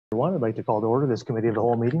everyone. I'd like to call to order this committee of the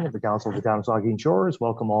whole meeting of the Council of the Town of Saugeen Shores.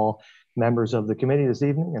 Welcome all members of the committee this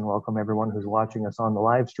evening and welcome everyone who's watching us on the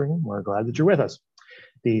live stream. We're glad that you're with us.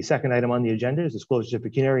 The second item on the agenda is disclosure of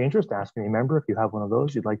pecuniary interest. Ask any member if you have one of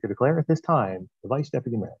those you'd like to declare at this time. The Vice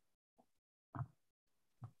Deputy Mayor.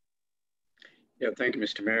 Yeah, thank you,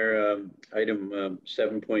 Mr. Mayor. Item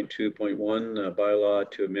 7.2.1,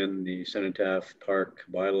 bylaw to amend the Cenotaph Park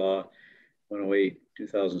bylaw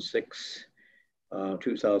 108/2006.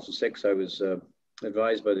 2006, I was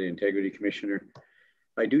advised by the Integrity Commissioner.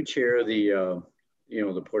 I do chair the,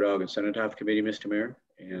 the Port Elgin Cenotaph Committee, Mr. Mayor,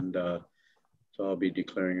 and so I'll be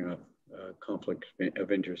declaring a conflict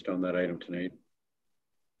of interest on that item tonight.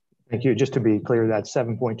 Thank you. Just to be clear, that's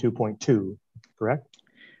 7.2.2, correct?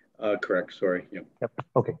 Correct, sorry. Yep.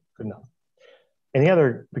 Okay, good enough. Any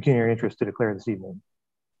other pecuniary interest to declare this evening?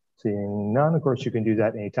 Seeing none, of course, you can do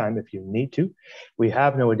that anytime if you need to. We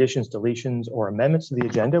have no additions, deletions, or amendments to the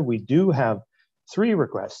agenda. We do have 3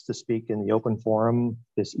 requests to speak in the open forum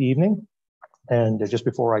this evening. And just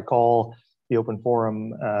before I call the open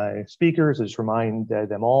forum speakers, I just remind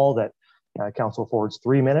them all that Council affords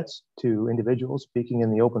 3 minutes to individuals speaking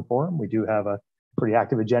in the open forum. We do have a pretty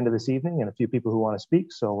active agenda this evening and a few people who want to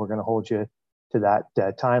speak. So we're going to hold you to that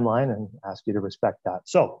timeline and ask you to respect that.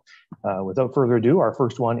 So without further ado, our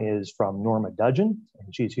first one is from Norma Dudgeon,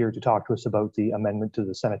 and she's here to talk to us about the amendment to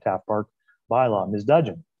the Cenotaph Park bylaw. Ms.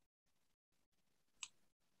 Dudgeon.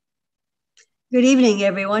 Good evening,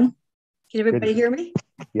 everyone. Can everybody hear me?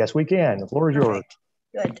 Yes, we can. The floor is yours.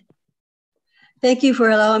 Good. Thank you for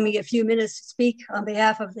allowing me a few minutes to speak on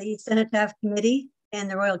behalf of the Cenotaph Committee and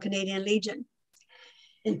the Royal Canadian Legion.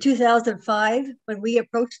 In 2005, when we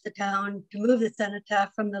approached the town to move the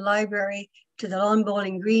cenotaph from the library to the lawn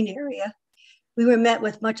bowling green area, we were met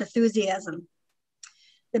with much enthusiasm.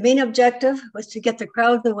 The main objective was to get the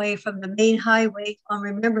crowds away from the main highway on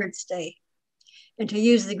Remembrance Day and to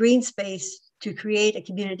use the green space to create a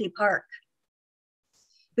community park.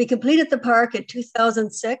 We completed the park in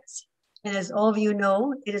 2006, and as all of you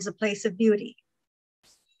know, it is a place of beauty.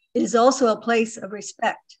 It is also a place of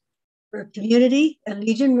respect, where community and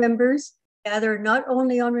Legion members gather not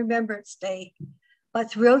only on Remembrance Day,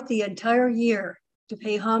 but throughout the entire year to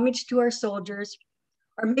pay homage to our soldiers,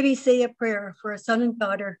 or maybe say a prayer for a son and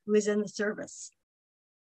daughter who is in the service.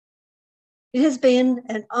 It has been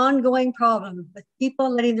an ongoing problem with people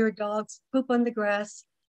letting their dogs poop on the grass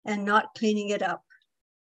and not cleaning it up.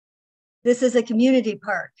 This is a community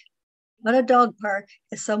park, not a dog park,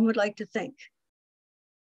 as some would like to think.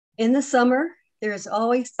 In the summer, there is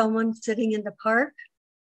always someone sitting in the park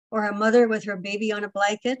or a mother with her baby on a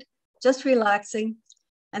blanket, just relaxing.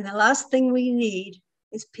 And the last thing we need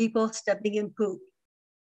is people stepping in poop.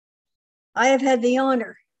 I have had the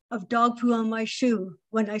honor of dog poo on my shoe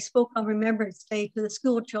when I spoke on Remembrance Day to the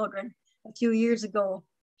school children a few years ago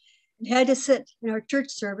and had to sit in our church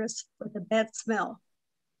service with a bad smell.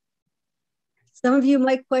 Some of you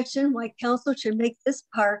might question why council should make this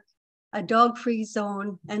park a dog-free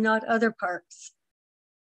zone and not other parks.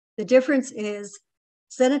 The difference is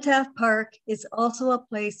Cenotaph Park is also a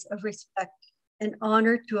place of respect and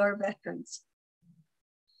honor to our veterans.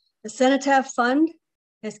 The Cenotaph Fund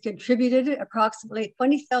has contributed approximately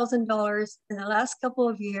 $20,000 in the last couple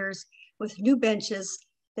of years with new benches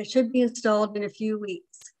that should be installed in a few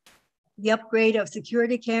weeks, the upgrade of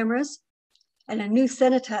security cameras, and a new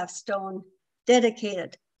Cenotaph stone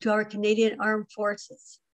dedicated to our Canadian Armed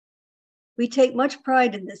Forces. We take much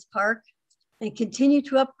pride in this park and continue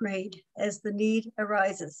to upgrade as the need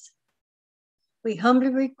arises. We humbly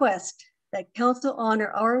request that council honor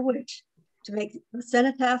our wish to make the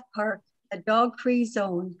Cenotaph Park a dog-free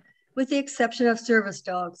zone with the exception of service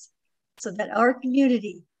dogs so that our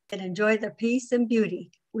community can enjoy the peace and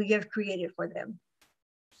beauty we have created for them.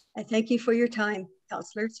 I thank you for your time,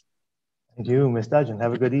 councillors. Thank you, Ms. Dudgeon.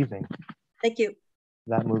 Have a good evening. Thank you.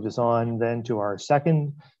 That moves us on then to our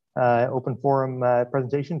second open forum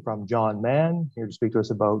presentation from John Mann, here to speak to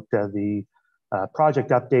us about the project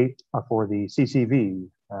update for the CCV.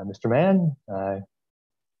 Mr. Mann, I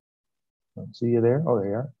don't see you there. Oh, there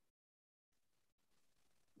you are.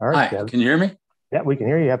 All right. Hi, can you hear me? Yeah, we can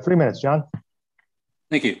hear you. You have 3 minutes, John.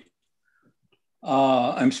 Thank you.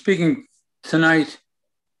 I'm speaking tonight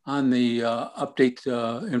on the update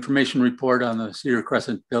information report on the Cedar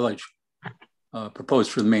Crescent Village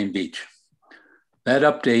proposed for the main beach. That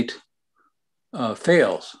update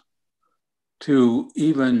fails to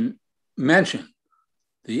even mention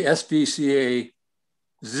the SVCA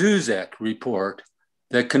Zuzek report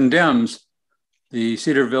that condemns the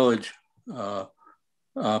Cedar Village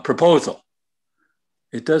proposal.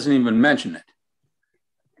 It doesn't even mention it.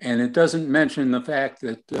 And it doesn't mention the fact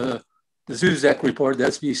that the Zuzek report, the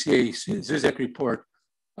SVCA Zuzek report,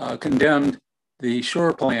 condemned the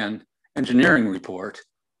shore plan engineering report.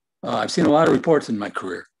 I've seen a lot of reports in my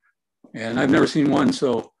career, and I've never seen one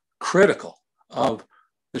so critical of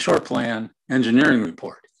the shore plan engineering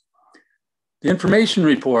report. The information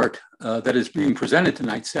report that is being presented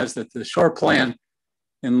tonight says that the shore plan,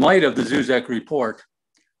 in light of the Zuzek report,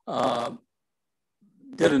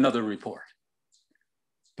 did another report.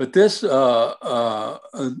 But this, then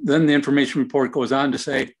the information report goes on to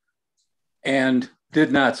say, and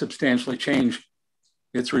did not substantially change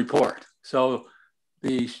its report. So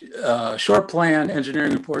the short plan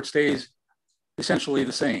engineering report stays essentially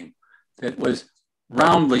the same. It was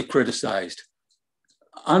roundly criticized,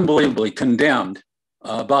 unbelievably condemned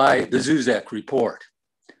by the Zuzek report.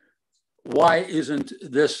 Why isn't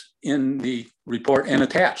this in the report and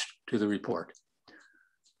attached to the report?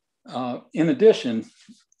 In addition,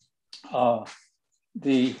 what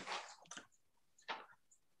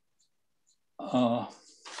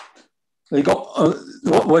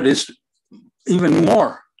is even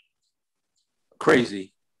more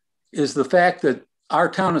crazy is the fact that our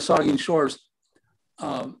town of Saugeen Shores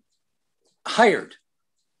hired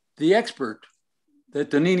the expert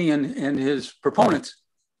that Donini and his proponents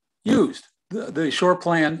used, the shore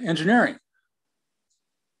plan engineering.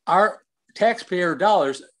 Our taxpayer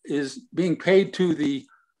dollars is being paid to the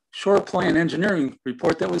shore plan engineering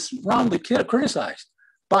report that was roundly criticized,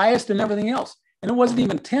 biased and everything else. And it wasn't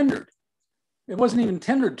even tendered. It wasn't even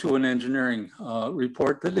tendered to an engineering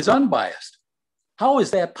report that is unbiased. How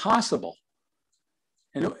is that possible?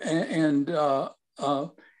 And the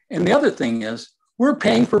other thing is, we're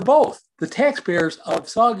paying for both. The taxpayers of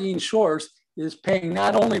Saugeen Shores is paying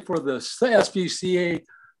not only for the SVCA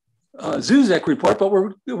Zuzek report, but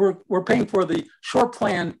we're paying for the shore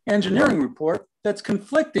plan engineering report that's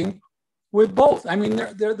conflicting with both. I mean,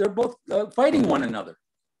 they're both fighting one another.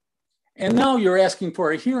 And now you're asking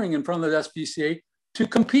for a hearing in front of the SVCA to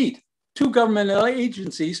compete. Two government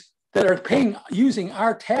agencies that are using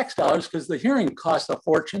our tax dollars, because the hearing costs a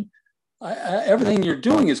fortune. Everything you're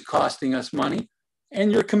doing is costing us money,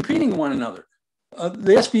 and you're competing one another.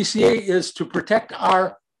 The SVCA is to protect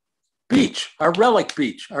our beach, our relic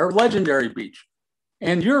beach, our legendary beach.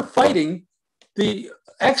 And you're fighting the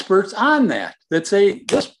experts on that say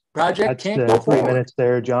this project can't go forward. 3 minutes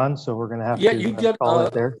there, John, so we're going to have to call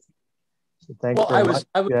it there. So thanks very much.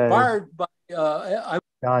 I was barred by...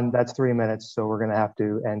 John, that's 3 minutes, so we're going to have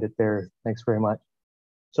to end it there. Thanks very much.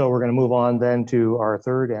 So we're going to move on then to our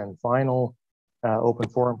third and final open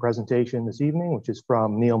forum presentation this evening, which is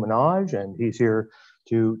from Neil Minaj, and he's here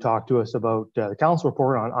to talk to us about the council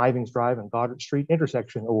report on Ivings Drive and Goddard Street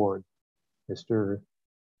intersection award. Mr.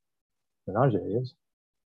 Minaj, there he is.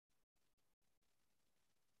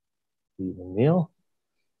 Evening, Neil.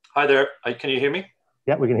 Hi there. Can you hear me?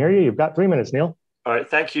 Yeah, we can hear you. You've got 3 minutes, Neil. All right.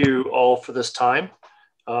 Thank you all for this time.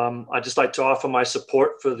 I'd just like to offer my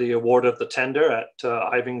support for the award of the tender at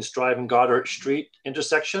Ivings Drive and Goddard Street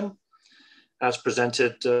intersection. As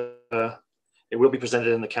presented, it will be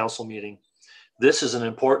presented in the council meeting. This is an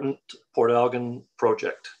important Port Elgin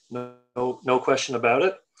project. No question about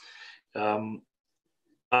it.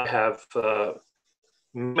 I have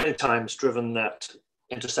many times driven that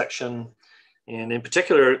intersection, and in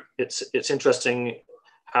particular, it's interesting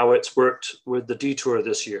how it's worked with the detour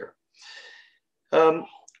this year.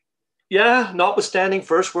 Yeah, notwithstanding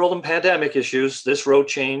first world and pandemic issues, this road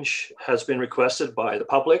change has been requested by the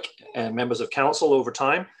public and members of council over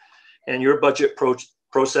time, and your budget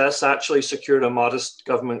process actually secured a modest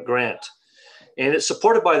government grant, and it's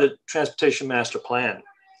supported by the Transportation Master Plan.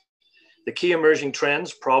 The key emerging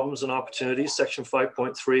trends, problems, and opportunities, section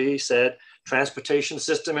 5.3 said transportation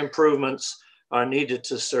system improvements are needed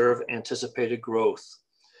to serve anticipated growth.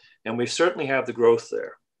 And we certainly have the growth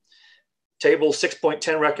there. Table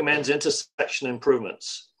 6.10 recommends intersection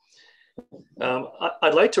improvements.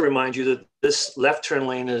 I'd like to remind you that this left turn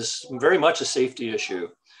lane is very much a safety issue.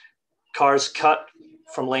 Cars cut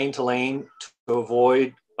from lane to lane to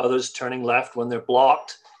avoid others turning left when they're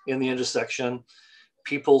blocked in the intersection.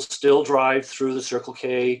 People still drive through the Circle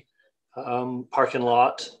K parking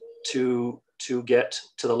lot to get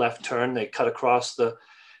to the left turn. They cut across the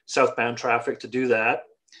southbound traffic to do that.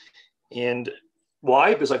 And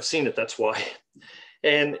why? Because I've seen it, that's why.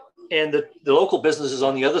 And the local businesses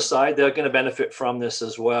on the other side, they're going to benefit from this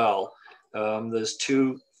as well. There's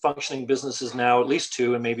two functioning businesses now, at least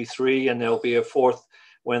two and maybe three, and there'll be a fourth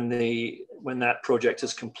when that project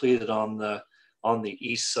is completed on the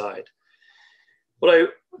east side. What I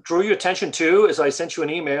drew your attention to is I sent you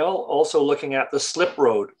an email also looking at the slip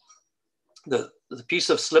road. The the piece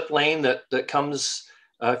of slip lane that comes,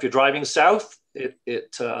 if you're driving south,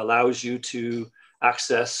 it allows you to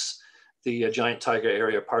access the Giant Tiger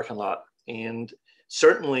area parking lot. And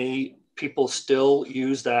certainly people still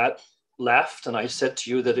use that left. And I said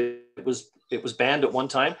to you that it was banned at one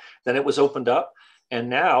time, then it was opened up. And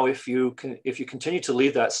now if you continue to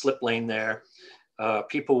leave that slip lane there,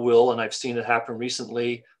 people will, and I've seen it happen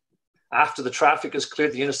recently, after the traffic has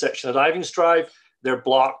cleared the intersection at Ivings Drive, they're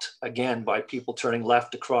blocked again by people turning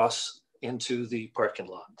left across into the parking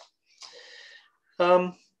lot.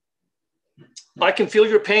 I can feel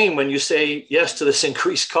your pain when you say yes to this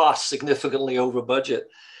increased cost significantly over budget,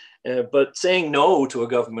 but saying no to a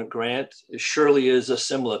government grant surely is a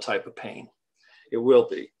similar type of pain. It will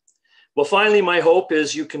be. Well, finally, my hope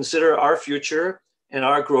is you consider our future and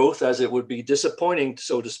our growth, as it would be disappointing,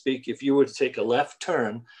 so to speak, if you were to take a left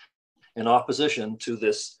turn in opposition to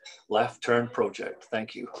this left turn project.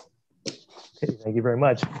 Thank you. Okay, thank you very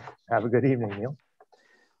much. Have a good evening, Neil.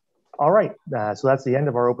 All right, so that's the end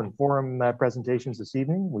of our open forum presentations this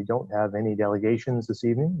evening. We don't have any delegations this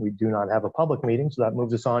evening. We do not have a public meeting, so that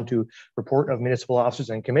moves us on to report of municipal officers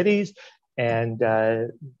and committees. And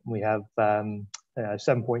we have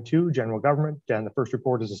 7.2, general government. And the first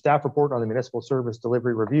report is a staff report on the municipal service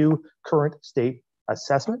delivery review, current state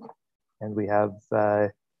assessment. And we have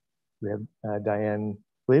Diane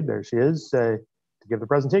Glebe, there she is, to give the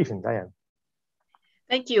presentation. Diane.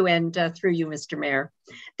 Thank you, and through you, Mr. Mayor.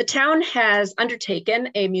 The town has undertaken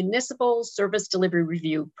a municipal service delivery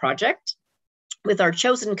review project with our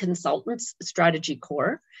chosen consultants, Strategy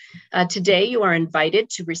Corps. Today, you are invited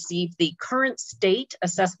to receive the current state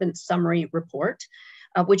assessment summary report,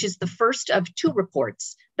 which is the first of 2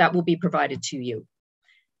 reports that will be provided to you.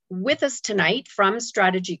 With us tonight from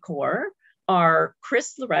Strategy Corps are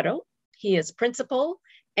Chris Loretto. He is principal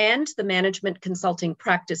and the management consulting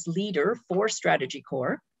practice leader for Strategy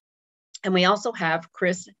Corps. And we also have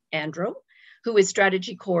Chris Andro, who is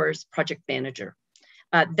Strategy Corps' project manager.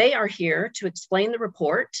 They are here to explain the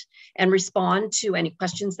report and respond to any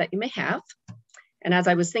questions that you may have. And as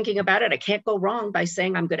I was thinking about it, I can't go wrong by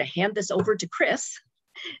saying I'm going to hand this over to Chris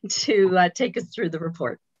to take us through the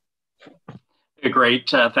report. Great.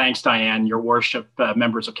 Thanks, Diane, your worship,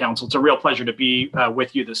 members of council. It's a real pleasure to be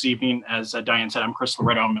with you this evening. As Diane said, I'm Chris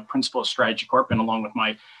Loretto. I'm a principal of Strategy Corp, and along with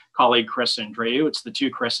my colleague, Chris Andreu, it's the 2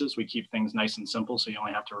 Chris's. We keep things nice and simple, so you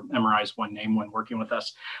only have to memorize one name when working with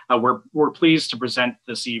us. We're pleased to present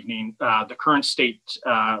this evening the current state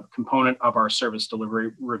component of our service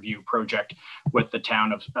delivery review project with the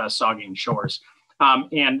town of Saugeen Shores.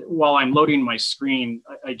 And while I'm loading my screen,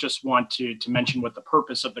 I just want to mention what the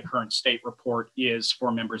purpose of the current state report is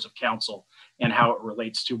for members of council and how it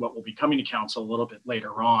relates to what will be coming to council a little bit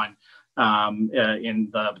later on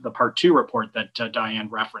in the part 2 report that Diane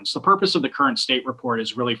referenced. The purpose of the current state report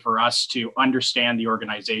is really for us to understand the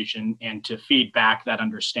organization and to feed back that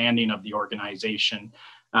understanding of the organization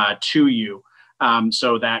to you.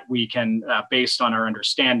 So that we can, based on our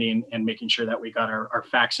understanding and making sure that we got our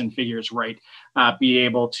facts and figures right, be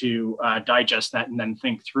able to digest that and then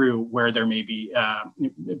think through where there may be,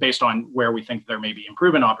 based on where we think there may be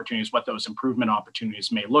improvement opportunities, what those improvement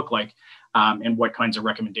opportunities may look like, and what kinds of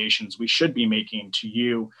recommendations we should be making to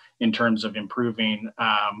you in terms of improving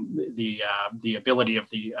the ability of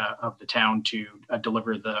the town to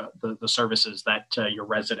deliver the services that your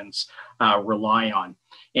residents rely on.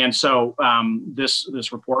 And so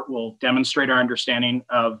this report will demonstrate our understanding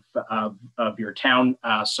of your town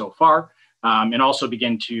so far, and also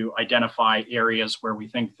begin to identify areas where we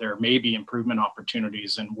think there may be improvement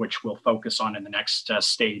opportunities and which we'll focus on in the next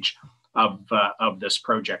stage of this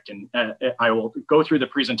project. And I will go through the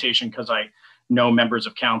presentation because I know members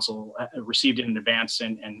of council received it in advance,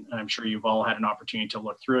 and I'm sure you've all had an opportunity to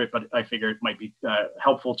look through it, but I figured it might be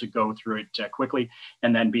helpful to go through it quickly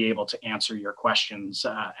and then be able to answer your questions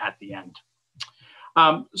at the end.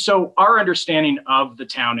 So our understanding of the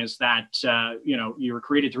town is that, you were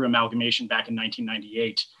created through amalgamation back in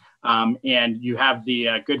 1998. And you have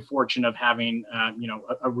the good fortune of having,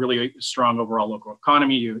 a really strong overall local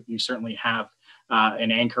economy. You certainly have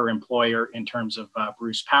an anchor employer in terms of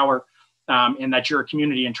Bruce Power. And that you're a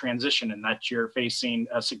community in transition and that you're facing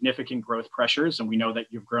significant growth pressures. And we know that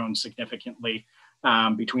you've grown significantly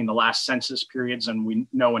between the last census periods. And we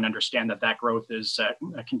know and understand that that growth is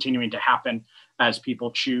continuing to happen as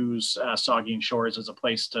people choose Saugeen Shores as a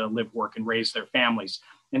place to live, work, and raise their families.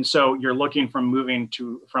 And so you're looking from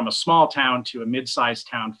from a small town to a mid-sized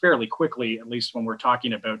town fairly quickly, at least when we're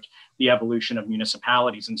talking about the evolution of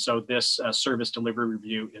municipalities. And so this service delivery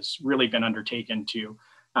review has really been undertaken to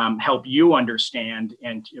help you understand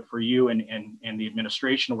and for you and the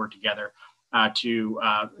administration to work together to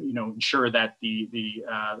ensure that the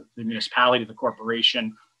municipality, the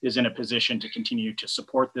corporation, is in a position to continue to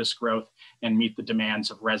support this growth and meet the demands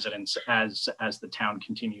of residents as the town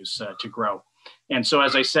continues to grow. And so,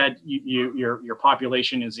 as I said, your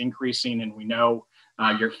population is increasing, and we know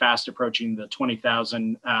you're fast approaching the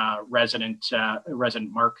 20,000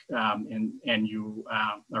 resident mark, and you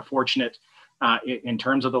are fortunate in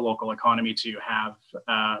terms of the local economy to have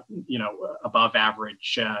above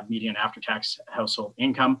average median after-tax household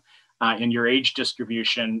income. In your age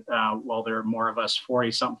distribution, while there are more of us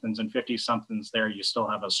 40-somethings and 50-somethings there, you still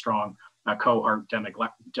have a strong cohort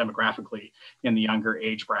demographically in the younger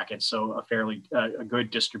age bracket. So a fairly a good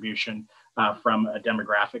distribution from a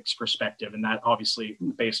demographics perspective. And that obviously,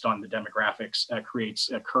 based on the demographics, creates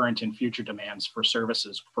current and future demands for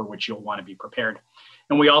services for which you'll want to be prepared.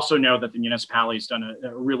 And we also know that the municipality has done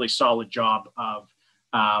a really solid job of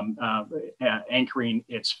anchoring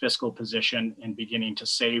its fiscal position and beginning to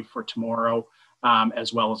save for tomorrow,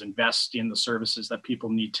 as well as invest in the services that people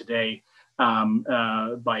need today,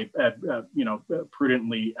 by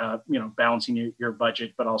prudently balancing your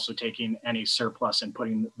budget, but also taking any surplus and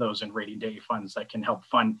putting those in rainy day funds that can help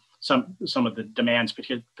fund some of the demands,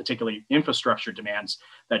 particularly infrastructure demands,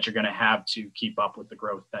 that you're going to have to keep up with the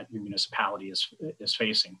growth that your municipality is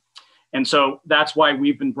facing. And so that's why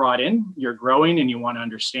we've been brought in. You're growing, and you want to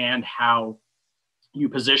understand how you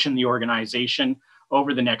position the organization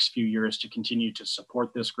over the next few years to continue to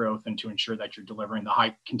support this growth and to ensure that you're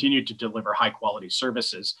continue to deliver high quality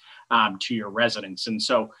services to your residents. And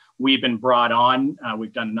so we've been brought on.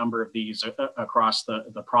 We've done a number of these across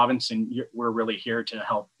the province, and we're really here to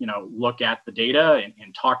help look at the data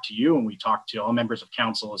and talk to you. And we talked to all members of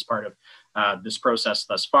council as part of this process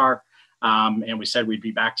thus far. And we said we'd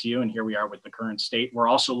be back to you, and here we are with the current state. We're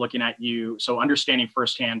also looking at you, so understanding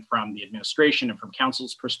firsthand from the administration and from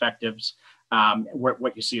council's perspectives,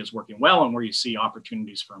 what you see is working well and where you see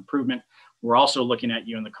opportunities for improvement. We're also looking at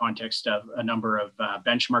you in the context of a number of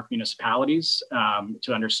benchmark municipalities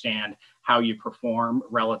to understand how you perform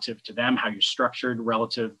relative to them, how you're structured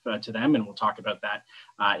relative to them. And we'll talk about that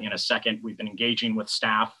in a second. We've been engaging with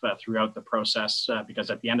staff throughout the process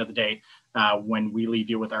because at the end of the day, when we leave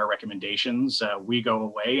you with our recommendations, we go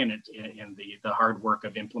away, and the hard work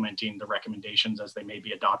of implementing the recommendations as they may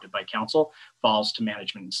be adopted by council falls to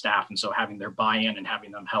management and staff. And so having their buy-in and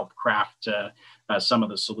having them help craft some of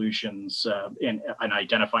the solutions and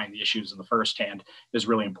identifying the issues in the first hand is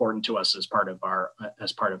really important to us as part of our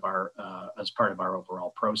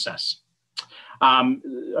overall process. I'm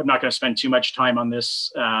not going to spend too much time on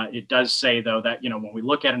this. It does say, though, that when we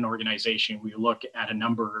look at an organization, we look at a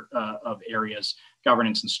number of areas: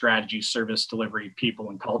 governance and strategy, service delivery, people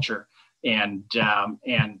and culture, and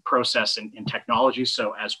process and technology.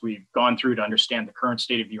 So as we've gone through to understand the current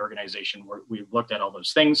state of the organization, we've looked at all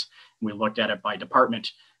those things. We looked at it by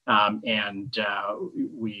department, and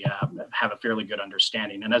we have a fairly good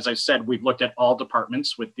understanding. And as I said, we've looked at all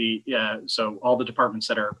departments with so all the departments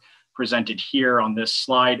that are presented here on this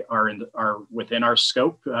slide are within our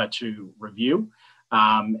scope to review.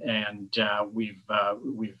 We've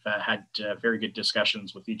had very good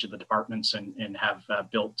discussions with each of the departments and have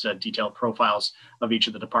built detailed profiles of each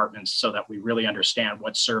of the departments so that we really understand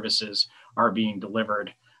what services are being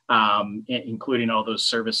delivered, including all those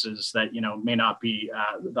services that may not be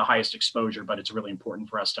the highest exposure, but it's really important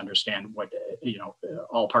for us to understand what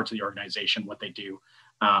all parts of the organization, what they do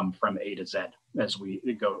from A to Z as we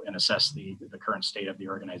go and assess the current state of the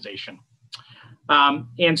organization.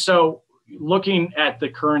 And so, looking at the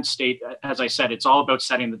current state, as I said, it's all about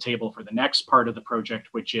setting the table for the next part of the project,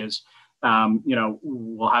 which is,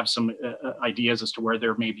 we'll have some ideas as to where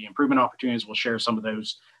there may be improvement opportunities. We'll share some of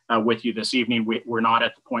those with you this evening. We're not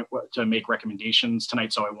at the point to make recommendations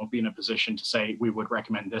tonight, so I won't be in a position to say we would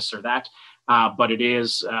recommend this or that, but it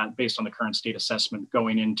is based on the current state assessment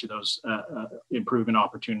going into those improvement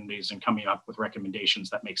opportunities and coming up with recommendations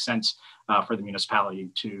that make sense for the municipality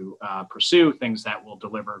to pursue, things that will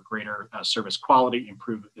deliver greater service quality,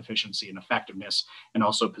 improve efficiency and effectiveness, and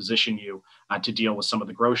also position you to deal with some of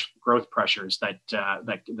the growth pressures that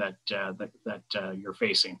you're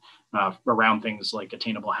facing around things like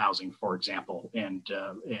attainable housing, for example, and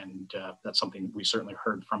that's something we certainly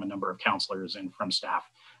heard from a number of councillors and from staff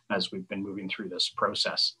as we've been moving through this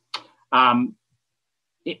process.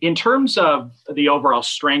 In terms of the overall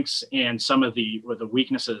strengths and some of the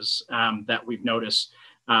weaknesses that we've noticed,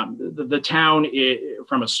 the town,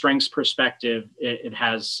 from a strengths perspective, it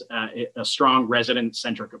has a strong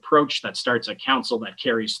resident-centric approach that starts at council, that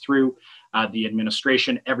carries through the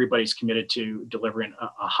administration. Everybody's committed to delivering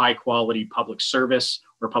a high-quality public service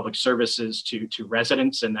or public services to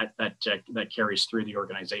residents, and that carries through the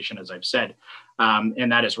organization, as I've said.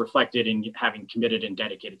 And that is reflected in having committed and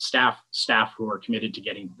dedicated staff who are committed to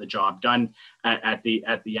getting the job done at the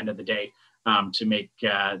end of the day, to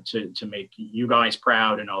make you guys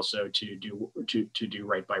proud, and also to do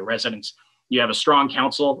right by residents. You have a strong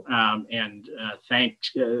council, and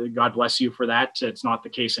God bless you for that. It's not the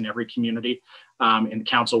case in every community. And the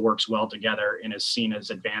council works well together and is seen as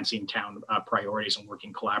advancing town priorities and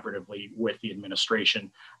working collaboratively with the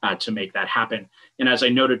administration to make that happen. And as I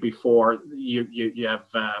noted before, you have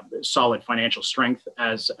solid financial strength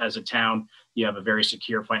as a town. You have a very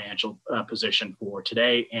secure financial position for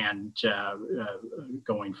today and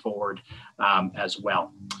going forward as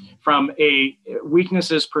well. From a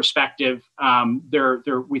weaknesses perspective,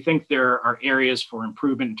 we think there are areas for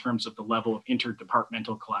improvement in terms of the level of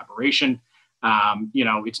interdepartmental collaboration.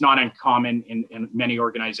 It's not uncommon in many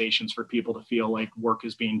organizations for people to feel like work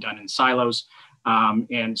is being done in silos.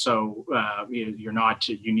 And so you're not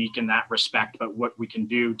unique in that respect, but what we can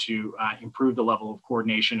do to improve the level of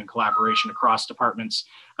coordination and collaboration across departments,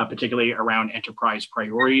 particularly around enterprise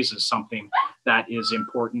priorities, is something that is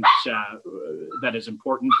important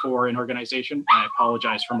for an organization. I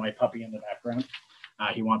apologize for my puppy in the background.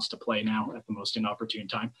 He wants to play now at the most inopportune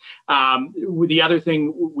time. The other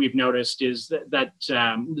thing we've noticed is that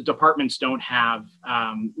the departments don't have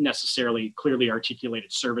necessarily clearly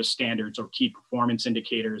articulated service standards or key performance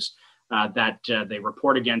indicators that they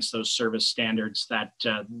report against, those service standards that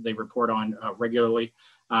they report on regularly.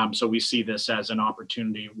 So we see this as an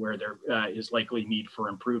opportunity where there is likely need for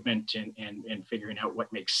improvement in figuring out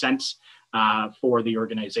what makes sense for the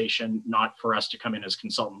organization, not for us to come in as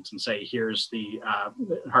consultants and say, here's the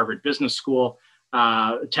Harvard Business School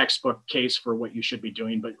textbook case for what you should be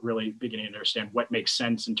doing, but really beginning to understand what makes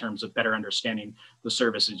sense in terms of better understanding the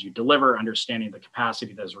services you deliver, understanding the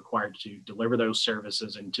capacity that is required to deliver those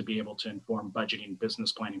services, and to be able to inform budgeting,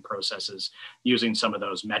 business planning processes using some of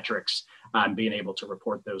those metrics, and being able to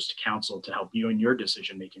report those to council to help you in your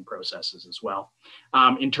decision-making processes as well.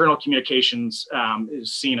 Internal communications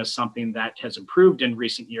is seen as something that has improved in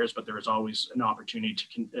recent years, but there is always an opportunity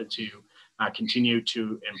to continue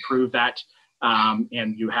to improve that.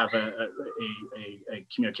 And you have a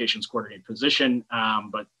communications coordinator position,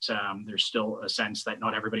 but there's still a sense that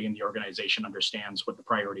not everybody in the organization understands what the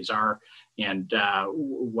priorities are and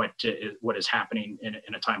what is happening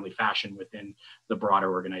in a timely fashion within the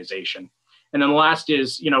broader organization. And then the last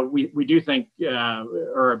is, we do think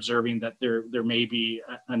or observing that there may be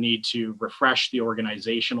a need to refresh the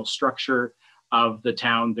organizational structure of the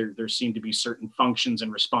town. There seem to be certain functions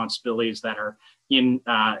and responsibilities that are in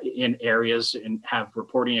areas and have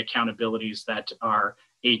reporting accountabilities that are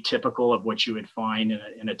atypical of what you would find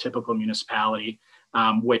in a typical municipality,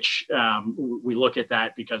 which we look at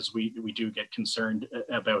that because we do get concerned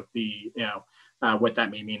about the, what that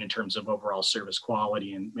may mean in terms of overall service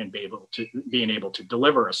quality and being able to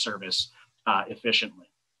deliver a service efficiently.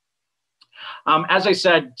 As I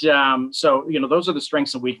said, so those are the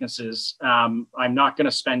strengths and weaknesses. I'm not going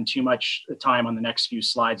to spend too much time on the next few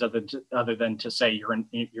slides, other than to say you're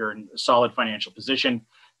in a solid financial position.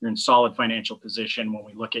 You're in solid financial position when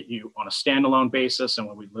we look at you on a standalone basis, and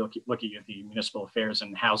when we look at you at the municipal affairs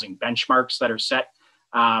and housing benchmarks that are set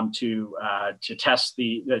to test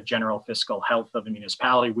the general fiscal health of the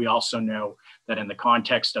municipality. We also know that in the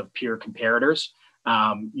context of peer comparators,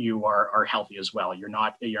 you are healthy as well. You're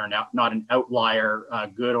not an outlier,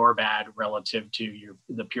 good or bad, relative to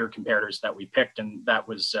the peer comparators that we picked, and that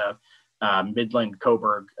was Midland,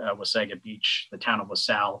 Cobourg, Wasaga Beach, the town of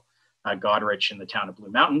LaSalle, Goderich, and the town of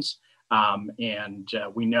Blue Mountains. And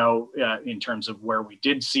we know in terms of where we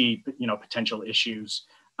did see potential issues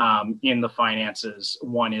in the finances.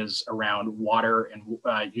 One is around water and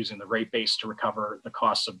using the rate base to recover the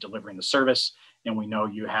costs of delivering the service. And we know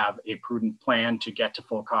you have a prudent plan to get to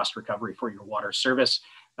full cost recovery for your water service.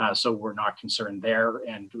 So we're not concerned there.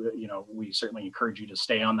 And, we certainly encourage you to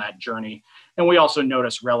stay on that journey. And we also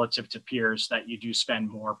notice relative to peers that you do spend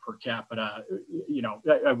more per capita,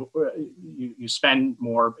 you spend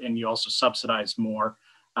more, and you also subsidize more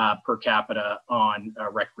per capita on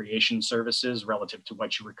recreation services relative to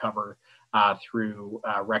what you recover through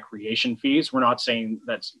recreation fees. We're not saying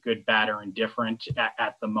that's good, bad, or indifferent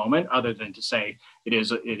at the moment, other than to say it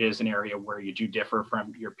is an area where you do differ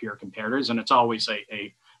from your peer comparators, and it's always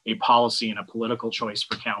a a policy and a political choice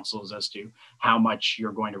for councils as to how much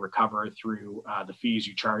you're going to recover through the fees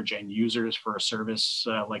you charge end users for a service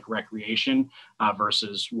like recreation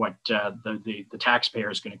versus what the taxpayer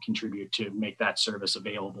is going to contribute to make that service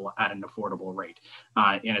available at an affordable rate.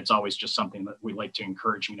 And it's always just something that we like to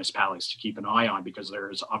encourage municipalities to keep an eye on, because there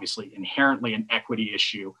is obviously inherently an equity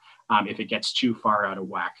issue if it gets too far out of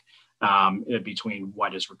whack between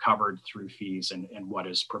what is recovered through fees and what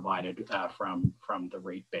is provided from the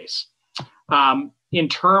rate base. In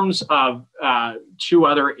terms of two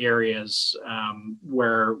other areas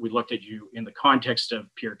where we looked at you in the context of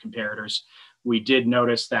peer comparators, we did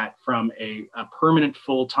notice that from a permanent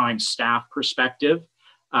full-time staff perspective,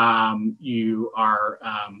 you are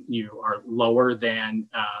lower than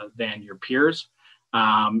your peers,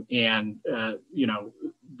 and you know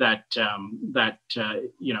that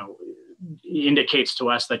indicates to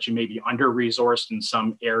us that you may be under-resourced in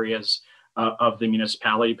some areas of the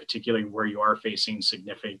municipality, particularly where you are facing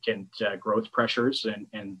significant growth pressures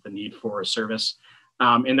and the need for a service.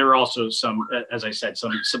 And there are also some, as I said,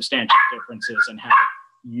 some substantial differences in how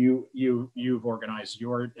you've organized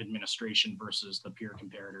your administration versus the peer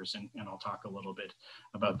comparators, and I'll talk a little bit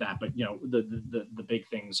about that. But you know, the big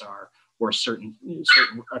things are where certain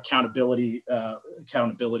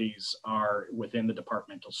accountabilities are within the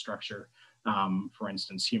departmental structure. For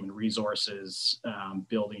instance, human resources,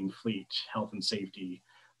 building, fleet, health and safety.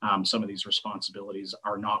 Some of these responsibilities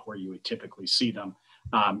are not where you would typically see them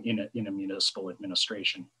in a municipal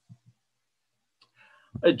administration.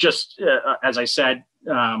 As I said,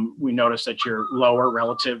 we noticed that you're lower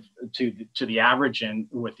relative to the average, and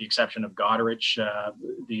with the exception of Goderich,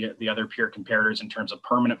 the other peer comparators in terms of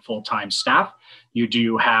permanent full-time staff, you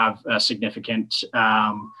do have a significant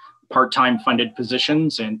part-time funded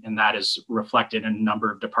positions, and that is reflected in a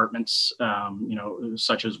number of departments,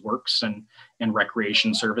 such as works and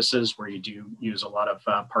recreation services, where you do use a lot of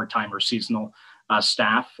part-time or seasonal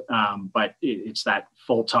staff, but it's that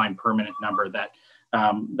full-time permanent number that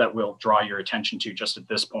we'll draw your attention to. Just at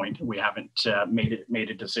this point, we haven't made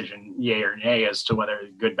a decision, yay or nay, as to whether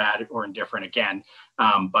good, bad, or indifferent again,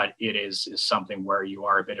 but it is something where you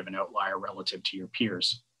are a bit of an outlier relative to your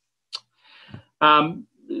peers.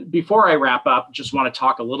 Before I wrap up, just want to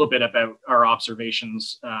talk a little bit about our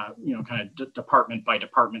observations, kind of department by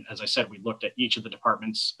department. As I said, we looked at each of the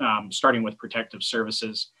departments, starting with protective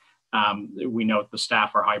services. We note the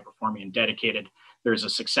staff are high performing and dedicated. There's a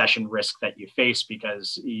succession risk that you face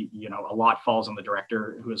because, a lot falls on the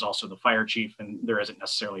director, who is also the fire chief, and there isn't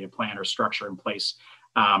necessarily a plan or structure in place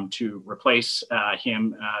to replace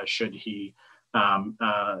him should he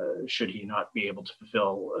not be able to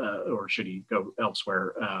fulfill or should he go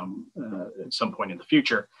elsewhere at some point in the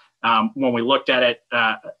future. When we looked at it,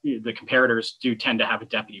 the comparators do tend to have a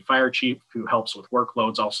deputy fire chief who helps with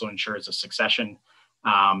workloads, also ensures a succession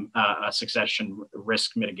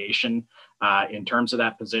risk mitigation in terms of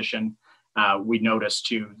that position. We noticed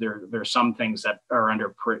too, there are some things that are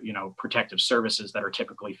under protective services that are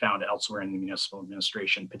typically found elsewhere in the municipal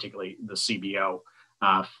administration, particularly the CBO,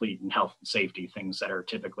 fleet and health and safety, things that are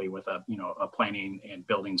typically with a planning and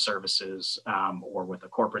building services, or with a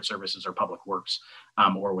corporate services or public works,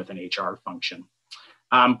 or with an HR function.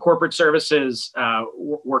 Corporate services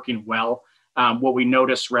working well. What we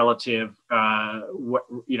noticed relative, there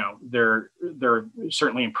are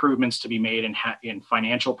certainly improvements to be made in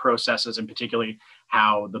financial processes, and particularly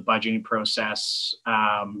how the budgeting process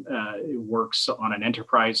works on an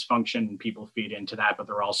enterprise function. People feed into that, but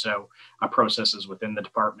there are also processes within the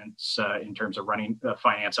departments in terms of running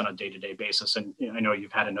finance on a day-to-day basis. And I know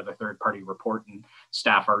you've had another third-party report, and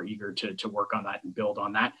staff are eager to work on that and build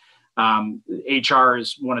on that. HR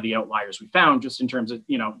is one of the outliers we found, just in terms of,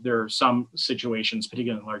 there are some situations,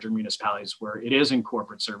 particularly in larger municipalities, where it is in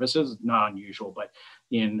corporate services, not unusual, but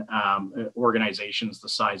in organizations the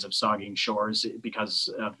size of Saugeen Shores, because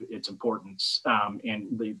of its importance and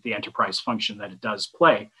the enterprise function that it does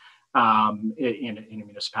play. In a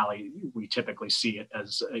municipality, we typically see it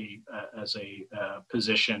as a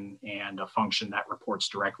position and a function that reports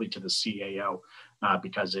directly to the CAO,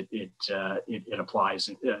 because it applies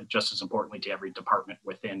just as importantly to every department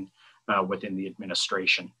within the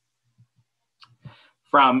administration.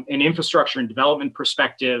 From an infrastructure and development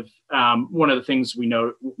perspective, one of the things we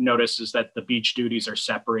notice is that the beach duties are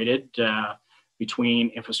separated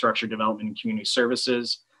between infrastructure development and community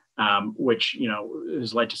services. Which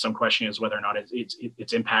has led to some question as whether or not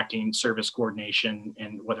it's impacting service coordination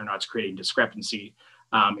and whether or not it's creating discrepancy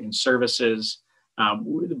in services.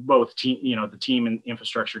 Both the team in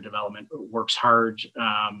infrastructure development works hard.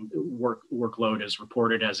 Workload is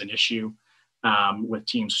reported as an issue with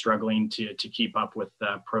teams struggling to keep up with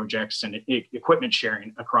projects, and equipment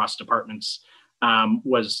sharing across departments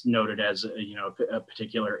was noted as a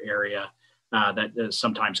particular area that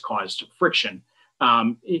sometimes caused friction.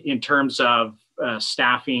 In terms of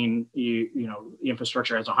staffing,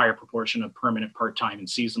 infrastructure has a higher proportion of permanent, part-time, and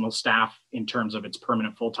seasonal staff. In terms of its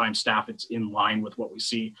permanent full-time staff, it's in line with what we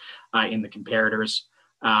see in the comparators.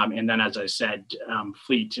 And then, as I said,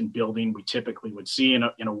 fleet and building, we typically would see in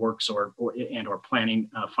a works or planning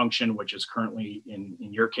function, which is currently in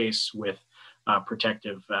your case with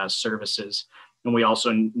protective services. And we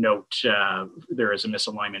also note there is a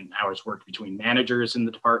misalignment in hours worked between managers in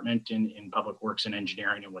the department in public works and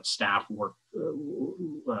engineering, and what staff work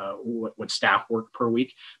per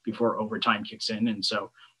week before overtime kicks in. And so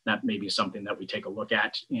that may be something that we take a look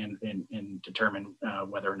at and determine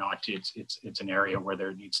whether or not it's an area where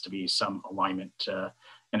there needs to be some alignment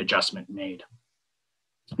and adjustment made.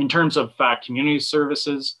 In terms of community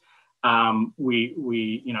services, in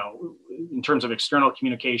terms of external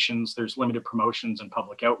communications, there's limited promotions and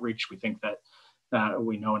public outreach. We think that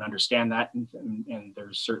we know and understand that, and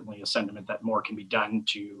there's certainly a sentiment that more can be done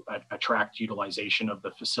to attract utilization of the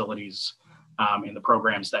facilities and the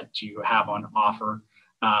programs that you have on offer.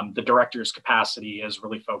 The director's capacity is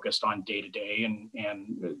really focused on day-to-day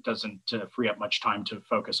and doesn't free up much time to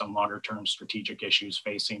focus on longer-term strategic issues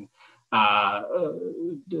facing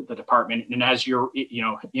the department. And as you're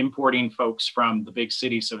importing folks from the big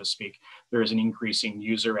city, so to speak, there is an increasing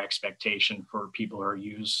user expectation for people who are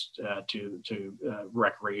used to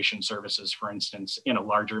recreation services, for instance, in a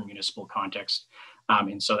larger municipal context.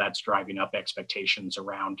 And so that's driving up expectations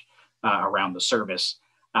around the service.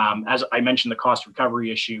 As I mentioned, the cost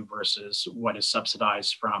recovery issue versus what is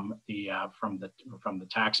subsidized from the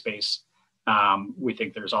tax base. We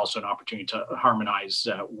think there's also an opportunity to harmonize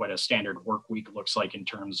what a standard work week looks like in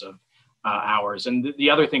terms of hours. And the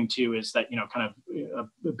other thing too is that kind of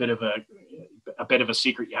a bit of a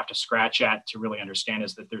secret you have to scratch at to really understand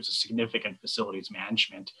is that there's a significant facilities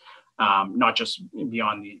management, not just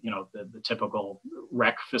beyond the typical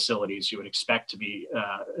rec facilities you would expect to be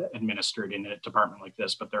administered in a department like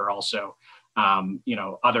this, but there are also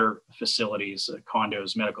other facilities,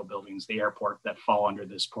 condos, medical buildings, the airport that fall under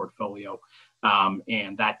this portfolio,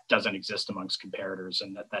 and that doesn't exist amongst comparators,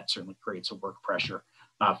 and that certainly creates a work pressure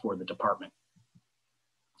for the department.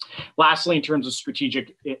 Lastly, in terms of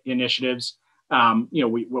strategic initiatives,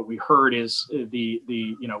 what we heard is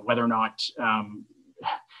whether or not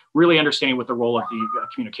really understanding what the role of the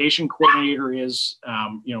communication coordinator is,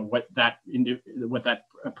 what that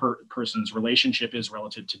person's relationship is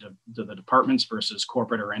relative to the departments versus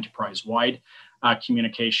corporate or enterprise-wide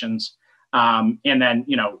communications, and then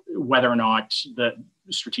whether or not the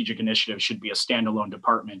strategic initiative should be a standalone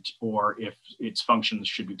department or if its functions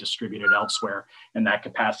should be distributed elsewhere, and that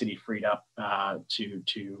capacity freed up to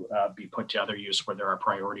be put to other use where there are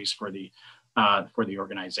priorities for the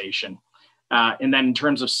organization. And then in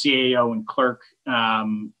terms of CAO and clerk,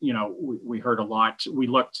 we heard a lot. We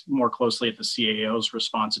looked more closely at the CAO's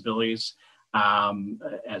responsibilities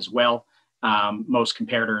as well. Most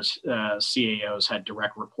comparators, CAOs had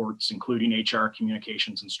direct reports, including HR,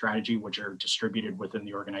 communications, and strategy, which are distributed within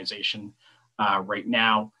the organization right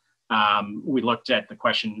now. We looked at the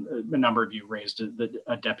question, a number of you raised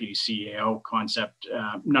a deputy CAO concept.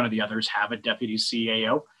 None of the others have a deputy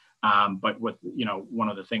CAO. But one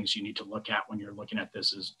of the things you need to look at when you're looking at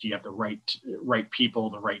this is, do you have the right people,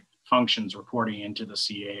 the right functions reporting into the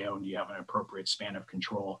CAO, and do you have an appropriate span of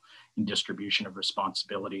control and distribution of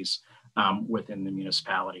responsibilities within the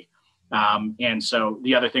municipality? And so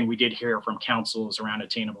the other thing we did hear from council is around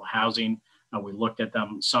attainable housing. We looked at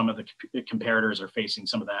them. Some of the comparators are facing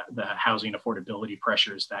some of the housing affordability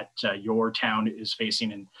pressures that your town is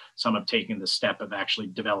facing, and some have taken the step of actually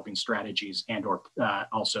developing strategies and or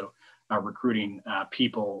also recruiting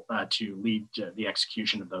people to lead the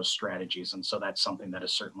execution of those strategies. And so that's something that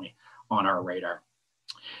is certainly on our radar.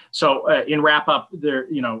 So in wrap up, there,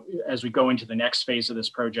 as we go into the next phase of this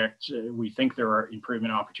project, we think there are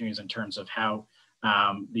improvement opportunities in terms of how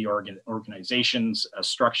the organization's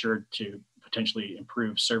structured to potentially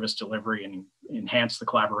improve service delivery and enhance the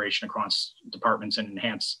collaboration across departments and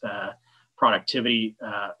enhance productivity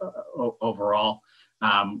overall.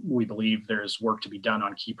 We believe there's work to be done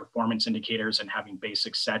on key performance indicators and having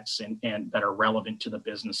basic sets and that are relevant to the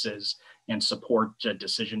businesses and support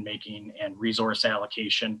decision-making and resource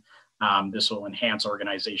allocation. This will enhance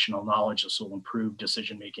organizational knowledge. This will improve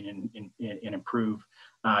decision-making and improve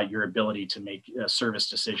your ability to make service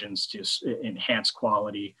decisions to enhance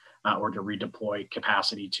quality or to redeploy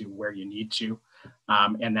capacity to where you need to.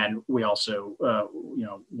 And then we also,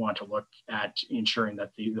 want to look at ensuring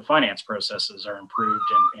that the finance processes are improved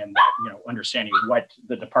and that, understanding what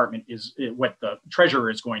the department is, what the treasurer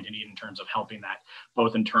is going to need in terms of helping that,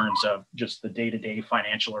 both in terms of just the day-to-day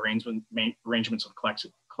financial arrangements of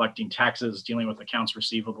collecting taxes, dealing with accounts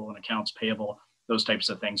receivable and accounts payable, those types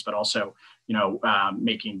of things, but also,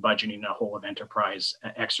 making budgeting a whole of enterprise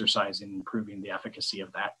exercise and improving the efficacy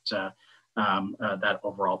of that that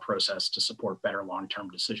overall process to support better long-term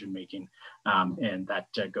decision-making. And that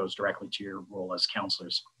goes directly to your role as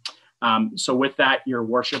counselors. So with that, Your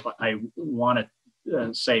Worship, I want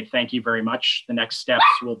to say thank you very much. The next steps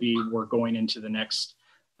will be, we're going into the next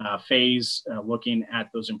phase, looking at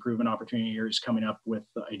those improvement opportunity areas, coming up with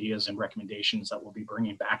ideas and recommendations that we'll be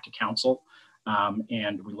bringing back to council.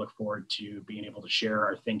 And we look forward to being able to share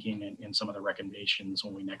our thinking and some of the recommendations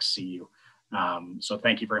when we next see you. So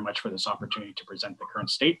thank you very much for this opportunity to present the current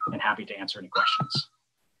state, and happy to answer any questions.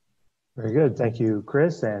 Very good. Thank you,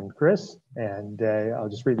 Chris and Chris. And I'll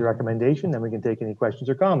just read the recommendation, then we can take any questions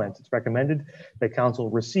or comments. It's recommended that council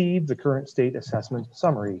receive the current state assessment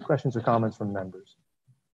summary. Questions or comments from members?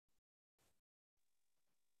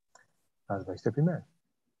 Vice Deputy Mayor.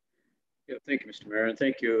 Yeah, thank you, Mr. Mayor, and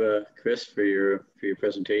thank you, Chris, for your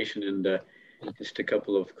presentation. And just a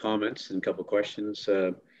couple of comments and a couple of questions.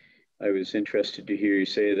 I was interested to hear you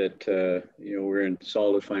say that we're in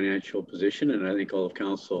solid financial position, and I think all of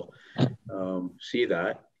council see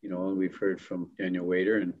that. And we've heard from Daniel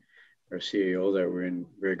Wader and our CAO that we're in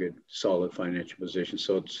very good, solid financial position.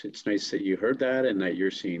 So it's nice that you heard that and that you're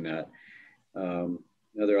seeing that.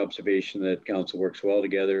 Another observation that council works well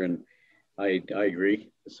together, and I agree.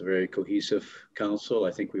 It's a very cohesive council.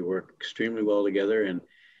 I think we work extremely well together, and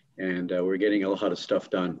we're getting a lot of stuff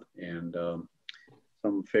done. And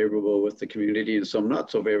some favorable with the community and some not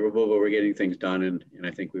so favorable, but we're getting things done, and I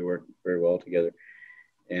think we work very well together,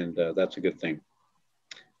 and that's a good thing.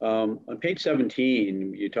 On page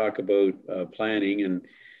 17, you talk about planning, and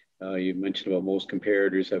you mentioned about most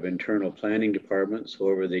comparators have internal planning departments.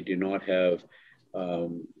 However, they do not have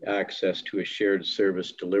access to a shared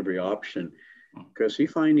service delivery option. Chris, are you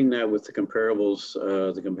finding that with the comparables,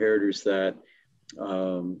 the comparators that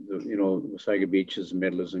Wasaga Beaches,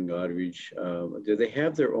 Meadows, and Goderich, do they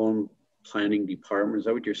have their own planning department? Is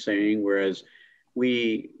that what you're saying? Whereas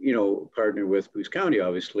we, partner with Bruce County,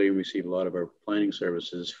 obviously, and receive a lot of our planning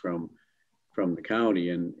services from the county,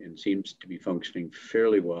 and seems to be functioning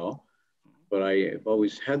fairly well. But I've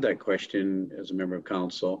always had that question as a member of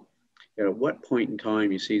council. At what point in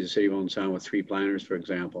time you see the city of Owen Sound with 3 planners, for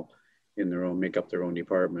example, in their own, make up their own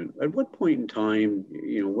department? At what point in time,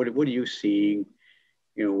 what are you seeing,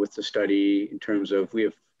 with the study in terms of, we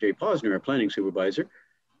have Jay Posner, our planning supervisor.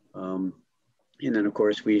 And then of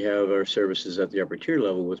course we have our services at the upper tier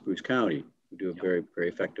level with Bruce County, who do a very, very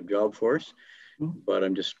effective job for us. But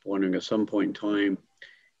I'm just wondering, at some point in time,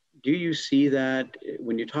 do you see that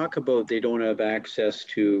when you talk about they don't have access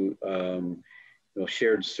to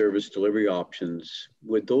shared service delivery options,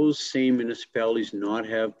 would those same municipalities not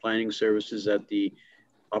have planning services at the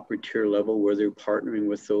upper tier level where they're partnering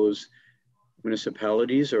with those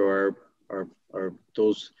municipalities, or are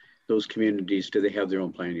those communities, do they have their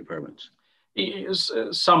own planning departments?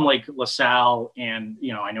 Some like LaSalle and,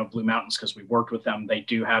 I know Blue Mountains, because we worked with them, they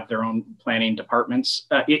do have their own planning departments.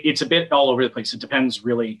 It's a bit all over the place. It depends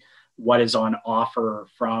really what is on offer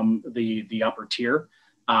from the upper tier.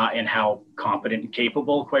 And how competent and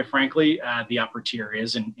capable, quite frankly, the upper tier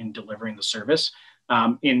is in delivering the service.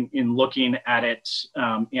 In looking at it,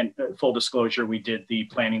 in full disclosure, we did the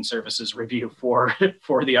planning services review for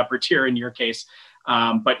the upper tier in your case.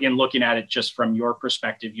 But in looking at it just from your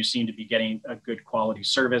perspective, you seem to be getting a good quality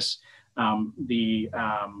service. The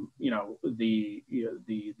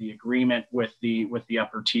agreement with the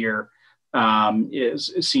upper tier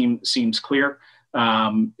seems clear.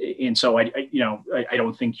 And so I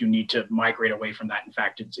don't think you need to migrate away from that. In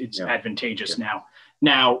fact, it's advantageous now.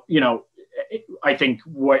 Now, I think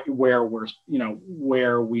where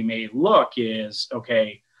we may look is,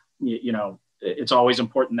 okay, it's always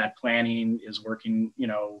important that planning is working,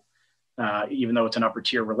 even though it's an upper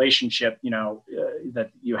tier relationship,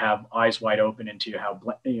 that you have eyes wide open into how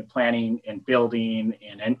planning and building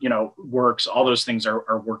and works, all those things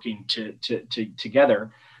are working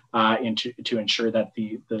together. And to ensure that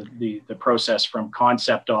the process from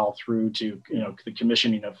concept all through to the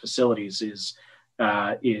commissioning of facilities is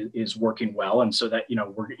working well, and so that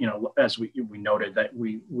we're as we noted that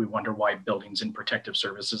we wonder why buildings and protective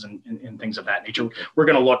services and things of that nature. We're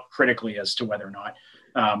going to look critically as to whether or not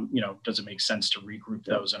does it make sense to regroup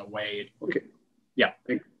those in a way. Okay. Yeah.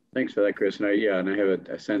 Thanks for that, Chris. And I have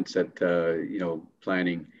a sense that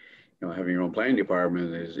planning, having your own planning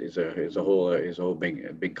department is a whole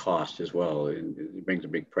big cost as well, and it brings a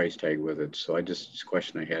big price tag with it. So it's a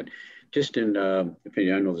question I had, just in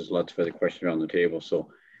opinion. I know there's lots of other questions on the table, so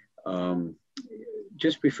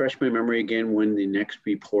just refresh my memory again when the next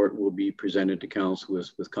report will be presented to council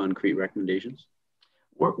with concrete recommendations.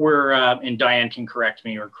 And Diane can correct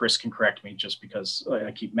me, or Chris can correct me, just because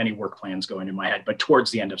I keep many work plans going in my head, but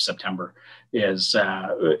towards the end of September is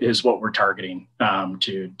what we're targeting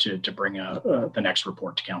to bring the next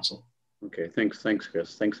report to council. Okay, thanks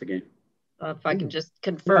Chris. Thanks again. If I can just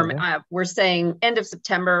confirm, we're saying end of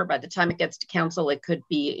September. By the time it gets to council, it could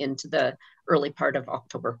be into the early part of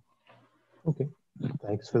October. Okay,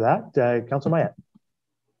 thanks for that. Councillor Mayette.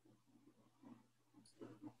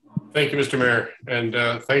 Thank you, Mr. Mayor. And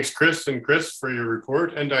thanks, Chris for your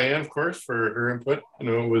report, and Diane, of course, for her input. I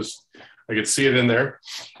know I could see it in there.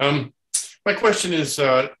 My question is,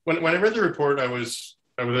 when I read the report, I was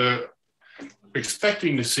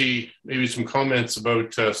expecting to see maybe some comments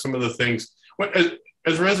about some of the things.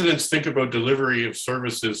 As residents think about delivery of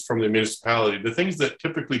services from the municipality, the things that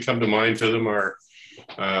typically come to mind to them are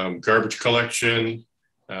garbage collection,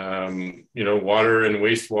 water and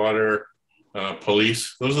wastewater,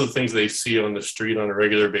 police. Those are the things they see on the street on a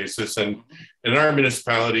regular basis. And in our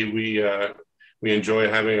municipality, we enjoy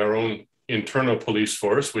having our own internal police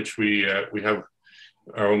force, which we have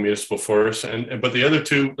our own municipal force. But the other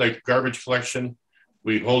two, like garbage collection,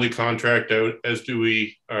 we wholly contract out, as do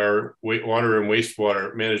we our water and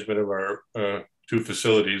wastewater management of our two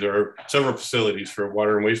facilities, or several facilities for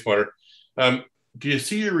water and wastewater. Do you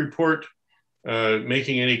see your report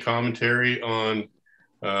making any commentary on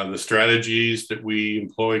the strategies that we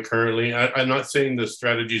employ currently? I'm not saying the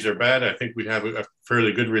strategies are bad. I think we have a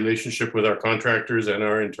fairly good relationship with our contractors and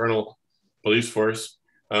our internal police force.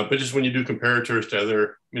 But just when you do comparators to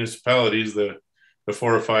other municipalities, the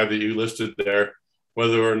 4 or 5 that you listed there,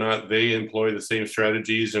 whether or not they employ the same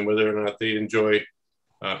strategies and whether or not they enjoy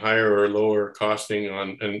higher or lower costing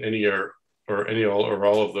on any or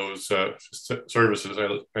all of those services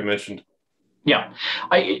I mentioned. Yeah.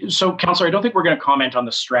 So, Councillor, I don't think we're going to comment on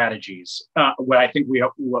the strategies. What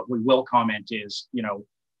we will comment is,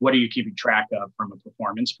 what are you keeping track of from a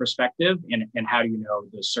performance perspective, and how do you know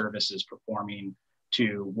the service is performing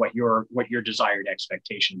to what your desired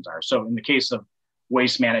expectations are? So, in the case of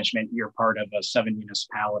waste management, you're part of a 7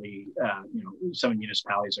 municipality. 7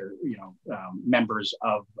 municipalities are members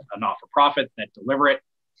of a not-for-profit that deliver it.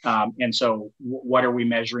 And so, what are we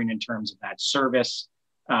measuring in terms of that service?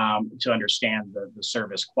 To understand the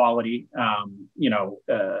service quality, and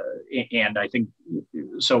I think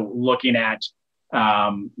so. Looking at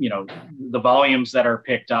the volumes that are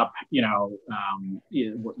picked up,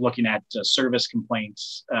 looking at service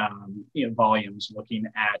complaints, volumes, looking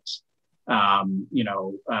at how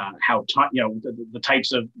the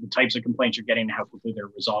types of complaints you're getting, how quickly they're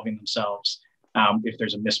resolving themselves. If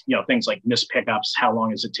there's a things like missed pickups, how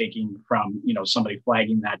long is it taking from somebody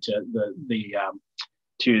flagging that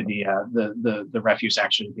to the refuse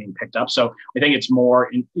actually being picked up? So I think it's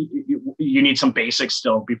more, you need some basics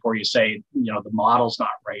still before you say, the model's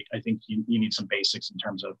not right. I think you need some basics in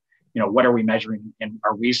terms of, what are we measuring, and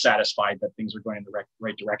are we satisfied that things are going in the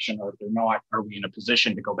right direction? Or if they're not, are we in a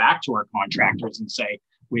position to go back to our contractors and say,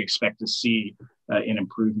 we expect to see an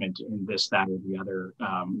improvement in this, that, or the other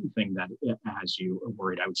thing that has you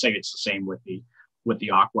worried? I would say it's the same with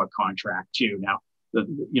the Aqua contract too. Now,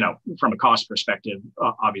 from a cost perspective,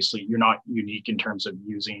 obviously you're not unique in terms of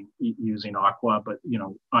using Aqua, but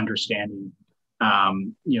understanding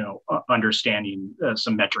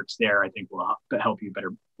some metrics there, I think will help you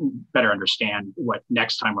better understand what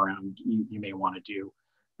next time around you may want to do.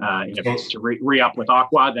 And if it's to re-up with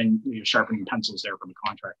Aqua, then you're sharpening pencils there from a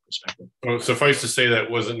contract perspective. Well, suffice to say that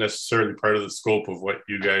wasn't necessarily part of the scope of what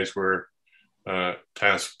you guys were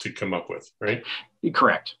tasked to come up with, right?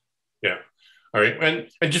 Correct. Yeah. All right,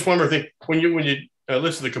 and just one more thing. When you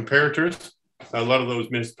list the comparators, a lot of those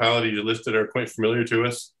municipalities you listed are quite familiar to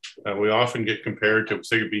us. We often get compared to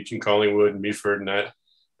Sega Beach and Collingwood and Meaford and that.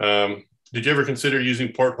 Did you ever consider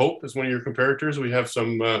using Port Hope as one of your comparators? We have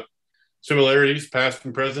some similarities, past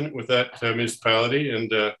and present, with that municipality, and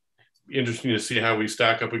interesting to see how we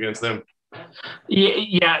stack up against them.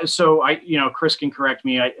 Yeah. So Chris can correct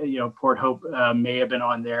me. Port Hope may have been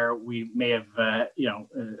on there. We may have, I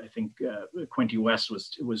think Quinte West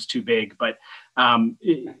was too big, but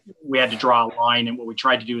we had to draw a line. And what we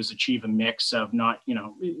tried to do is achieve a mix of not,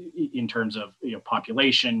 in terms of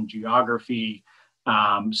population, geography,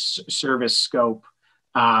 service scope,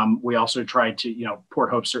 We also tried to, Port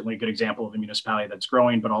Hope's certainly a good example of a municipality that's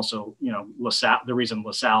growing, but also, LaSalle, the reason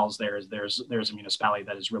LaSalle's there is there's a municipality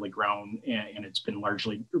that has really grown and it's been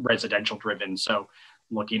largely residential driven. So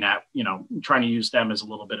looking at, trying to use them as a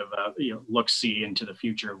little bit of a, look-see into the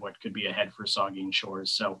future of what could be ahead for Saugeen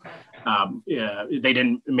Shores. So they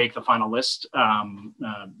didn't make the final list.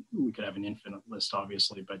 We could have an infinite list,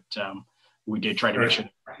 obviously, but we did try to make sure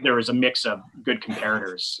there was a mix of good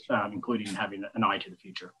comparators, including having an eye to the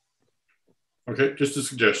future. Okay, just a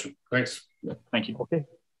suggestion. Thanks. Thank you. Okay,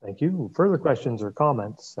 thank you. Further questions or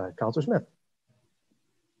comments? Councillor Smith.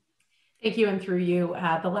 Thank you, and through you.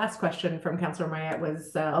 The last question from Councillor Mayette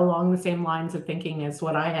was along the same lines of thinking as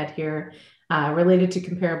what I had here, related to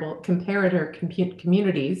comparator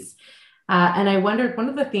communities. And I wondered, one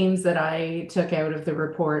of the themes that I took out of the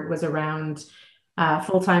report was around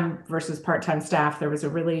full-time versus part-time staff. There was a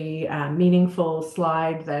really meaningful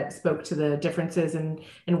slide that spoke to the differences in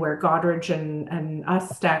where Goderich and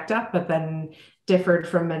us stacked up, but then differed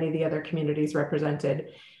from many of the other communities represented.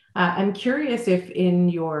 I'm curious if in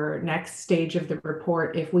your next stage of the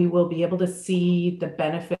report, if we will be able to see the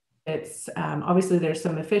benefits. Obviously, there's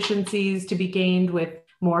some efficiencies to be gained with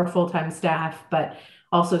more full-time staff, but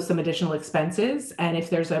also some additional expenses. And if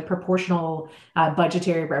there's a proportional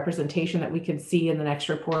budgetary representation that we could see in the next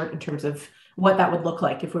report in terms of what that would look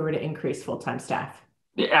like if we were to increase full-time staff.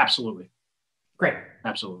 Yeah, absolutely. Great.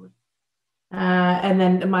 Absolutely. And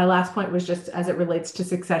then my last point was just as it relates to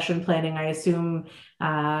succession planning, I assume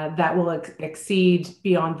that will exceed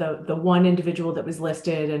beyond the one individual that was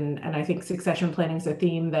listed. And I think succession planning is a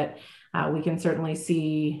theme that we can certainly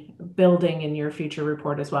see building in your future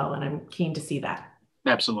report as well. And I'm keen to see that.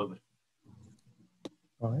 Absolutely.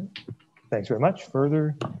 All right. Thanks very much.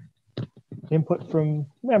 Further input from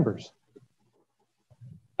members?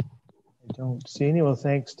 I don't see any. Well,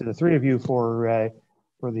 thanks to the three of you for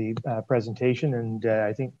the presentation, and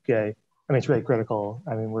I think I mean it's really critical.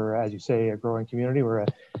 I mean, we're, as you say, a growing community. We're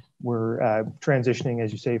transitioning,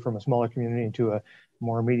 as you say, from a smaller community into a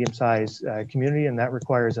more medium-sized community, and that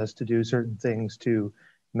requires us to do certain things to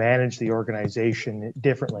manage the organization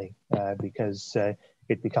differently because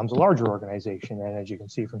it becomes a larger organization, and as you can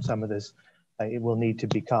see from some of this, it will need to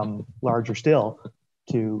become larger still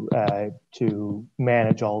to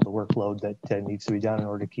manage all the workload that needs to be done in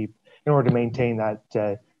order to maintain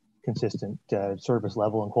that consistent service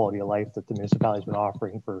level and quality of life that the municipality has been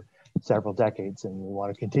offering for several decades, and we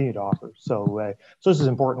want to continue to offer. So this is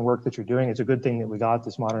important work that you're doing. It's a good thing that we got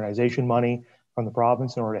this modernization money from the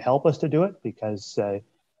province in order to help us to do it, because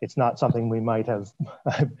it's not something we might have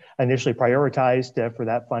initially prioritized for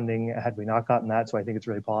that funding had we not gotten that. So I think it's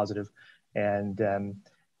really positive, and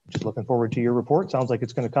just looking forward to your report. Sounds like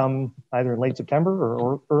it's going to come either in late September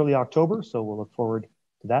or early October. So we'll look forward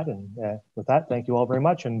to that. And with that, thank you all very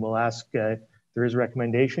much. And we'll ask, there is a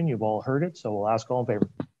recommendation. You've all heard it. So we'll ask all in favor.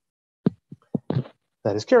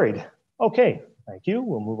 That is carried. Okay, thank you.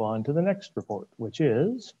 We'll move on to the next report, which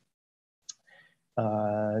is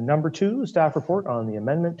number 2, staff report on the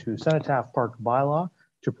amendment to Cenotaph Park bylaw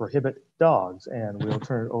to prohibit dogs. And we'll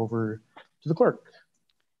turn it over to the clerk.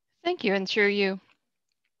 Thank you, and through you.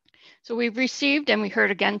 So we've received, and we heard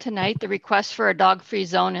again tonight, the request for a dog-free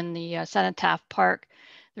zone in the Cenotaph Park.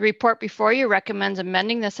 The report before you recommends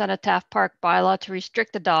amending the Cenotaph Park bylaw to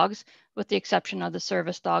restrict the dogs, with the exception of the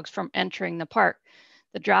service dogs, from entering the park.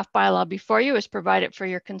 The draft bylaw before you is provided for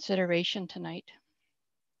your consideration tonight.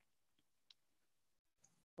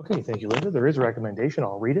 Okay, thank you, Linda. There is a recommendation.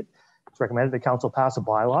 I'll read it. It's recommended that council pass a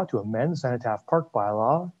bylaw to amend the Cenotaph Park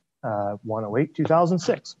bylaw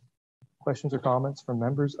 108/2006. Questions or comments from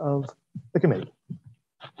members of the committee?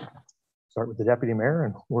 Start with the deputy mayor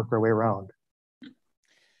and work our way around.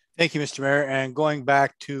 Thank you, Mr. Mayor. And going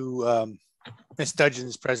back to Ms.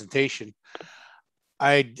 Dudgeon's presentation,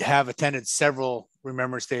 I have attended several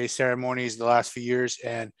Remembrance Day ceremonies the last few years.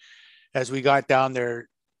 And as we got down there,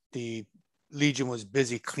 the Legion was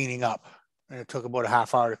busy cleaning up. And it took about a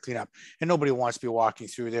half hour to clean up. And nobody wants to be walking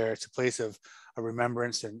through there. It's a place of a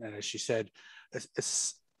remembrance. And as she said,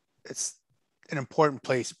 it's an important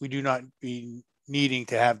place. We do not be needing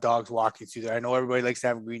to have dogs walking through there. I know everybody likes to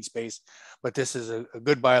have a green space, but this is a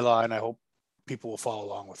good bylaw, and I hope people will follow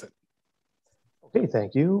along with it. Okay,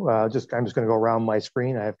 thank you. I'm just going to go around my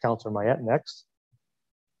screen. I have Councillor Mayette next.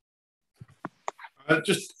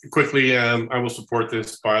 Just quickly, I will support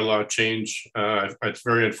this bylaw change. It's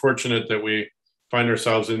very unfortunate that we find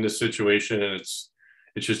ourselves in this situation, and it's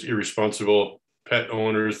just irresponsible pet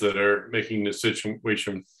owners that are making the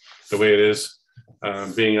situation the way it is. I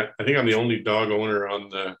think I'm the only dog owner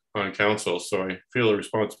on council, so I feel a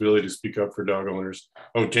responsibility to speak up for dog owners.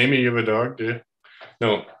 Oh, Jamie, you have a dog, do you?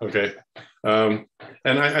 No, okay. And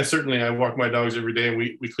I certainly, I walk my dogs every day, and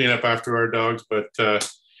we clean up after our dogs, but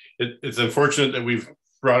it's unfortunate that we've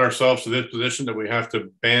brought ourselves to this position that we have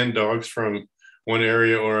to ban dogs from one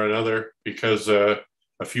area or another because a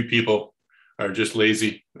few people are just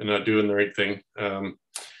lazy and not doing the right thing.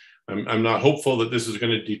 I'm not hopeful that this is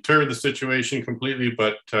going to deter the situation completely,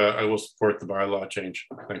 but I will support the bylaw change.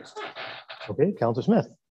 Thanks. Okay, Councillor Smith.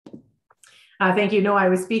 Thank you. No, I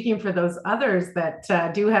was speaking for those others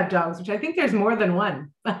that do have dogs, which I think there's more than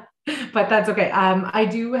one, but that's okay. I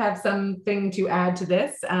do have something to add to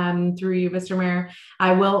this through you, Mr. Mayor.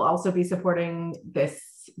 I will also be supporting this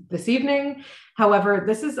evening. However,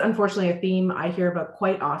 this is unfortunately a theme I hear about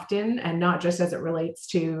quite often, and not just as it relates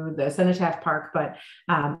to the Cenotaph Park, but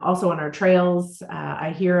also on our trails.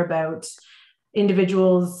 I hear about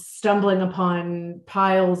individuals stumbling upon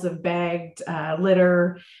piles of bagged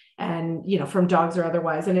litter, and from dogs or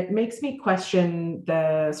otherwise, and it makes me question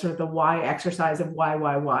the sort of the why exercise of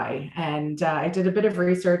why. And I did a bit of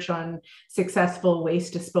research on successful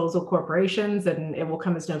waste disposal corporations, and it will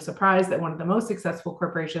come as no surprise that one of the most successful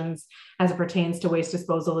corporations as it pertains to waste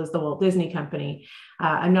disposal is the Walt Disney Company.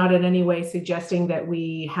 I'm not in any way suggesting that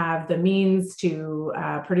we have the means to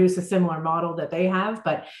produce a similar model that they have,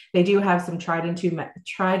 but they do have some tried and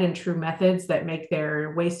true methods that make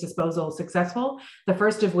their waste disposal successful. The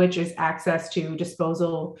first of which is access to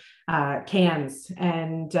disposal cans.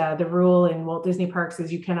 And the rule in Walt Disney Parks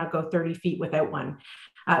is you cannot go 30 feet without one.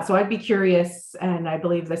 So I'd be curious, and I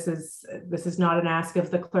believe this is not an ask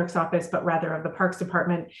of the clerk's office, but rather of the Parks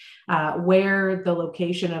Department, where the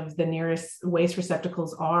location of the nearest waste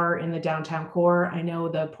receptacles are in the downtown core. I know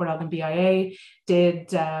the Port Elgin BIA did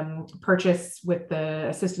purchase, with the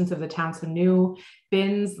assistance of the Townsend New,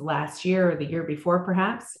 bins last year or the year before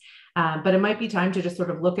perhaps. But it might be time to just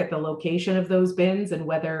sort of look at the location of those bins and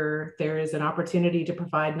whether there is an opportunity to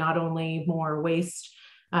provide not only more waste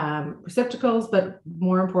receptacles, but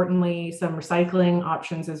more importantly, some recycling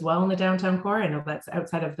options as well in the downtown core. I know that's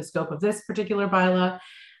outside of the scope of this particular bylaw,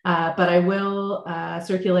 but I will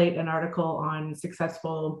circulate an article on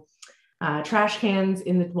successful trash cans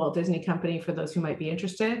in the Walt Disney Company for those who might be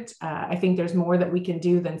interested. I think there's more that we can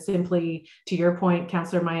do than simply, to your point,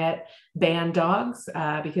 Councillor Mayette, ban dogs,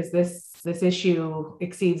 because this issue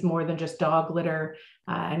exceeds more than just dog litter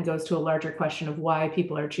and goes to a larger question of why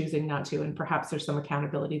people are choosing not to, and perhaps there's some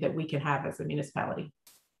accountability that we can have as a municipality.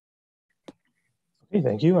 Okay,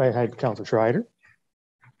 thank you. I had Councillor Schreider.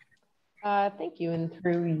 Thank you, and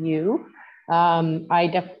through you. I'm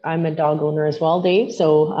a dog owner as well, Dave.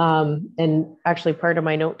 So, and actually part of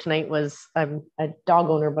my note tonight was I'm a dog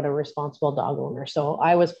owner, but a responsible dog owner. So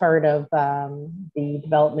I was part of the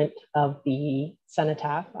development of the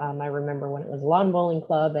Cenotaph. I remember when it was a lawn bowling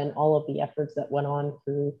club and all of the efforts that went on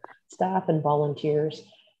through staff and volunteers,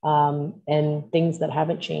 and things that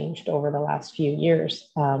haven't changed over the last few years.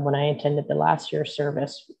 When I attended the last year's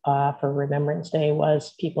service for Remembrance Day,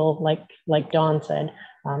 was people like Dawn said,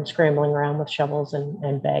 scrambling around with shovels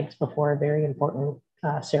and bags before a very important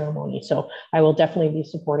ceremony. So I will definitely be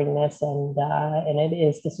supporting this, and it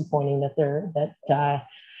is disappointing that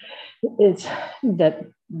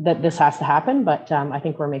that this has to happen, but I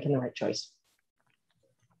think we're making the right choice.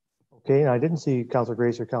 Okay, and I didn't see Councillor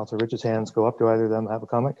Grace or Councillor Rich's hands go up. Do either of them have a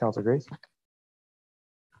comment? Councillor Grace.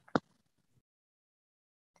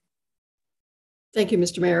 Thank you,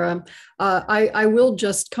 Mr. Mayor. I will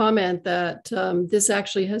just comment that this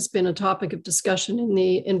actually has been a topic of discussion in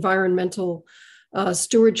the Environmental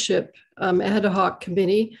Stewardship Ad Hoc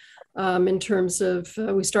Committee in terms of,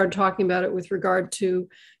 we started talking about it with regard to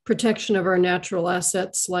protection of our natural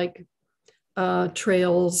assets like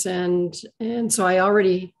trails. And so I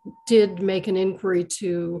already did make an inquiry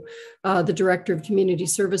to the Director of Community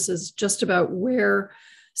Services just about where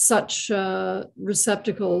such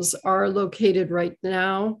receptacles are located right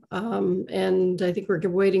now. And I think we're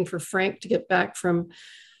waiting for Frank to get back from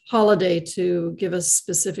holiday to give us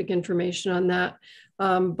specific information on that.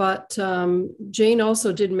 But Jane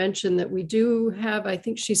also did mention that we do have, I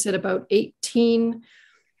think she said about 18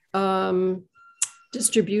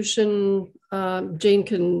 distribution. Jane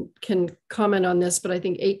can comment on this, but I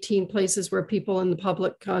think 18 places where people in the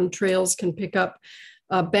public on trails can pick up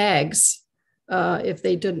bags if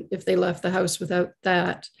they left the house without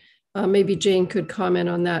that. Maybe Jane could comment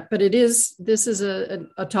on that, but this is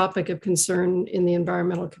a topic of concern in the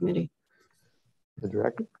Environmental Committee. The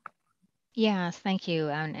Director. Yes, thank you,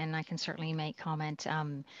 and I can certainly make comment.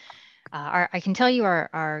 I can tell you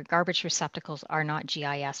our garbage receptacles are not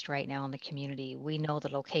GIS'd right now in the community. We know the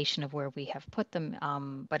location of where we have put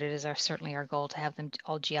them, but it is certainly our goal to have them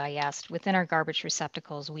all GIS'd. Within our garbage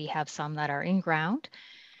receptacles, we have some that are in ground,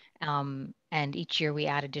 and each year we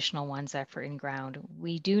add additional ones that are in ground.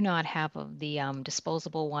 We do not have the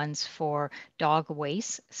disposable ones for dog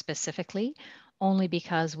waste specifically, only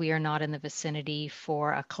because we are not in the vicinity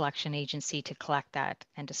for a collection agency to collect that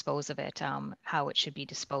and dispose of it, how it should be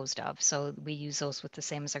disposed of. So we use those with the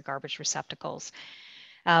same as our garbage receptacles.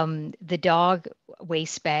 The dog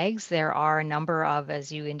waste bags, there are a number of,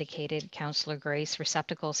 as you indicated, Councillor Grace,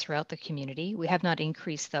 receptacles throughout the community. We have not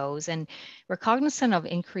increased those, and we're cognizant of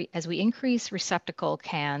as we increase receptacle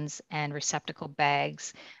cans and receptacle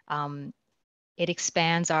bags, it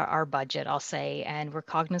expands our budget, I'll say, and we're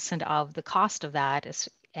cognizant of the cost of that.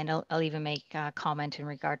 And I'll even make a comment in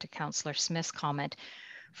regard to Councillor Smith's comment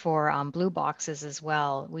for blue boxes as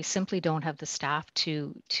well. We simply don't have the staff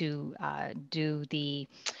to do the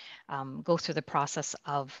go through the process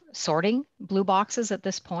of sorting blue boxes at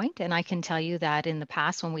this point. And I can tell you that in the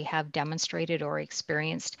past, when we have demonstrated or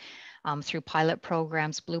experienced through pilot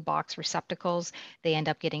programs, blue box receptacles, they end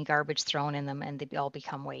up getting garbage thrown in them and they all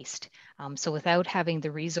become waste. So without having the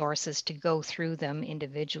resources to go through them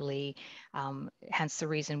individually, hence the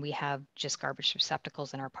reason we have just garbage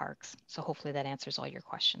receptacles in our parks. So hopefully that answers all your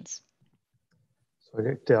questions. So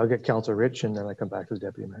I'll get Councillor Rich and then I come back to the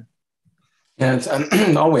Deputy Mayor.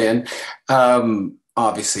 And I'll weigh in.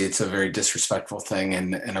 Obviously, it's a very disrespectful thing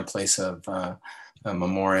in a place of a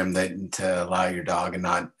memoriam that to allow your dog and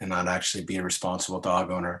not actually be a responsible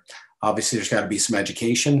dog owner. Obviously, there's got to be some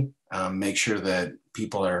education. Make sure that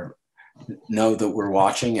people know that we're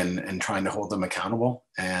watching and trying to hold them accountable.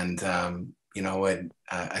 And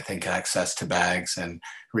I think access to bags and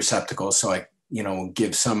receptacles. So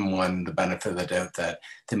give someone the benefit of the doubt that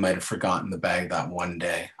they might have forgotten the bag that one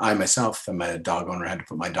day. I myself am a dog owner. I had to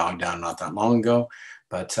put my dog down not that long ago,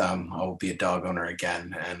 but I will be a dog owner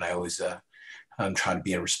again. And I always try to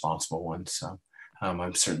be a responsible one. So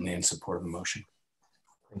I'm certainly in support of the motion.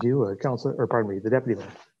 Thank you, the Deputy Mayor.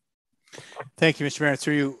 Thank you, Mr. Mayor.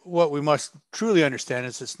 Through you, what we must truly understand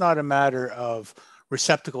is it's not a matter of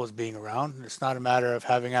receptacles being around. It's not a matter of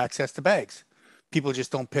having access to bags. People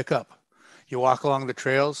just don't pick up. You walk along the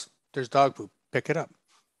trails, there's dog poop, pick it up.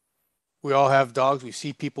 We all have dogs. We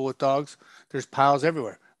see people with dogs. There's piles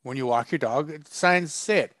everywhere. When you walk your dog, signs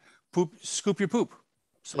say it, poop, scoop your poop.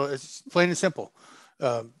 So it's plain and simple.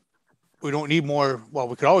 We don't need more. Well,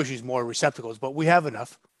 we could always use more receptacles, but we have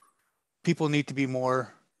enough. People need to be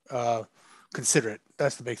more considerate.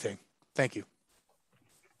 That's the big thing. Thank you.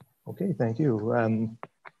 Okay, thank you.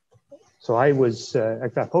 So I was, I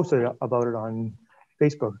posted about it on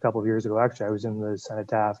Facebook a couple of years ago. Actually, I was in the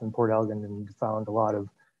Cenotaph in Port Elgin and found a lot of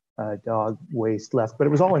dog waste left, but it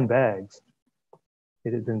was all in bags.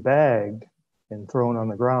 It had been bagged and thrown on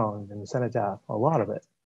the ground in the Cenotaph, a lot of it.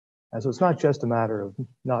 And so it's not just a matter of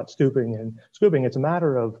not stooping and scooping, it's a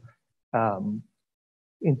matter of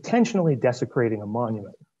intentionally desecrating a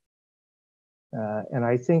monument. And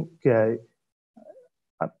I think,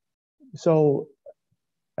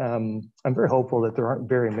 I'm very hopeful that there aren't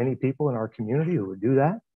very many people in our community who would do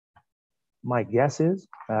that. My guess is,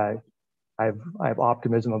 I have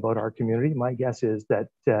optimism about our community. My guess is that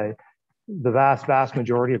the vast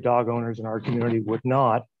majority of dog owners in our community would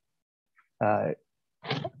not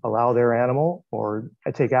allow their animal or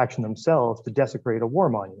take action themselves to desecrate a war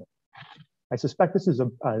monument. I suspect this is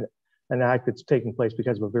an act that's taking place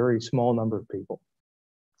because of a very small number of people.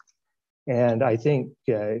 And I think,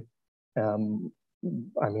 I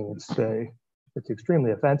mean, it's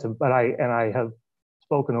extremely offensive, but I have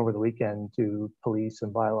spoken over the weekend to police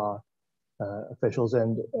and bylaw officials,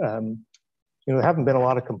 and there haven't been a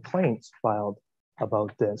lot of complaints filed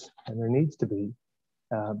about this, and there needs to be.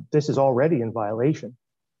 This is already in violation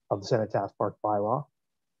of the Cenotaph Park bylaw.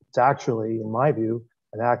 It's actually, in my view,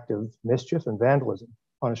 an act of mischief and vandalism,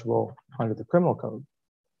 punishable under the criminal code.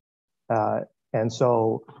 And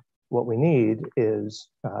so what we need is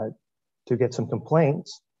to get some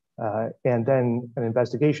complaints and then an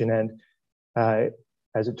investigation. And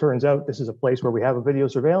as it turns out, this is a place where we have a video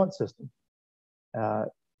surveillance system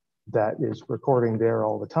that is recording there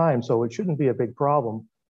all the time. So it shouldn't be a big problem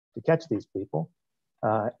to catch these people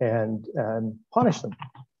and punish them.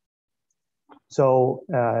 So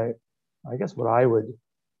I guess what I would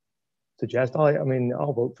suggest, I mean,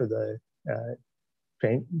 I'll vote for the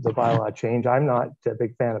bylaw change. I'm not a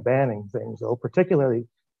big fan of banning things, though, particularly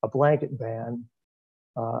a blanket ban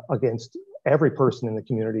against every person in the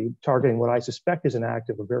community, targeting what I suspect is an act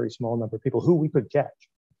of a very small number of people who we could catch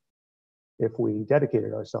if we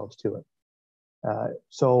dedicated ourselves to it.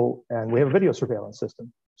 And we have a video surveillance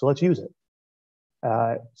system, so let's use it.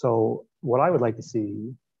 So what I would like to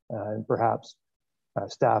see, and perhaps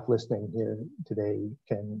staff listening here today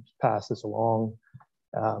can pass this along,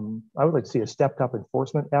 I would like to see a stepped up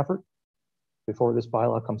enforcement effort before this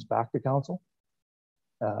bylaw comes back to council.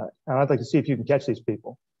 And I'd like to see if you can catch these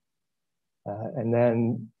people. And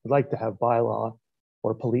then I'd like to have bylaw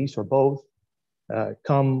or police or both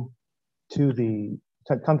come to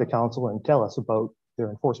council and tell us about their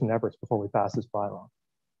enforcement efforts before we pass this bylaw.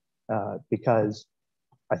 Because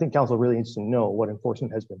I think council really needs to know what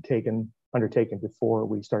enforcement has been undertaken before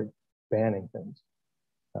we start banning things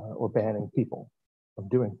or banning people from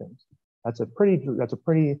doing things. That's a pretty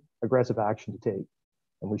aggressive action to take.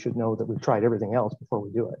 And we should know that we've tried everything else before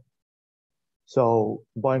we do it. So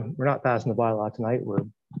we're not passing the bylaw tonight. We're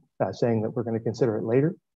saying that we're going to consider it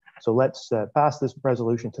later. So let's pass this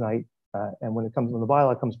resolution tonight. And when the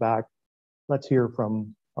bylaw comes back, let's hear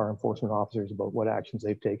from our enforcement officers about what actions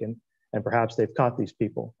they've taken. And perhaps they've caught these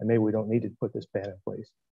people, and maybe we don't need to put this ban in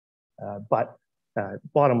place. But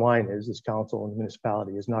bottom line is this council and the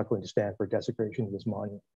municipality is not going to stand for desecration of this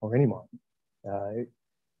monument or any monument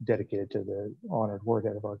dedicated to the honored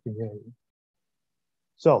warhead of our community.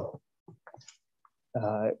 So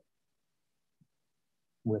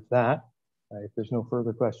with that, if there's no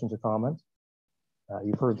further questions or comments,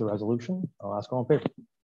 you've heard the resolution. I'll ask all in favor.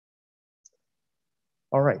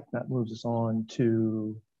 All right, that moves us on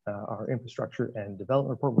to our infrastructure and development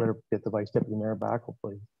report. We're going to get the Vice Deputy Mayor back.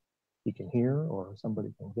 Hopefully he can hear or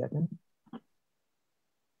somebody can get him.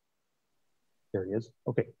 There he is.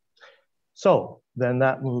 Okay. So then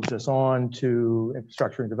that moves us on to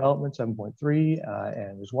infrastructure and development 7.3.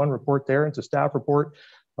 And there's one report there. It's a staff report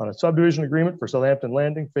on a subdivision agreement for Southampton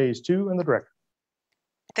Landing Phase 2 and the director.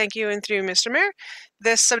 Thank you, and through Mr. Mayor.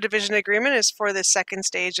 This subdivision agreement is for the second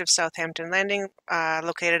stage of Southampton Landing,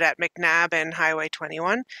 located at McNabb and Highway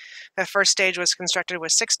 21. The first stage was constructed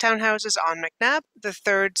with 6 townhouses on McNabb. The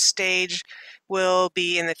third stage will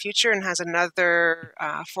be in the future and has another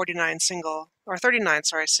 39 single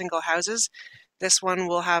houses. This one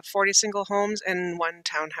will have 40 single homes and 1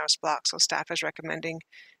 townhouse block. So staff is recommending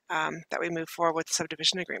that we move forward with the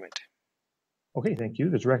subdivision agreement. Okay, thank you.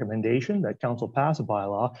 There's a recommendation that council pass a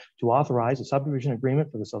bylaw to authorize a subdivision agreement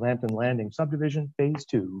for the Southampton Landing subdivision Phase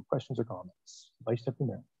 2. Questions or comments? Vice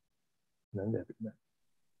Deputy Mayor. And then Deputy Mayor.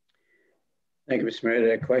 Thank you, Mr. Mayor. I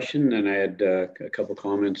had a question, and I had a couple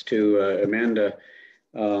comments too. Amanda,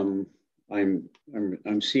 I'm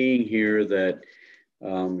seeing here that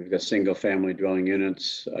we've got single-family dwelling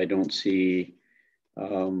units. I don't see I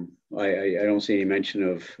don't see any mention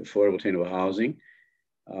of affordable attainable housing.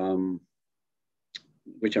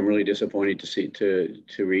 Which I'm really disappointed to see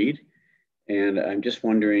to read, and I'm just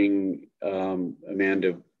wondering,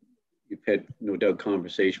 Amanda, you've had no doubt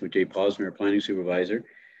conversation with Jay Posner, our planning supervisor,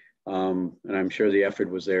 and I'm sure the effort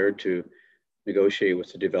was there to negotiate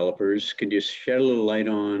with the developers. Could you shed a little light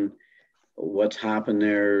on what's happened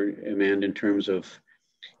there, Amanda, in terms of,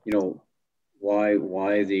 you know, why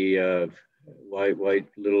little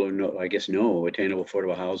or no, I guess no attainable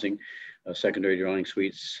affordable housing? Secondary dwelling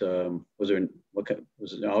suites. Obviously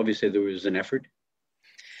there was an effort.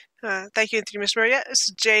 Thank you, Mr. Mayor.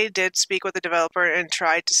 Yes, Jay did speak with the developer and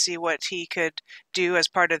tried to see what he could do as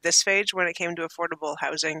part of this phase when it came to affordable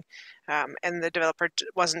housing. And the developer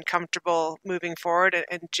wasn't comfortable moving forward,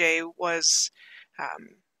 and Jay was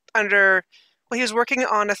he was working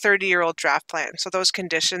on a 30-year-old draft plan. So those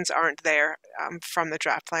conditions aren't there from the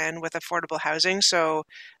draft plan with affordable housing. So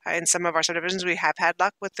in some of our subdivisions, we have had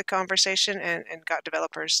luck with the conversation and got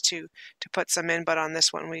developers to put some in. But on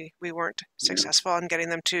this one, we weren't successful in getting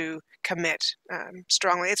them to commit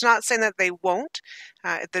strongly. It's not saying that they won't.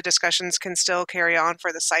 The discussions can still carry on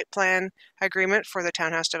for the site plan agreement for the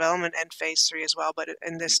townhouse development and Phase 3 as well. But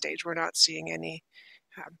in this stage, we're not seeing any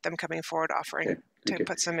them coming forward offering to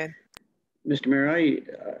put some in. Mr. Mayor,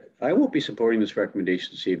 I won't be supporting this recommendation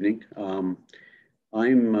this evening.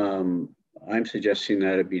 I'm suggesting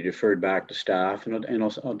that it be deferred back to staff, and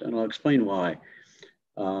I'll explain why.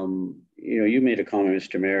 You know, you made a comment,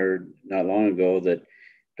 Mr. Mayor, not long ago that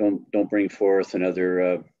don't bring forth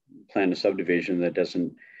another plan of subdivision that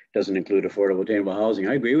doesn't include affordable attainable housing.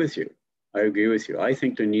 I agree with you. I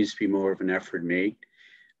think there needs to be more of an effort made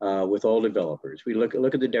with all developers. We look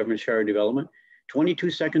at the Devonshire development. 22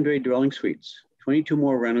 secondary dwelling suites, 22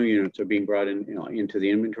 more rental units are being brought in, into the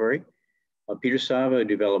inventory. Peter Sava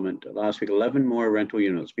development last week, 11 more rental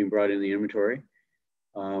units being brought in the inventory.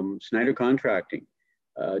 Snyder Contracting,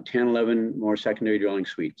 10, 11 more secondary dwelling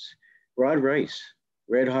suites. Rod Rice,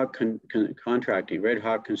 Red Hawk Contracting, Red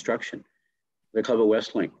Hawk Construction, the Club at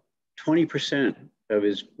Westlink. 20% of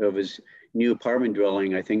his new apartment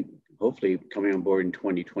dwelling, I think, hopefully coming on board in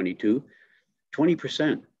 2022,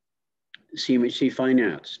 20% CMHC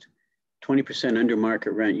financed, 20% under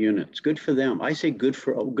market rent units. Good for them. I say good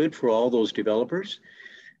for all those developers.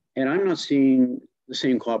 And I'm not seeing the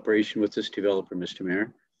same cooperation with this developer, Mr.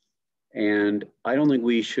 Mayor. And I don't think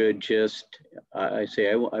we should just, I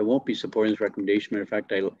won't be supporting this recommendation. Matter of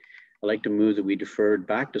fact, I like to move that we defer it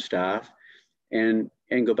back to staff and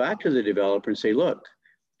go back to the developer and say, look,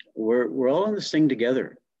 we're all in this thing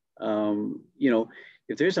together. You know,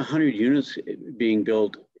 if there's 100 units being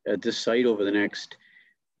built at this site over the next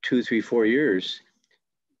 2, 3, 4 years,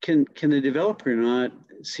 can the developer not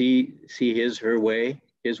see his way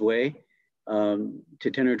to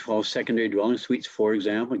 10 or 12 secondary dwelling suites, for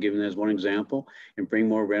example, given as one example, and bring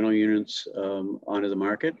more rental units onto the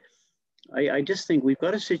market? I just think we've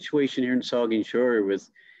got a situation here in Saugeen Shore with,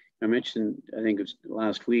 I mentioned, I think it was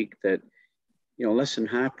last week, that, you know, less than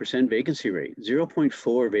 0.5% vacancy rate,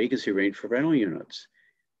 0.4 vacancy rate for rental units.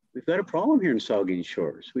 We've got a problem here in Saugeen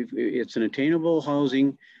Shores. It's an attainable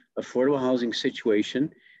housing, affordable housing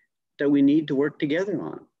situation that we need to work together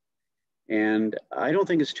on. And I don't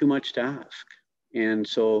think it's too much to ask. And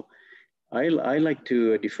so I like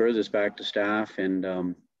to defer this back to staff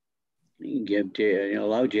and give Jay,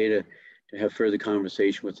 allow Jay to have further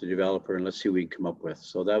conversation with the developer, and let's see what we can come up with.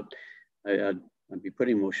 So that I'd be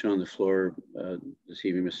putting a motion on the floor this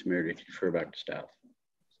evening, Mr. Mayor, to defer back to staff.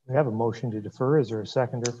 We have a motion to defer. Is there a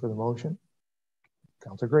seconder for the motion?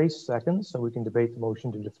 Councillor Grace seconds, so we can debate the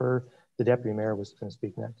motion to defer. The Deputy Mayor was going to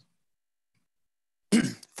speak next.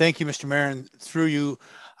 Thank you, Mr. Mayor. And through you,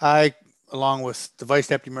 I, along with the Vice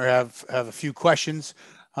Deputy Mayor, have a few questions.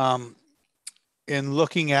 In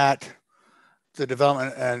looking at the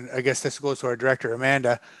development, and I guess this goes to our Director,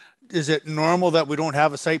 Amanda, is it normal that we don't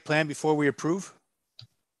have a site plan before we approve?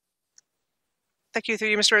 Thank you, through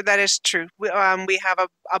you, Mr. Mayor. That is true. We have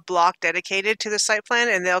a block dedicated to the site plan,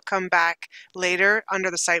 and they'll come back later under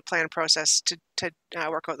the site plan process to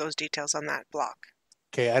work out those details on that block.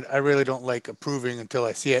 Okay, I really don't like approving until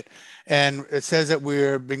I see it. And it says that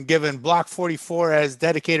we've been given block 44 as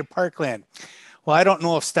dedicated parkland. Well, I don't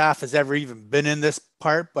know if staff has ever even been in this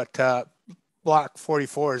part, but block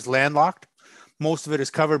 44 is landlocked. Most of it is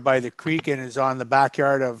covered by the creek and is on the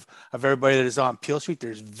backyard of everybody that is on Peel Street.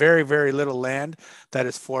 There's very, very little land that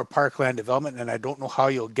is for parkland development, and I don't know how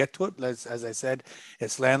you'll get to it. As I said,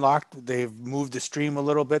 it's landlocked. They've moved the stream a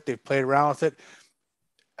little bit. They've played around with it.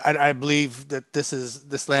 I believe that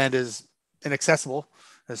this land is inaccessible.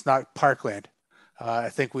 It's not parkland. I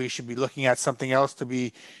think we should be looking at something else to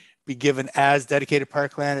be given as dedicated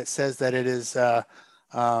parkland. It says that it is, let's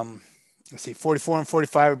see, 44 and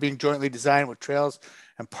 45 are being jointly designed with trails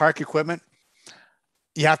and park equipment.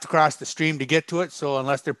 You have to cross the stream to get to it. So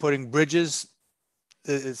unless they're putting bridges,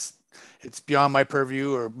 it's beyond my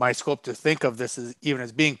purview or my scope to think of this as even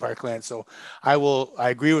as being parkland. So I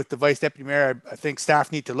agree with the Vice Deputy Mayor. I think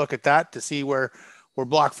staff need to look at that to see where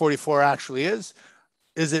block 44 actually is.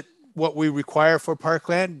 Is it what we require for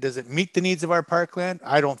parkland? Does it meet the needs of our parkland?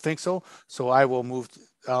 I don't think so. So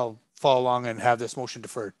I'll follow along and have this motion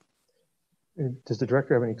deferred. Does the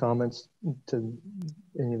Director have any comments to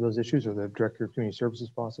any of those issues, or the Director of Community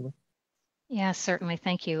Services possibly? Yeah, certainly.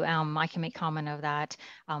 Thank you. I can make comment of that.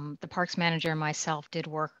 The parks manager and myself did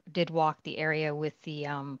walk the area with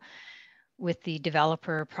the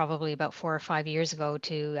developer probably about 4 or 5 years ago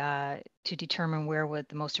to determine where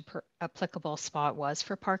the most applicable spot was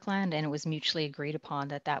for parkland, and it was mutually agreed upon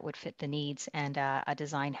that would fit the needs, and a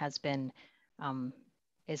design has been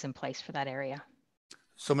is in place for that area.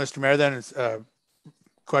 So, Mr. Mayor, then it's a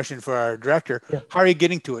question for our Director. Yeah. How are you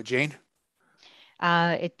getting to it, Jane?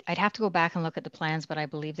 I'd have to go back and look at the plans, but I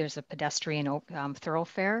believe there's a pedestrian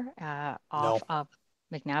thoroughfare off of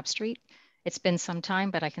McNabb Street. It's been some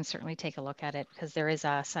time, but I can certainly take a look at it because there is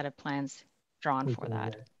a set of plans drawn for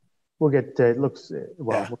that. We'll get, it looks,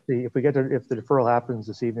 well, yeah. We'll see if the deferral happens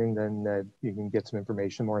this evening, then you can get some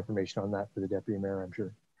more information on that for the Deputy Mayor, I'm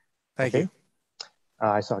sure. Thank you.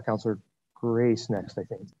 I saw Councillor Grace next, I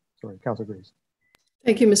think. Sorry, Councillor Grace.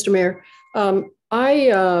 Thank you, Mr. Mayor.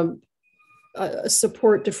 I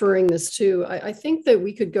support deferring this too. I think that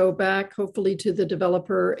we could go back hopefully to the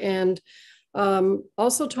developer and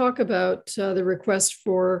also talk about the request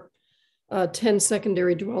for 10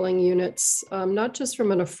 secondary dwelling units, not just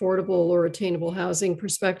from an affordable or attainable housing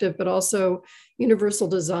perspective, but also universal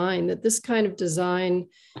design, that this kind of design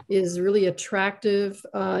is really attractive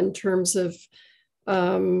in terms of,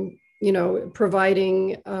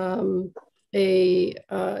 providing a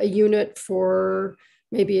unit for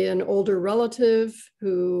maybe an older relative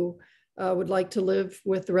who would like to live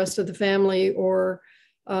with the rest of the family, or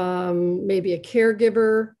maybe a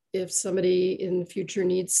caregiver if somebody in the future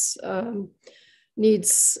needs a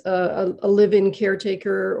live-in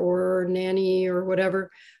caretaker or nanny or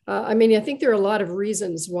whatever. I mean, I think there are a lot of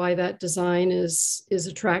reasons why that design is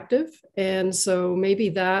attractive. And so maybe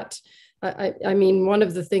that, I mean, one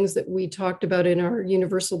of the things that we talked about in our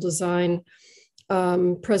universal design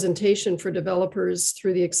presentation for developers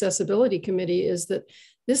through the accessibility committee is that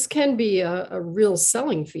this can be a real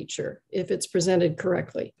selling feature if it's presented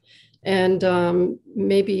correctly. And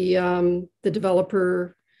maybe the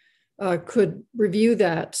developer could review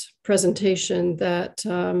that presentation that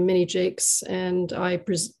Minnie Jakes and I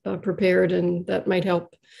prepared, and that might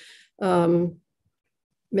help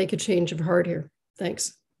make a change of heart here.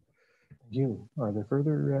 Thanks. Thank you. Are there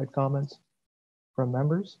further comments from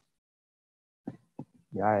members?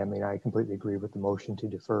 Yeah, I mean, I completely agree with the motion to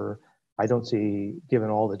defer. I don't see, given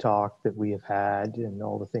all the talk that we have had and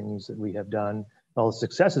all the things that we have done, all the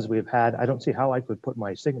successes we have had, I don't see how I could put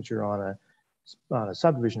my signature on a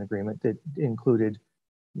subdivision agreement that included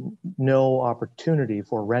no opportunity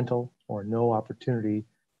for rental or no opportunity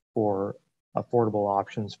for affordable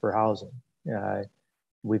options for housing.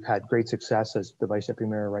 We've had great success, as the Vice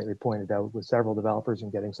Deputy Mayor rightly pointed out, with several developers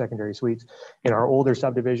in getting secondary suites in our older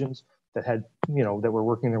subdivisions that had, you know, that were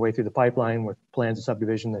working their way through the pipeline with plans of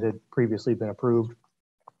subdivision that had previously been approved.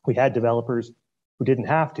 We had developers who didn't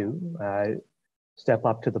have to step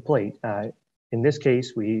up to the plate. In this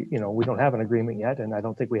case, we don't have an agreement yet, and I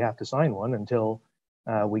don't think we have to sign one until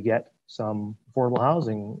we get some affordable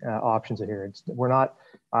housing options in here. We're not,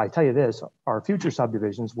 I tell you this, our future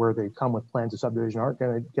subdivisions where they come with plans of subdivision aren't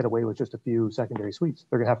going to get away with just a few secondary suites.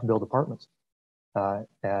 They're going to have to build apartments. I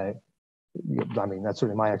mean, that's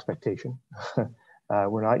certainly my expectation.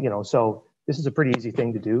 We're not, you know, so this is a pretty easy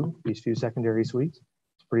thing to do, these few secondary suites.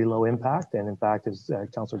 It's pretty low impact. And in fact, as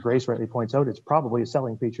Councillor Grace rightly points out, it's probably a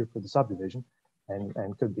selling feature for the subdivision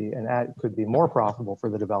and could be more profitable for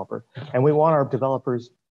the developer. And we want our developers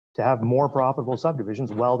to have more profitable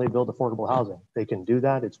subdivisions while they build affordable housing. They can do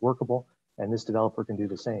that, it's workable, and this developer can do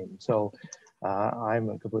the same. So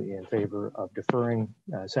I'm completely in favor of deferring,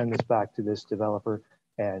 send this back to this developer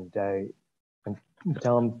and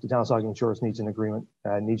tell them the town of Saugeen Shores needs an agreement,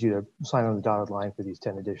 needs you to sign on the dotted line for these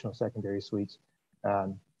 10 additional secondary suites.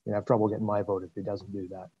 You have trouble getting my vote if he doesn't do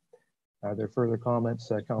that. Are there further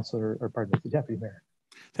comments, Councillor, or pardon me, the Deputy Mayor?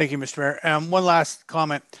 Thank you, Mr. Mayor. One last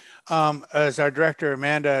comment. As our director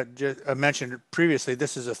Amanda just mentioned previously,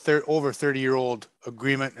 this is a over 30-year-old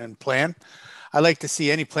agreement and plan. I'd like to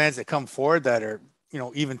see any plans that come forward that are, you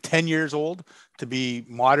know, even 10 years old to be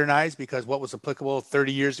modernized, because what was applicable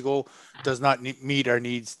 30 years ago does not meet our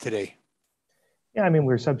needs today. Yeah, I mean,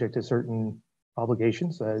 we're subject to certain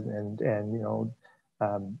obligations and you know,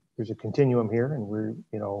 there's a continuum here, and we're,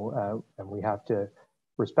 you know, and we have to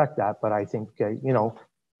respect that. But I think, you know,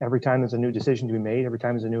 every time there's a new decision to be made, every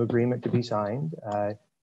time there's a new agreement to be signed,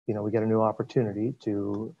 you know, we get a new opportunity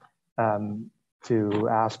to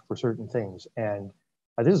ask for certain things. And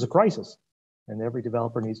this is a crisis, and every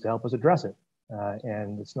developer needs to help us address it.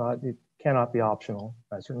 And it cannot be optional.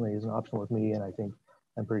 It certainly isn't optional with me, and I think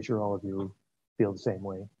I'm pretty sure all of you feel the same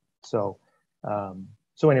way. So,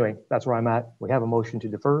 so anyway, that's where I'm at. We have a motion to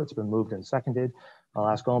defer. It's been moved and seconded. I'll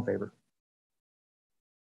ask all in favor.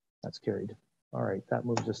 That's carried. All right, that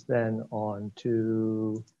moves us then on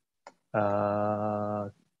to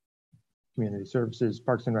Community Services,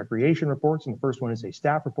 Parks and Recreation reports. And the first one is a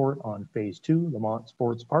staff report on Phase 2, Lamont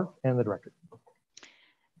Sports Park, and the director.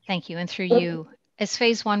 Thank you. And through you, as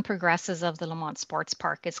Phase 1 progresses of the Lamont Sports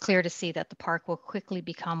Park, it's clear to see that the park will quickly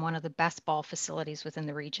become one of the best ball facilities within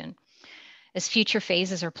the region. As future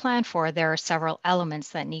phases are planned for, there are several elements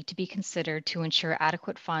that need to be considered to ensure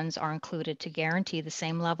adequate funds are included to guarantee the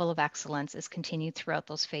same level of excellence is continued throughout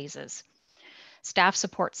those phases. Staff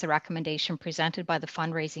supports the recommendation presented by the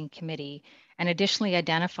fundraising committee and additionally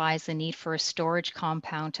identifies the need for a storage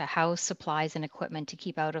compound to house supplies and equipment to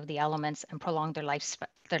keep out of the elements and prolong their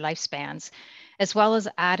lifespans, as well as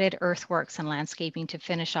added earthworks and landscaping to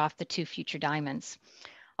finish off the 2 future diamonds.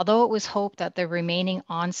 Although it was hoped that the remaining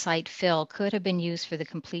on-site fill could have been used for the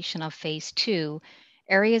completion of Phase 2,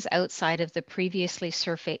 areas outside of the previously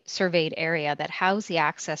surveyed area that house the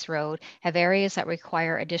access road have areas that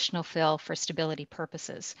require additional fill for stability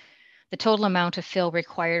purposes. The total amount of fill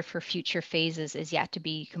required for future phases is yet to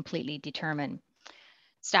be completely determined.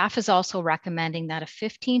 Staff is also recommending that a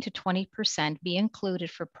 15 to 20% be included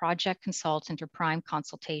for project consultant or prime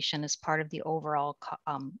consultation as part of the overall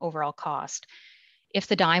cost. If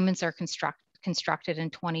the diamonds are constructed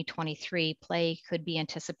in 2023, play could be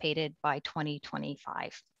anticipated by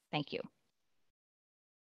 2025. Thank you.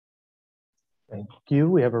 Thank you.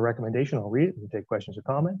 We have a recommendation. I'll read it. We can take questions or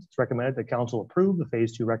comments. It's recommended that council approve the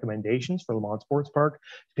phase 2 recommendations for Lamont Sports Park to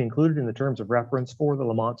be included in the terms of reference for the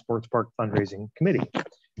Lamont Sports Park Fundraising Committee.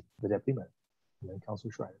 The Deputy Mayor and then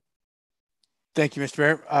Councillor Schreider. Thank you, Mr.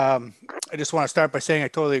 Mayor. I just want to start by saying I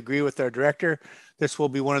totally agree with our director. This will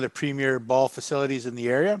be one of the premier ball facilities in the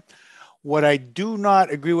area. What I do not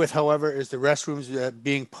agree with, however, is the restrooms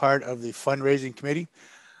being part of the fundraising committee.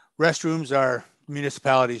 Restrooms are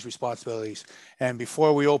municipalities' responsibilities. And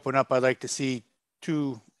before we open up, I'd like to see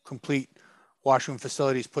 2 complete washroom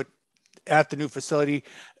facilities put at the new facility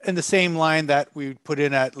in the same line that we put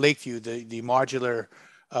in at Lakeview, the modular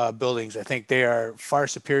buildings. I think they are far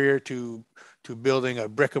superior to building a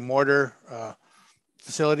brick and mortar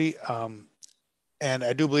facility. And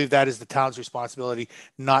I do believe that is the town's responsibility,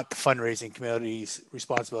 not the fundraising committee's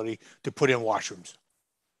responsibility to put in washrooms.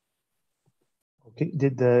 Okay,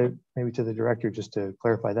 maybe to the director, just to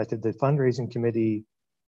clarify that, did the fundraising committee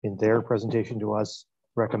in their presentation to us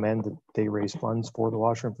recommend that they raise funds for the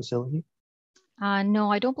washroom facility?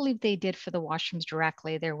 No, I don't believe they did for the washrooms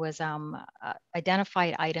directly. There was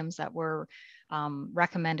identified items that were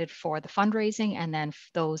recommended for the fundraising, and then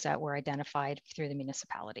those that were identified through the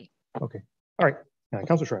municipality. Okay, all right,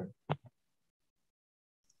 Councillor Schreiber.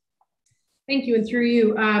 Thank you, and through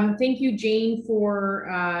you, thank you, Jane, for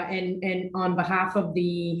and on behalf of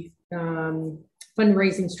the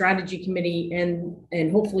fundraising strategy committee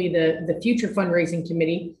and hopefully the future fundraising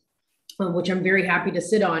committee, which I'm very happy to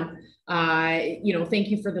sit on. Thank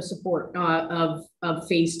you for the support of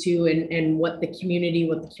phase 2 and what the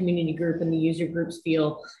community group and the user groups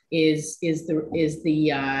feel is the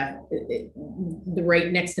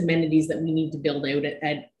right next amenities that we need to build out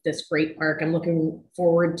at this great park. I'm looking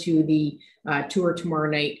forward to the tour tomorrow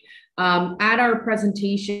night. At our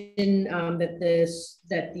presentation that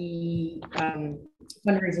the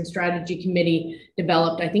fundraising strategy committee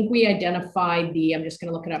developed, I think we identified I'm just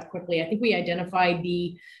going to look it up quickly. I think we identified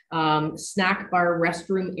the snack bar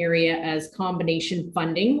restroom area as combination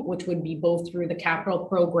funding, which would be both through the capital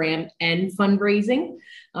program and fundraising.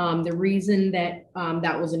 The reason that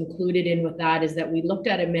that was included in with that is that we looked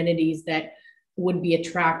at amenities that would be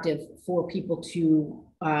attractive for people to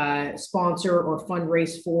sponsor or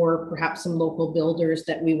fundraise for, perhaps some local builders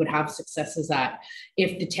that we would have successes at.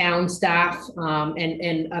 If the town staff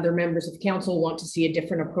and other members of council want to see a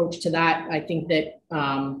different approach to that, I think that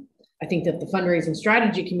the fundraising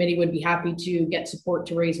strategy committee would be happy to get support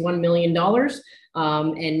to raise $1 million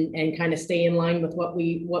and kind of stay in line with what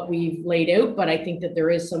we've laid out. But I think that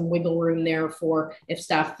there is some wiggle room there for if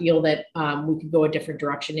staff feel that we could go a different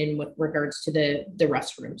direction in with regards to the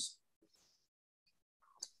restrooms.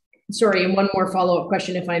 Sorry, and one more follow-up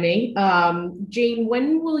question, if I may. Jane,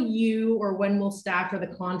 when will staff or the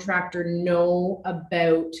contractor know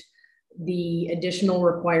about the additional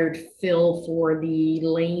required fill for the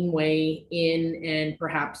laneway in and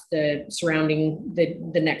perhaps the surrounding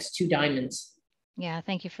the next 2 diamonds? Yeah,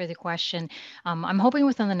 thank you for the question. I'm hoping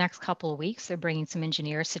within the next couple of weeks, they're bringing some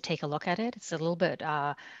engineers to take a look at it. It's a little bit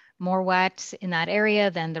more wet in that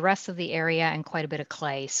area than the rest of the area and quite a bit of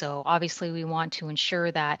clay. So obviously we want to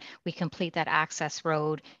ensure that we complete that access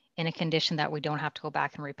road in a condition that we don't have to go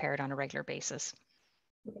back and repair it on a regular basis.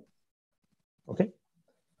 Okay.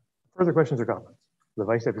 Further questions or comments? The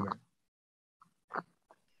Vice Deputy Mayor.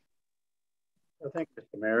 Thank you,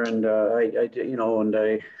 Mr. Mayor. And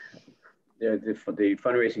the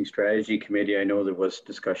fundraising strategy committee, I know there was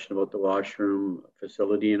discussion about the washroom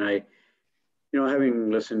facility, and having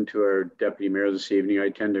listened to our deputy mayor this evening, I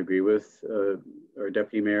tend to agree with our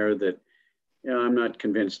deputy mayor that I'm not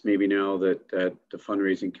convinced maybe now that the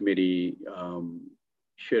fundraising committee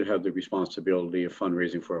should have the responsibility of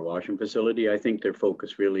fundraising for a washroom facility. I think their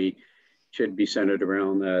focus really should be centered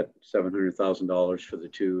around that $700,000 for the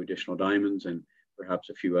 2 additional diamonds and perhaps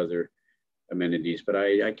a few other amenities. But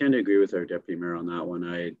I tend to agree with our deputy mayor on that one.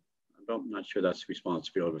 I'm not sure that's the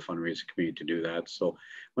responsibility of the fundraising committee to do that. So I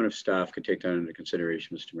wonder if staff could take that into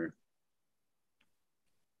consideration, Mr. Mayor.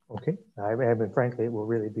 Okay, frankly, it will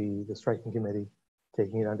really be the striking committee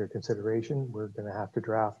taking it under consideration. We're going to have to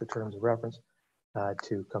draft the terms of reference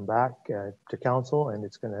to come back to council, and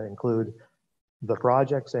it's going to include the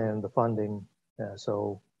projects and the funding.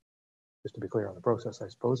 So just to be clear on the process, I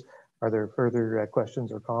suppose, are there further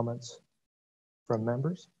questions or comments from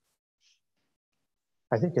members?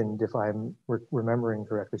 I think, and if I'm remembering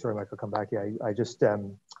correctly, sorry, Mike, I'll come back. Yeah, I just,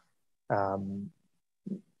 so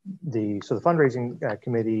the fundraising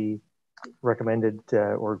committee recommended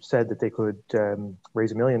or said that they could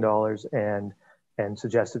raise $1 million and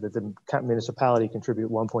suggested that the municipality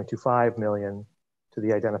contribute 1.25 million to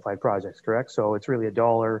the identified projects, correct? So it's really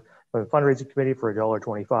 $1 from the fundraising committee for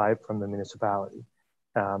 $1.25 from the municipality,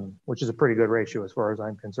 which is a pretty good ratio as far as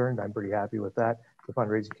I'm concerned. I'm pretty happy with that. The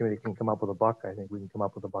fundraising committee can come up with $1. I think we can come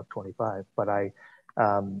up with $1.25. But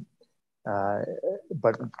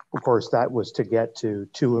but of course that was to get to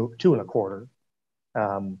two and a quarter,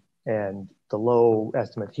 and the low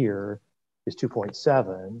estimate here is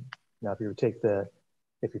 2.7. Now, if you take the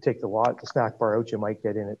snack bar out, you might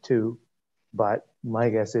get in at 2. But my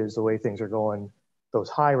guess is the way things are going, those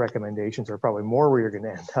high recommendations are probably more where you're going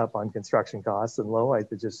to end up on construction costs than low. It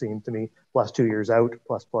just seemed to me plus 2 years out,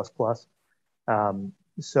 plus.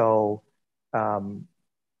 So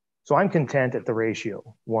I'm content at the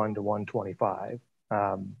ratio 1 to 125,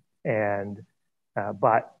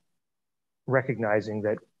 but recognizing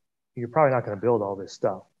that you're probably not going to build all this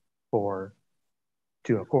stuff for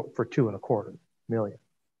 $2.25 million.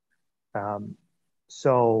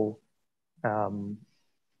 So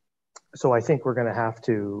I think we're going to have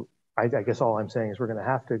to. I guess all I'm saying is we're going to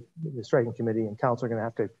have to. The striking committee and council are going to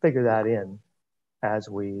have to figure that in as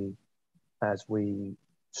we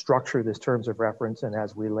structure this terms of reference and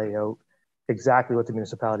as we lay out exactly what the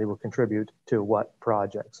municipality will contribute to what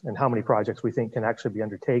projects and how many projects we think can actually be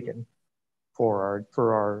undertaken for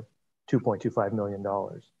our $2.25 million.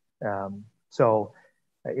 So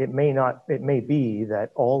it may be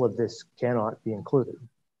that all of this cannot be included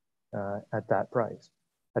at that price,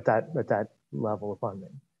 at that level of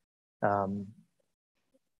funding.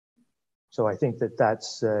 So I think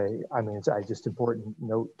that's it's just important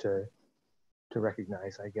note to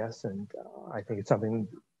recognize, I guess, and I think it's something,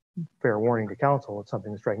 fair warning to council, it's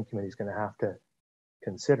something the striking committee is going to have to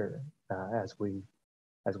consider as we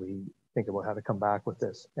think about how to come back with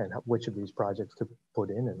this and which of these projects to put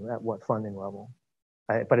in and at what funding level.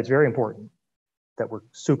 But it's very important that we're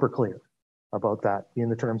super clear about that in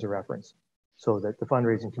the terms of reference so that the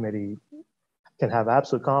fundraising committee can have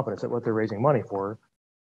absolute confidence that what they're raising money for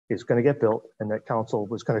is going to get built and that council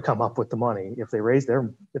was going to come up with the money if they raise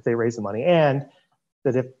the money, and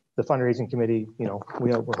that if the fundraising committee,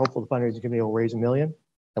 we're hopeful the fundraising committee will raise $1 million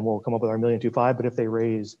and we'll come up with our $1.25 million, but if they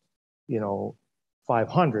raise,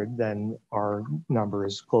 500, then our number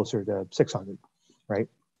is closer to 600, right?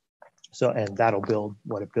 So, and that'll build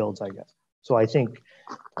what it builds, I guess. So I think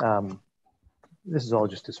this is all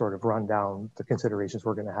just to sort of run down the considerations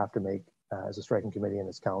we're going to have to make as a striking committee and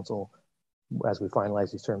as council as we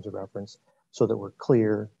finalize these terms of reference, so that we're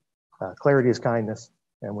clear. Clarity is kindness,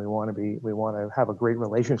 and we want to have a great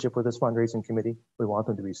relationship with this fundraising committee. We want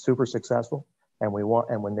them to be super successful, and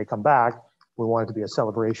when they come back, we want it to be a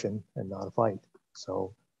celebration and not a fight.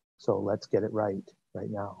 So let's get it right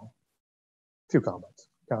now. A few comments.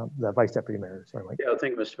 The Vice Deputy Mayor, sorry, Mike. Yeah,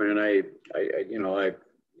 thank you, Mr. Mayor.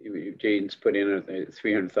 And Jaden's put in a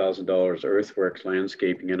 $300,000 earthworks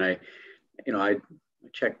landscaping, and I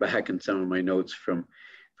checked back in some of my notes from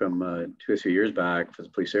 2 or 3 years back for the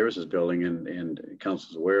police services building, and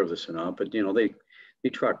council's aware of this or not, but they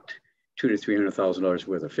trucked $200,000 to $300,000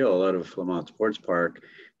 worth of fill out of Lamont Sports Park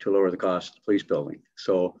to lower the cost of the police building.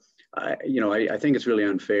 So I think it's really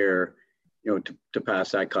unfair, to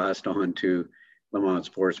pass that cost on to Lamont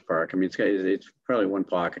Sports Park. I mean, it's probably one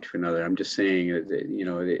pocket to another. I'm just saying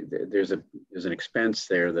that, there's an expense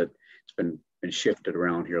there that's been shifted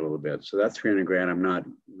around here a little bit. So that $300,000 I'm not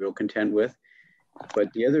real content with.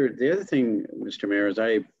 But the other thing, Mr. Mayor, is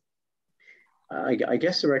I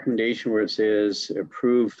guess the recommendation where it says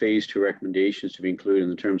approve phase 2 recommendations to be included in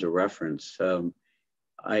the terms of reference.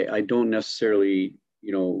 I don't necessarily,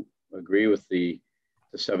 agree with the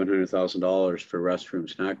 $700,000 for restroom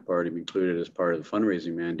snack bar to be included as part of the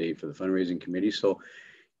fundraising mandate for the fundraising committee. So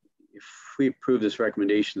if we approve this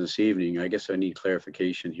recommendation this evening, I guess I need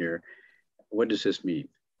clarification here. What does this mean?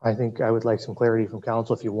 I think I would like some clarity from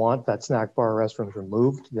council. If you want that snack bar restrooms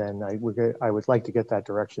removed, then I would like to get that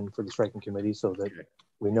direction for the striking committee so that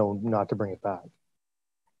we know not to bring it back.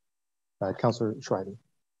 Councillor Schreiber.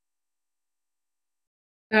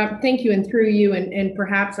 Thank you, and through you, and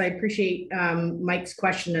perhaps I appreciate Mike's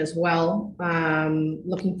question as well,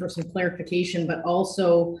 looking for some clarification, but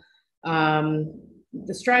also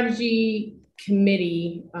the strategy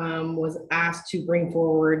committee was asked to bring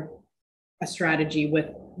forward a strategy with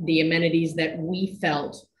the amenities that we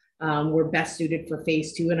felt were best suited for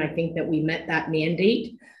phase 2, and I think that we met that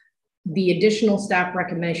mandate. The additional staff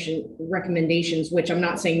recommendations, which I'm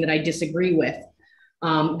not saying that I disagree with,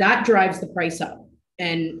 that drives the price up.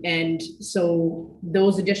 And so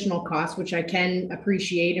those additional costs, which I can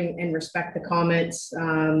appreciate and respect the comments,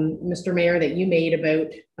 Mr. Mayor, that you made about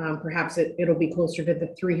perhaps it'll be closer to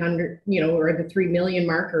the 300, or the 3 million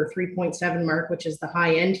mark or 3.7 mark, which is the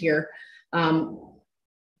high end here.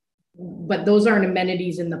 but those aren't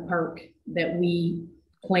amenities in the park that we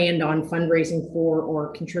planned on fundraising for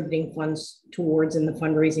or contributing funds towards in the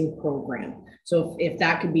fundraising program. So if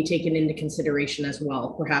that could be taken into consideration as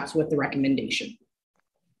well, perhaps with the recommendation.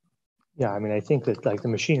 Yeah, I mean, I think that like the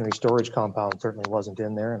machinery storage compound certainly wasn't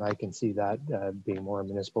in there, and I can see that being more a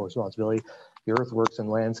municipal responsibility. The earthworks and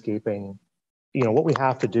landscaping, you know, what we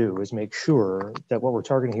have to do is make sure that what we're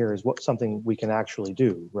targeting here is what something we can actually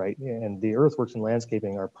do, right? And the earthworks and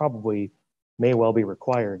landscaping are probably may well be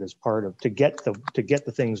required as part of to get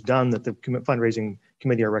the things done that the fundraising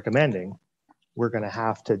committee are recommending. We're going to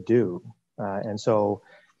have to do, and so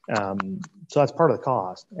that's part of the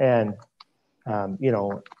cost. And you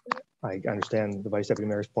know, I understand the Vice Deputy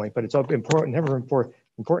Mayor's point, but it's important, important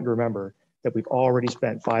to remember that we've already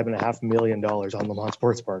spent $5.5 million on Lamont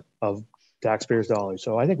Sports Park of taxpayers' dollars.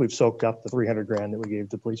 So I think we've soaked up the 300 grand that we gave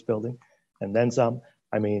the police building, and then some.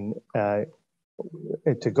 I mean,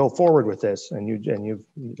 to go forward with this, and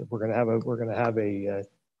we're going to have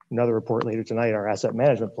another report later tonight, our asset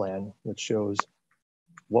management plan, which shows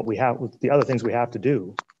what we have, the other things we have to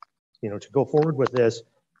do. You know, to go forward with this,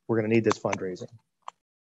 we're going to need this fundraising.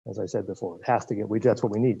 As I said before, it has to get. That's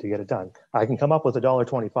what we need to get it done. I can come up with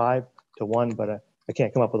 $1.25 to 1, but I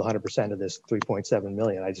can't come up with 100% of this 3.7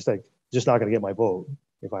 million. I'm just not going to get my vote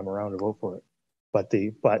if I'm around to vote for it.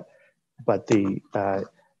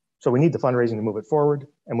 So we need the fundraising to move it forward,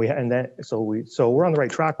 so we're on the right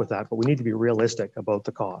track with that. But we need to be realistic about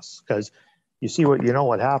the costs, because you know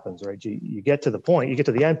what happens, right? You get to the point, you get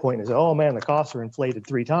to the end point, and say, oh man, the costs are inflated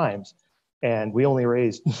 3 times. And we only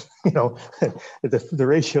raised, you know, the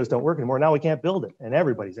ratios don't work anymore. Now we can't build it, and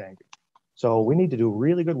everybody's angry. So we need to do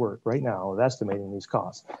really good work right now of estimating these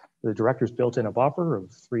costs. The director's built in a buffer of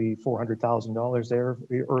 $400,000 there,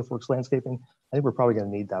 earthworks, landscaping. I think we're probably going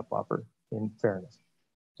to need that buffer, in fairness.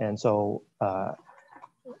 And so,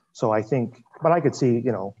 I think, but I could see,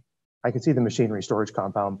 you know, I could see the machinery storage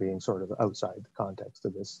compound being sort of outside the context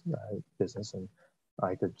of this business, and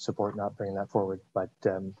I could support not bringing that forward, but.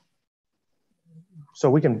 So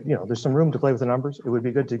we can, you know, there's some room to play with the numbers. It would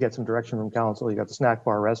be good to get some direction from council. You got the snack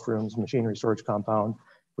bar, restrooms, machinery storage compound.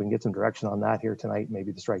 We can get some direction on that here tonight.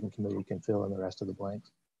 Maybe the striking committee can fill in the rest of the blanks.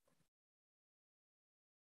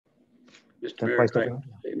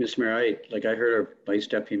 Mr. Mayor, I heard our Vice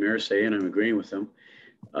Deputy Mayor say, and I'm agreeing with him.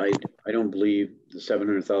 I don't believe the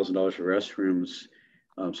 $700,000 for restrooms,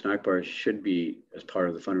 snack bars should be as part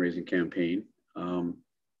of the fundraising campaign.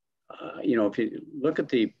 You know, if you look at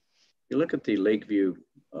the Lakeview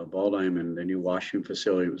Ball Diamond, the new washroom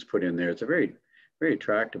facility that was put in there. It's a very, very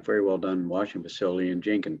attractive, very well done washroom facility. And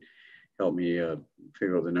Jane can help me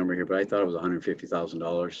figure out the number here, but I thought it was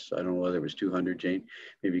 $150,000. I don't know whether it was 200, Jane.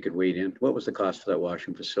 Maybe you could wade in. What was the cost for that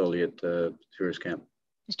washroom facility at the tourist camp?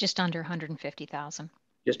 It's just under 150,000.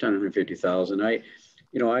 Just under 150,000.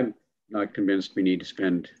 I'm not convinced we need to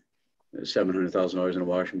spend $700,000 in a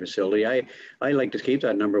washroom facility. I like to keep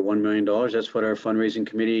that number, $1 million. That's what our fundraising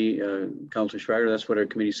committee, Councillor Schreier, that's what our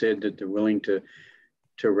committee said that they're willing to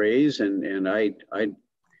raise. And I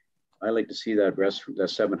like to see that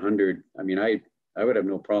 700. I mean, I would have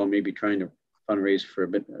no problem maybe trying to fundraise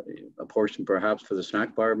for a portion perhaps for the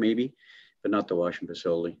snack bar maybe, but not the washroom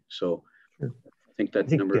facility. So sure. I think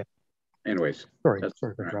that number, yeah. Anyways. Sorry.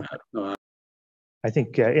 I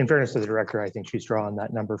think in fairness to the director, I think she's drawn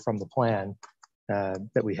that number from the plan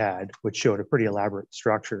that we had, which showed a pretty elaborate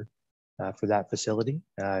structure for that facility,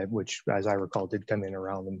 which, as I recall, did come in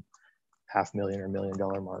around the $500,000 or $1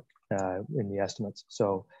 million mark in the estimates.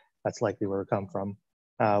 So that's likely where it come from.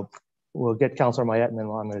 We'll get Councillor Mayette, and then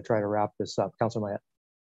I'm going to try to wrap this up. Councillor Mayette.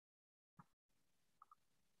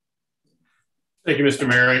 Thank you, Mr.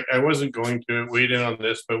 Mayor. I wasn't going to wade in on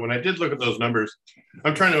this, but when I did look at those numbers,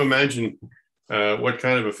 I'm trying to imagine what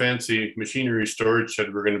kind of a fancy machinery storage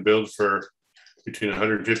shed we're going to build for between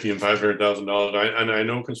 $150,000 and $500,000. And I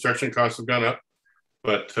know construction costs have gone up,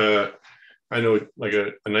 but I know like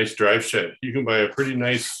a nice drive shed. You can buy a pretty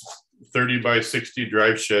nice 30 by 60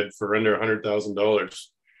 drive shed for under $100,000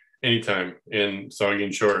 anytime in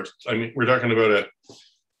Saugeen Shores. I mean, we're talking about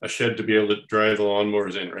a shed to be able to drive the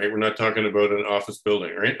lawnmowers in, right? We're not talking about an office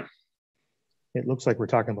building, right? It looks like we're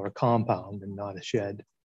talking about a compound and not a shed.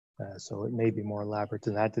 So it may be more elaborate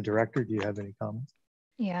than that. The director, do you have any comments?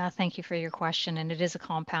 Yeah, thank you for your question. And it is a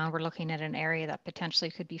compound. We're looking at an area that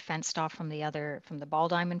potentially could be fenced off from the ball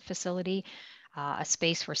diamond facility, a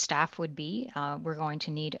space where staff would be. We're going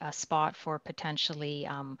to need a spot for potentially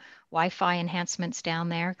Wi-Fi enhancements down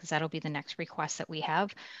there, because that'll be the next request that we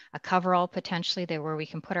have. A coverall potentially there where we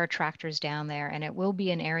can put our tractors down there. And it will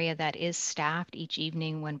be an area that is staffed each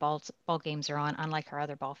evening when ball games are on, unlike our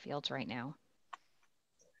other ball fields right now.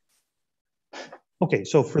 Okay,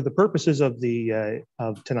 so for the purposes of the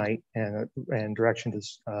of tonight and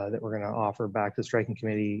directions that we're going to offer back to the striking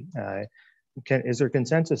committee, is there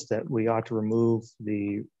consensus that we ought to remove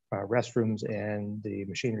the restrooms and the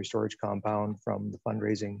machinery storage compound from the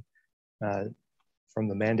fundraising, from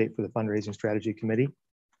the mandate for the fundraising strategy committee?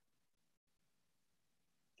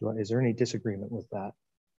 Is there any disagreement with that?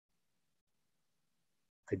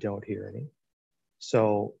 I don't hear any.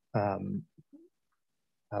 So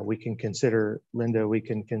we can consider, Linda, we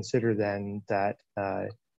can consider then that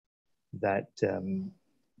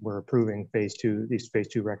we're approving phase two, these phase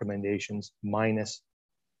two recommendations minus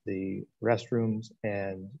the restrooms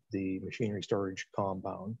and the machinery storage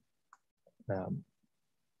compound.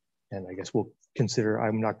 And I guess we'll consider,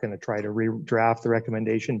 I'm not going to try to redraft the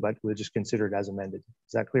recommendation, but we'll just consider it as amended.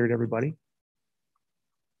 Is that clear to everybody?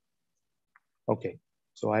 Okay,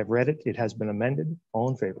 so I've read it. It has been amended. All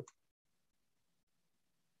in favor?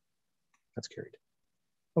 That's carried.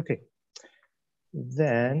 Okay.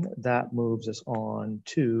 Then that moves us on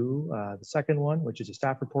to the second one, which is a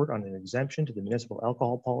staff report on an exemption to the municipal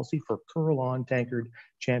alcohol policy for Curl-On Tankard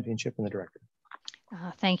Championship and the director.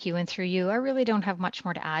 Thank you. And through you, I really don't have much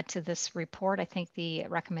more to add to this report. I think the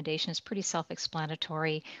recommendation is pretty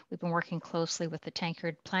self-explanatory. We've been working closely with the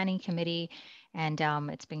Tankard Planning Committee, and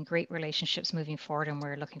it's been great relationships moving forward, and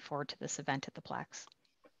we're looking forward to this event at the Plex.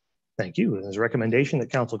 Thank you. There's a recommendation that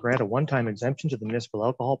council grant a one-time exemption to the municipal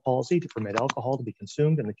alcohol policy to permit alcohol to be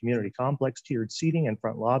consumed in the community complex tiered seating and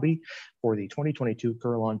front lobby for the 2022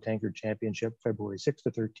 Curl-On Tankard Championship, February 6th to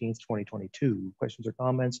 13th, 2022. Questions or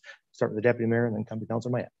comments? Start with the Deputy Mayor and then come to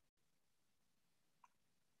Councillor Mayette.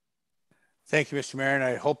 Thank you, Mr. Mayor, and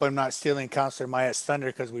I hope I'm not stealing Councillor Mayette's thunder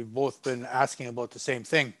because we've both been asking about the same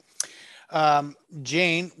thing.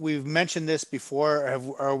 Jane, we've mentioned this before.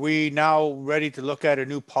 Are we now ready to look at a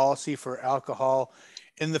new policy for alcohol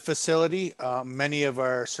in the facility? Many of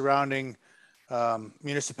our surrounding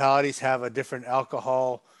municipalities have a different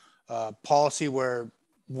alcohol policy where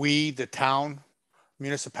we, the town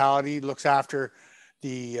municipality, looks after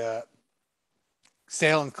the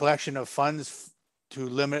sale and collection of funds to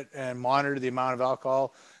limit and monitor the amount of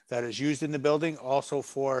alcohol that is used in the building. Also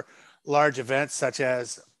for large events such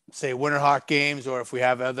as, say, Winterhawk games, or if we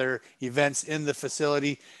have other events in the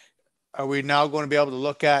facility, are we now going to be able to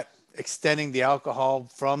look at extending the alcohol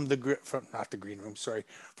from the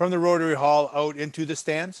from the Rotary Hall out into the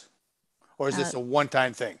stands, or is this a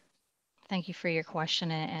one-time thing? Thank you for your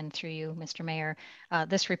question, and through you, Mr. Mayor,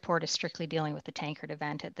 this report is strictly dealing with the Tankard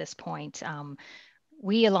event at this point.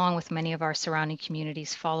 We, along with many of our surrounding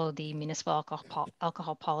communities, follow the municipal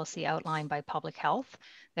alcohol policy outlined by Public Health.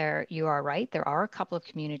 You are right, there are a couple of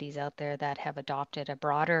communities out there that have adopted a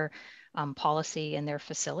broader policy in their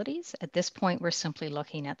facilities. At this point, we're simply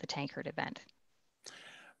looking at the Tankard event.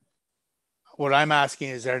 What I'm asking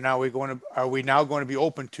is, are we now going to be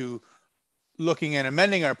open to looking and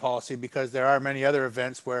amending our policy, because there are many other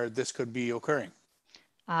events where this could be occurring?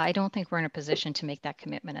 I don't think we're in a position to make that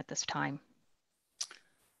commitment at this time.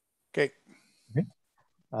 Okay.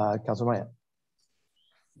 Councilor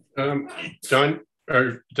Mayette. John,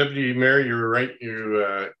 our Deputy Mayor, you were right.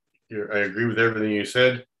 I agree with everything you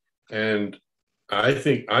said. And I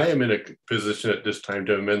think I am in a position at this time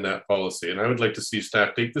to amend that policy. And I would like to see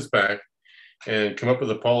staff take this back and come up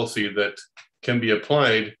with a policy that can be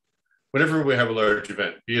applied whenever we have a large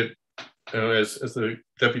event, be it, as the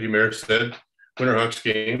Deputy Mayor said, Winterhawks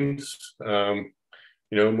games. More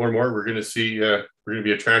and more we're going to see, we're going to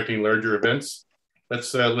be attracting larger events.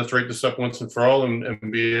 Let's write this up once and for all,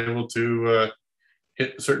 and be able to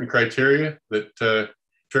hit certain criteria that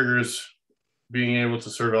triggers being able to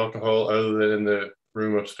serve alcohol other than in the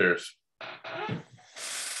room upstairs.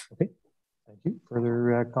 Okay, thank you.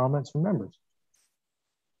 Further comments from members?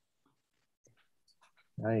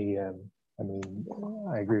 I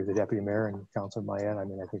agree with the Deputy Mayor and Councilor Mayette. I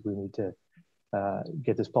mean, I think we need to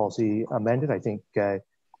get this policy amended. I think the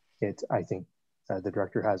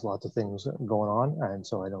director has lots of things going on, and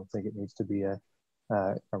so I don't think it needs to be a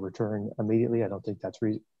return immediately. I don't think that's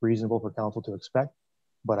reasonable for council to expect,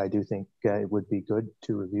 but I do think it would be good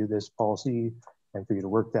to review this policy and for you to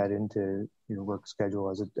work that into your work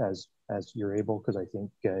schedule as you're able, because I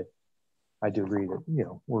think I do agree that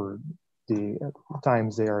the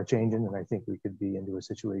times they are changing, and I think we could be into a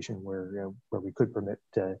situation where we could permit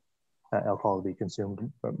alcohol to be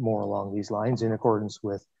consumed, but more along these lines in accordance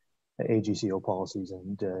with AGCO policies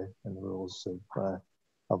and the rules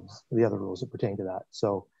of the other rules that pertain to that.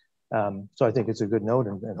 So I think it's a good note,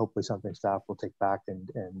 and hopefully something staff will take back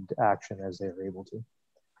and action as they are able to.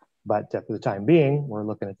 But for the time being, we're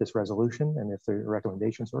looking at this resolution and if the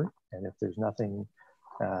recommendation, and if there's nothing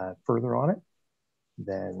further on it?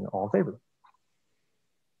 Then all in favor?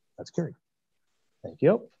 That's carried. Thank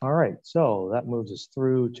you. All right, so that moves us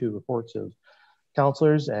through to reports of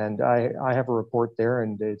councillors, and I have a report there,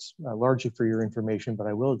 and it's largely for your information, but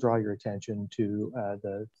I will draw your attention to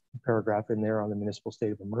the paragraph in there on the municipal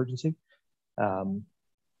state of emergency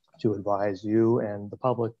to advise you and the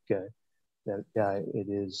public that it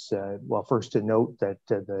is, well, first to note that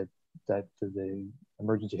the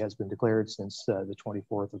emergency has been declared since the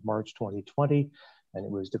 24th of March 2020, and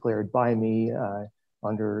it was declared by me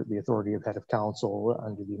under the authority of head of council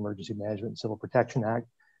under the Emergency Management and Civil Protection Act.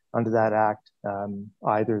 Under that act,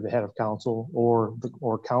 either the head of council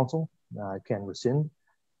or council can rescind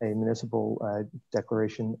a municipal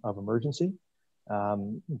declaration of emergency.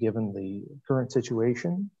 Given the current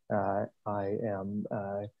situation, I am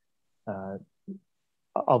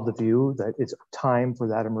of the view that it's time for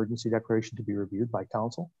that emergency declaration to be reviewed by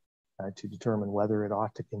council to determine whether it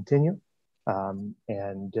ought to continue.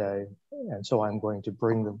 And so I'm going to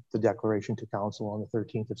bring the declaration to council on the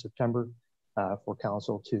 13th of September for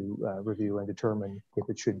council to review and determine if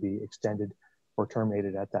it should be extended or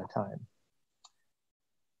terminated at that time.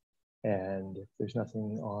 And if there's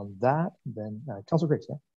nothing on that, then Councillor Grace.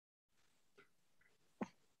 Yeah.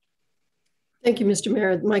 Thank you, Mr.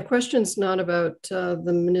 Mayor. My question's not about the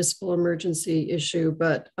municipal emergency issue,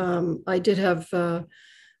 but I did have a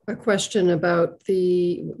question about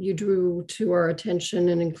you drew to our attention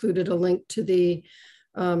and included a link to the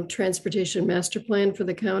transportation master plan for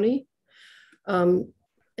the county. And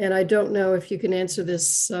I don't know if you can answer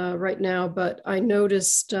this right now, but I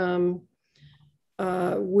noticed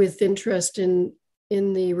with interest in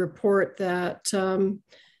the report that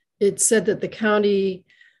it said that the county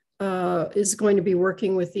is going to be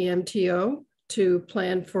working with the MTO to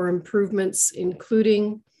plan for improvements,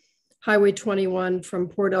 including Highway 21 from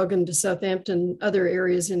Port Elgin to Southampton, other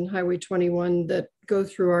areas in Highway 21 that go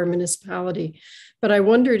through our municipality. But I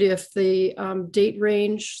wondered if the date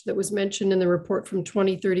range that was mentioned in the report from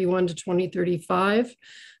 2031 to 2035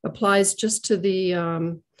 applies just to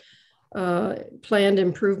the planned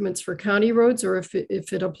improvements for county roads, or if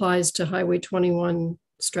it applies to Highway 21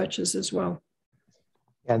 stretches as well.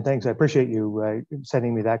 And thanks, I appreciate you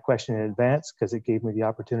sending me that question in advance, because it gave me the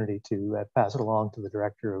opportunity to pass it along to the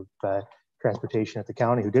Director of Transportation at the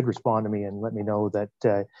county, who did respond to me and let me know that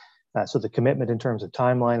so the commitment in terms of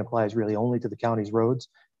timeline applies really only to the county's roads.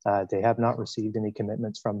 They have not received any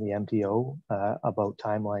commitments from the MTO about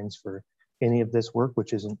timelines for any of this work,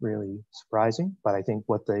 which isn't really surprising, but I think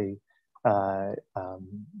what the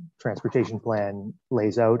transportation plan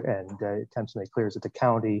lays out and attempts to make clear is that the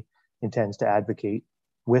county intends to advocate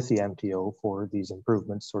with the MTO for these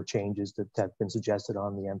improvements or changes that have been suggested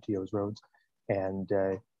on the MTO's roads. And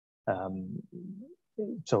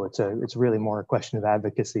so it's really more a question of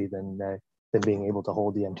advocacy than being able to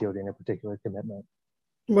hold the MTO to any particular commitment.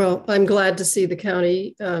 Well, I'm glad to see the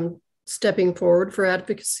county stepping forward for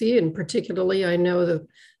advocacy, and particularly I know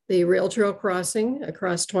the rail trail crossing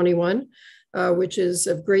across 21, which is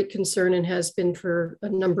of great concern and has been for a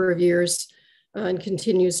number of years. And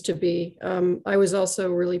continues to be. I was also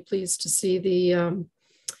really pleased to see the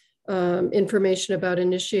information about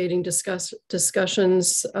initiating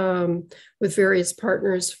discussions with various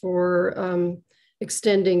partners for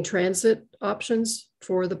extending transit options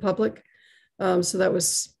for the public. So that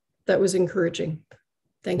was encouraging.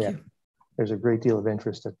 Thank you. There's a great deal of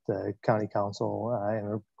interest at the county council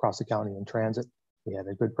and across the county in transit. We had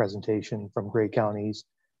a good presentation from Grey County's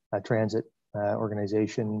transit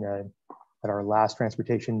organization at our last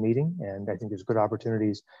transportation meeting, and I think there's good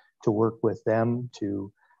opportunities to work with them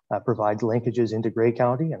to provide linkages into Grey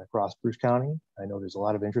County and across Bruce County. I know there's a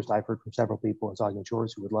lot of interest. I've heard from several people in Saugeen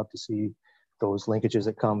Shores who would love to see those linkages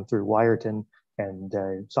that come through Wyerton and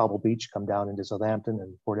Sauble Beach come down into Southampton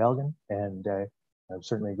and Port Elgin, and I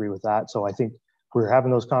certainly agree with that. So I think we're having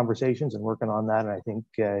those conversations and working on that, and I think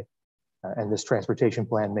and this transportation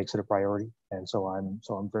plan makes it a priority, and so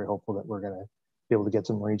I'm very hopeful that we're going to be able to get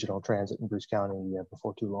some regional transit in Bruce County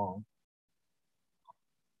before too long.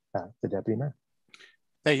 The Deputy Mayor.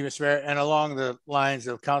 Thank you, Mr. Mayor. And along the lines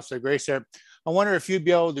of Councillor Grace there, I wonder if you'd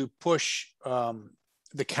be able to push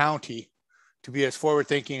the county to be as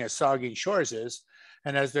forward-thinking as Saugeen Shores is,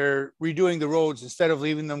 and as they're redoing the roads, instead of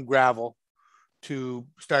leaving them gravel, to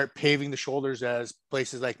start paving the shoulders as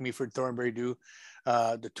places like Meaford, Thornbury do.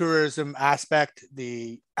 The tourism aspect,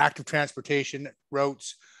 the active transportation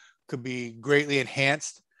routes could be greatly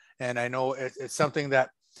enhanced. And I know it's something that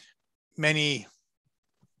many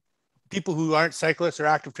people who aren't cyclists or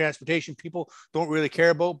active transportation people don't really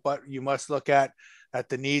care about, but you must look at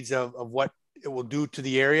the needs of what it will do to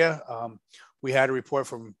the area. we had a report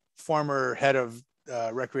from former head of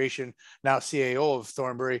recreation, now CAO of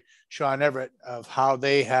Thornbury, Sean Everett, of how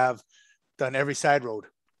they have done every side road.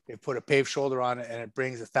 They put a paved shoulder on it, and it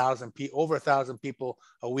brings over 1,000 people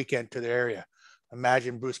a weekend to their area.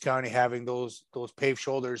 Imagine Bruce County having those paved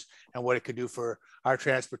shoulders and what it could do for our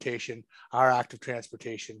transportation, our active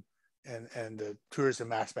transportation, and the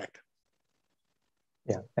tourism aspect.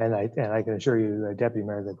 Yeah, and I can assure you, Deputy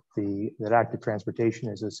Mayor, that that active transportation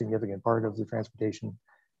is a significant part of the transportation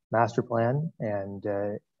master plan, and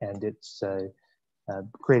it's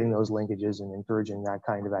creating those linkages and encouraging that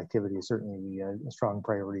kind of activity is certainly a strong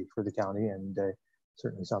priority for the county, and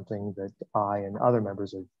certainly something that I and other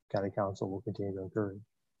members of County Council will continue to encourage.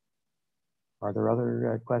 Are there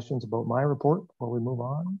other questions about my report before we move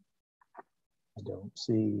on? I don't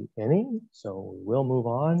see any, so we'll move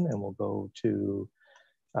on and we'll go to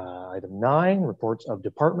item 9, reports of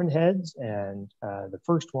department heads. And the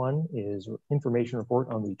first one is information report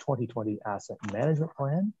on the 2020 asset management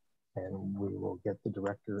plan. And we will get the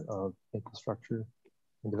Director of Infrastructure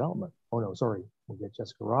and Development. Oh no, sorry, we'll get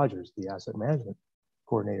Jessica Rogers, the asset management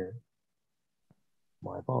coordinator.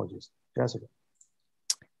 My apologies, Jessica.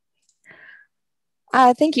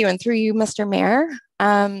 Thank you, and through you, Mr. Mayor.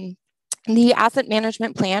 The Asset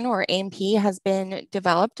Management Plan, or AMP, has been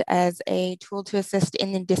developed as a tool to assist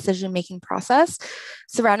in the decision-making process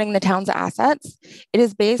surrounding the town's assets. It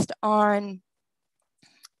is based on,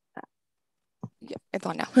 it's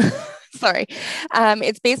on now, sorry.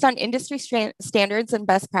 It's based on industry standards and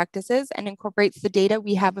best practices and incorporates the data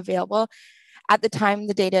we have available at the time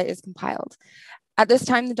the data is compiled. At this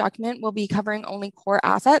time, the document will be covering only core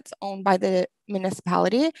assets owned by the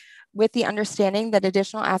municipality, with the understanding that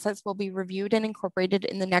additional assets will be reviewed and incorporated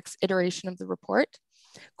in the next iteration of the report.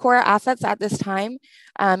 Core assets at this time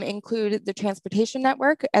include the transportation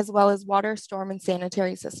network, as well as water, storm, and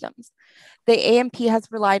sanitary systems. The AMP has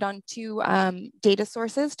relied on 2 data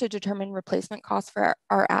sources to determine replacement costs for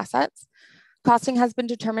our assets. Costing has been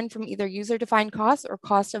determined from either user-defined costs or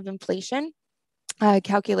cost of inflation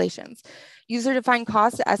calculations. User-defined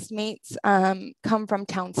cost estimates come from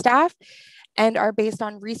town staff and are based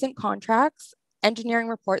on recent contracts, engineering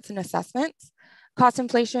reports, and assessments. Cost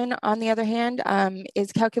inflation, on the other hand,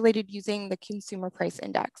 is calculated using the Consumer Price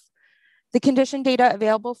Index. The condition data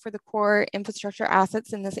available for the core infrastructure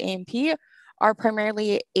assets in this AMP are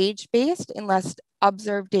primarily age-based unless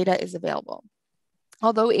observed data is available.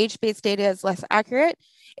 Although age-based data is less accurate,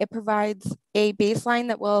 it provides a baseline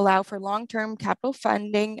that will allow for long-term capital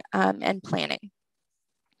funding and planning.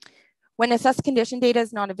 When assessed condition data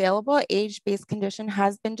is not available, age-based condition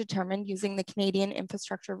has been determined using the Canadian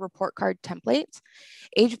Infrastructure Report Card template.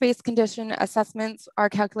 Age-based condition assessments are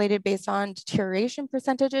calculated based on deterioration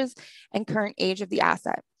percentages and current age of the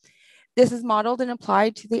asset. This is modeled and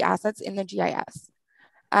applied to the assets in the GIS.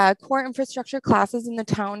 Core infrastructure classes in the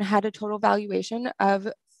town had a total valuation of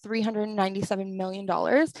 $397 million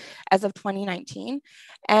as of 2019,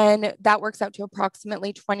 and that works out to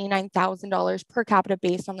approximately $29,000 per capita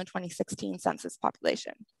based on the 2016 census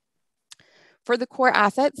population. For the core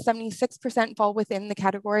assets, 76% fall within the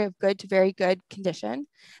category of good to very good condition.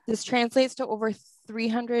 This translates to over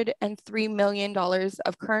 $303 million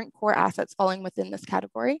of current core assets falling within this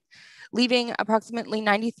category, leaving approximately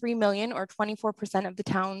 $93 million or 24% of the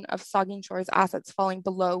town of Saugeen Shores assets falling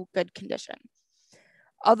below good condition.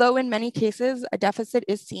 Although in many cases a deficit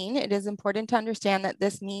is seen, it is important to understand that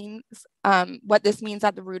this means what this means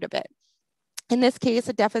at the root of it. In this case,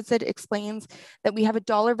 a deficit explains that we have a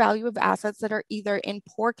dollar value of assets that are either in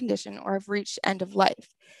poor condition or have reached end of life.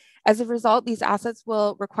 As a result, these assets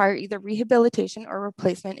will require either rehabilitation or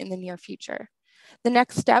replacement in the near future. The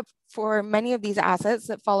next step for many of these assets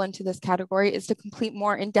that fall into this category is to complete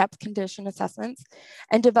more in-depth condition assessments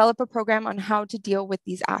and develop a program on how to deal with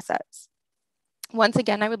these assets. Once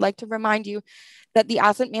again, I would like to remind you that the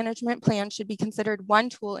asset management plan should be considered one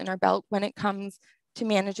tool in our belt when it comes to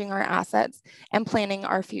managing our assets and planning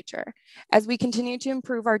our future. As we continue to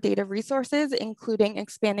improve our data resources, including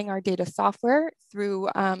expanding our data software through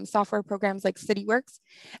software programs like CityWorks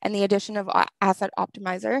and the addition of Asset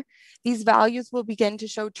Optimizer, these values will begin to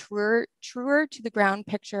show truer to the ground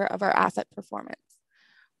picture of our asset performance.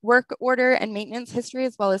 Work order and maintenance history,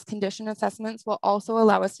 as well as condition assessments, will also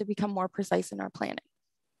allow us to become more precise in our planning.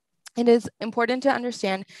 It is important to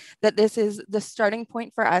understand that this is the starting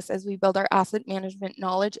point for us as we build our asset management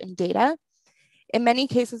knowledge and data. In many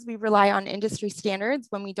cases, we rely on industry standards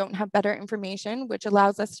when we don't have better information, which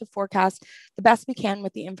allows us to forecast the best we can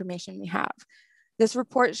with the information we have. This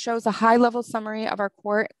report shows a high-level summary of our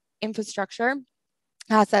core infrastructure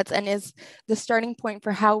assets and is the starting point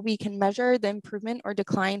for how we can measure the improvement or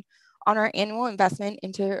decline on our annual investment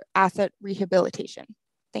into asset rehabilitation.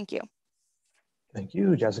 Thank you. Thank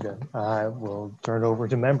you, Jessica. I will turn it over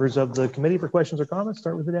to members of the committee for questions or comments.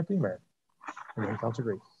 Start with the Deputy Mayor. And then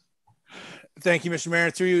Councilor Grace. Thank you, Mr.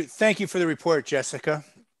 Mayor. Through you, thank you for the report, Jessica.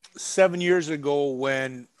 7 years ago,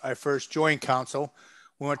 when I first joined council,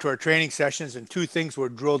 we went to our training sessions and two things were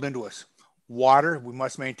drilled into us. Water, we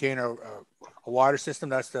must maintain a water system.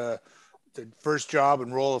 That's the first job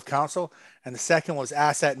and role of council. And the second was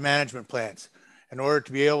asset management plans. In order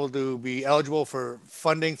to be able to be eligible for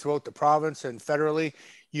funding throughout the province and federally,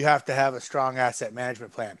 you have to have a strong asset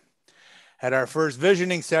management plan. At our first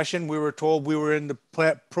visioning session, we were told we were in the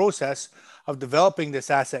process of developing this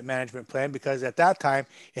asset management plan because at that time,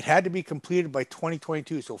 it had to be completed by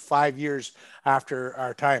 2022, so 5 years after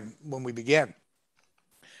our time when we began.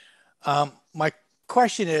 My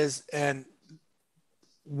question is, and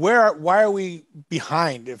why are we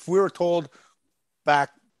behind? If we were told back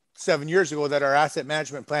 7 years ago that our asset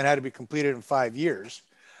management plan had to be completed in 5 years,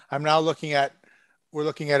 I'm now we're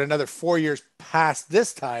looking at another 4 years past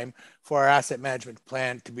this time for our asset management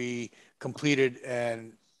plan to be completed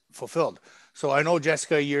and fulfilled. So I know,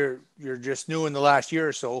 Jessica, you're just new in the last year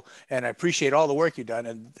or so, and I appreciate all the work you've done,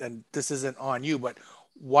 and this isn't on you, but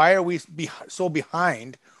why are we so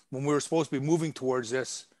behind when we were supposed to be moving towards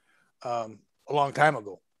this a long time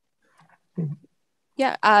ago?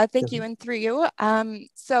 Yeah, thank you, and through you.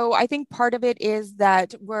 So I think part of it is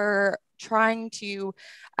that we're trying to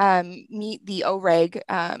meet the OREG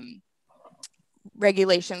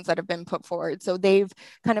regulations that have been put forward. So they've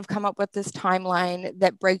kind of come up with this timeline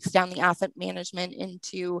that breaks down the asset management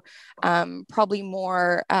into probably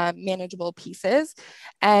more manageable pieces.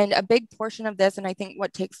 And a big portion of this, and I think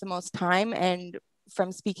what takes the most time, and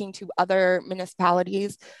from speaking to other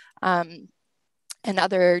municipalities and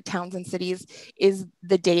other towns and cities, is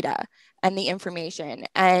the data and the information,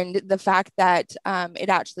 and the fact that it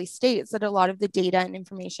actually states that a lot of the data and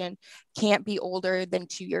information can't be older than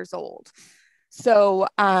 2 years old. So,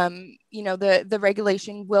 you know, the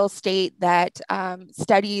regulation will state that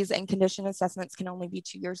studies and condition assessments can only be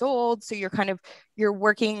 2 years old. So you're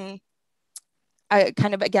working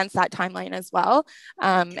kind of against that timeline as well.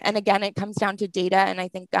 And again, it comes down to data, and I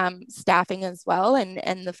think staffing as well,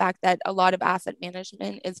 and the fact that a lot of asset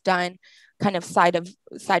management is done kind of side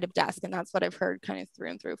of desk, and that's what I've heard kind of through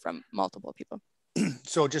and through from multiple people.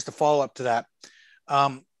 So just to follow up to that,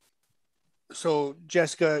 so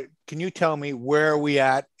Jessica, can you tell me where are we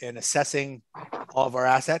at in assessing all of our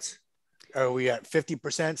assets? Are we at 50%,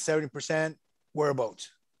 70%,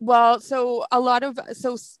 whereabouts? Well,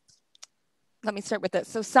 let me start with this.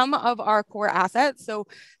 So some of our core assets, so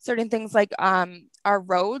certain things like our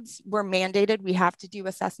roads were mandated, we have to do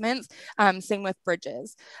assessments, same with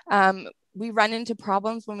bridges. We run into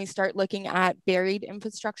problems when we start looking at buried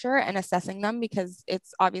infrastructure and assessing them because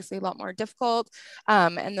it's obviously a lot more difficult.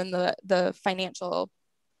 And then the financial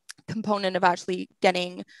component of actually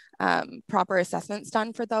getting proper assessments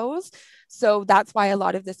done for those. So that's why a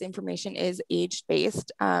lot of this information is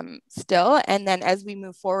age-based still. And then as we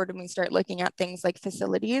move forward and we start looking at things like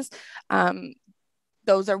facilities,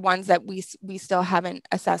 those are ones that we still haven't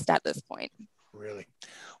assessed at this point. Really?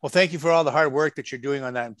 Well, thank you for all the hard work that you're doing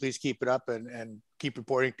on that, and please keep it up and keep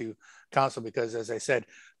reporting to council, because as I said,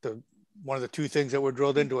 one of the two things that were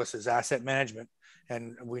drilled into us is asset management.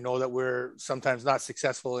 And we know that we're sometimes not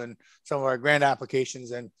successful in some of our grant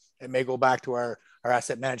applications, and it may go back to our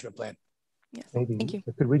asset management plan. Yes. Maybe, thank you.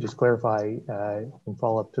 Could we just clarify and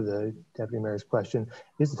follow up to the Deputy Mayor's question?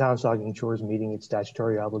 Is the town of Saugeen Shores meeting its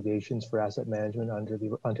statutory obligations for asset management under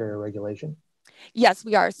the Ontario regulation? Yes,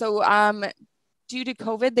 we are. So due to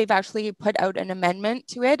COVID, they've actually put out an amendment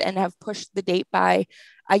to it and have pushed the date by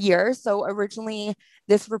a year. So originally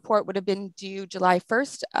this report would have been due July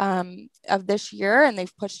 1st of this year, and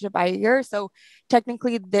they've pushed it by a year. So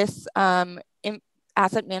technically this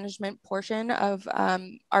asset management portion of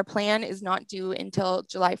our plan is not due until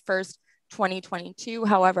July 1st, 2022.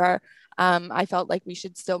 However, I felt like we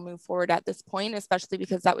should still move forward at this point, especially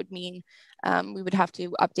because that would mean we would have to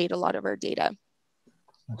update a lot of our data.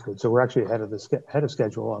 That's good. So we're actually ahead of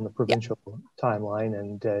schedule on the provincial timeline,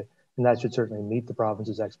 and that should certainly meet the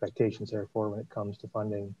province's expectations, therefore, when it comes to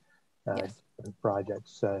funding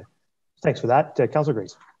projects. Thanks for that. Councilor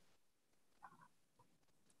Grace.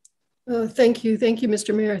 Thank you,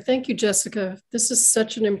 Mr. Mayor. Thank you, Jessica. This is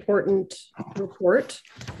such an important report,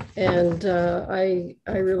 and I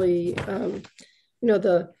really,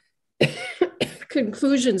 the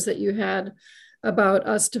conclusions that you had about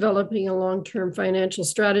us developing a long-term financial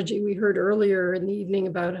strategy. We heard earlier in the evening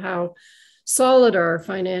about how solid our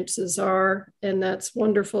finances are, and that's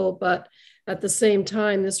wonderful. But at the same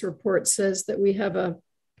time, this report says that we have a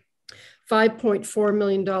 $5.4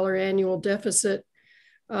 million annual deficit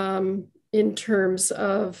in terms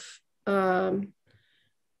of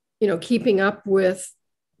keeping up with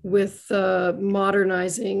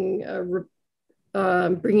modernizing,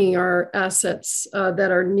 bringing our assets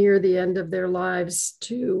that are near the end of their lives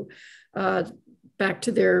to back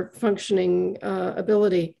to their functioning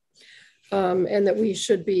ability. And that we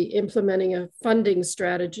should be implementing a funding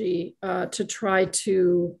strategy to try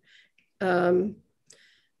to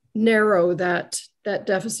narrow that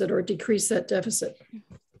deficit or decrease that deficit.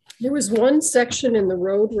 There was one section in the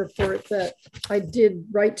road report that I did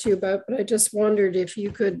write to you about, but I just wondered if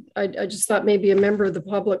you could, I just thought maybe a member of the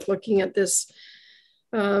public looking at this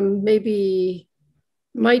maybe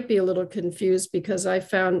might be a little confused, because I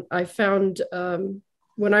found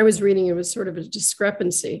when I was reading, it was sort of a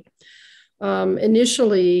discrepancy.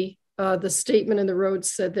 Initially, the statement in the road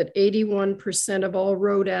said that 81% of all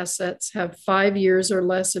road assets have 5 years or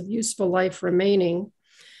less of useful life remaining,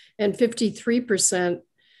 and 53%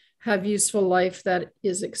 have useful life that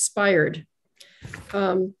is expired.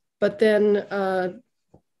 But then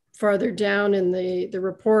farther down in the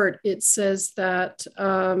report, it says that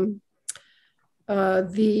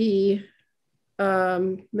the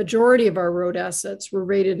majority of our road assets were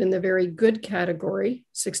rated in the very good category,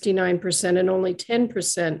 69%, and only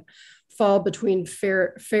 10% fall between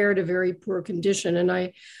fair to very poor condition. And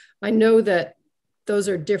I know that those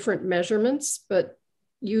are different measurements, but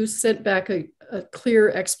you sent back a clear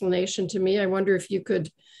explanation to me. I wonder if you could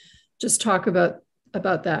just talk about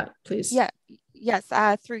that, please. Yeah. Yes,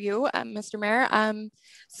 through you, Mr. Mayor.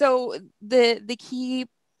 So the key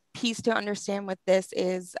piece to understand with this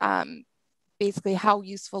is basically how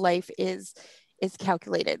useful life is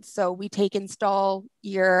calculated. So we take install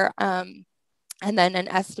year and then an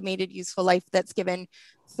estimated useful life that's given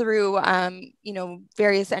through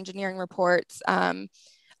various engineering reports,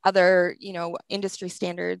 other industry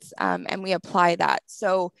standards, and we apply that.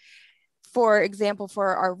 So for example,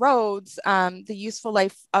 for our roads, the useful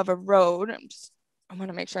life of a road, I want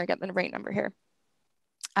to make sure I get the right number here,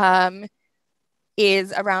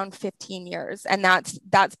 is around 15 years. And that's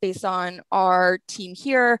based on our team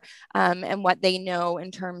here and what they know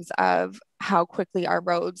in terms of how quickly our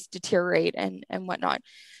roads deteriorate and whatnot.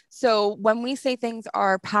 So when we say things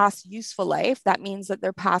are past useful life, that means that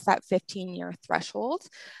they're past that 15-year threshold.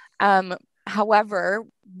 However,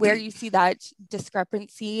 where you see that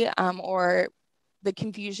discrepancy or the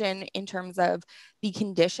confusion in terms of the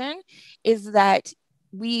condition is that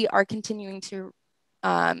we are continuing to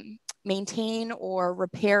maintain or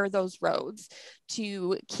repair those roads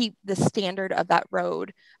to keep the standard of that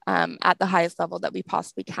road at the highest level that we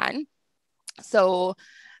possibly can. So,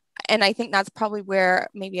 and I think that's probably where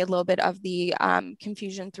maybe a little bit of the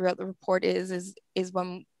confusion throughout the report is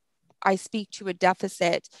when I speak to a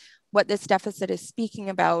deficit. What this deficit is speaking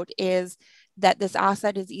about is that this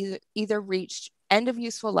asset is either reached end of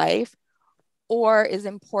useful life or is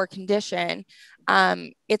in poor condition.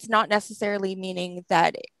 It's not necessarily meaning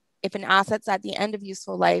that if an asset's at the end of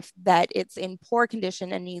useful life, that it's in poor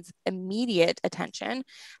condition and needs immediate attention.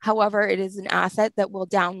 However, it is an asset that will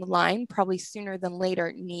down the line, probably sooner than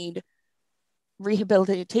later, need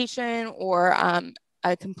rehabilitation or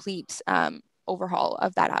a complete overhaul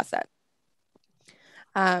of that asset.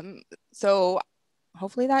 So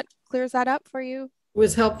hopefully that clears that up for you. It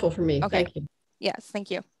was helpful for me. Okay. Thank you. Yes,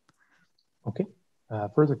 thank you. Okay.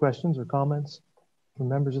 Further questions or comments from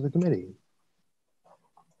members of the committee?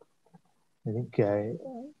 I think,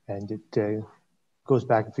 and it goes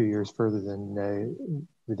back a few years further than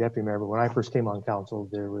the deputy mayor, but when I first came on council,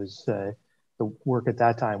 there was the work at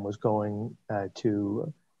that time was going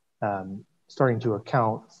to starting to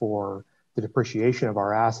account for the depreciation of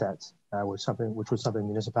our assets, which was something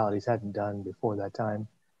municipalities hadn't done before that time.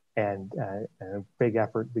 And a big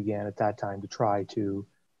effort began at that time to try to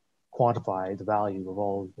quantify the value of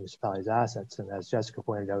all municipalities' assets. And as Jessica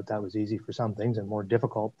pointed out, that was easy for some things and more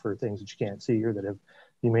difficult for things that you can't see or that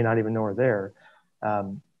you may not even know are there.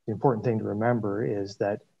 The important thing to remember is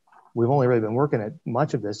that we've only really been working at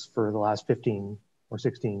much of this for the last 15 or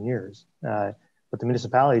 16 years, but the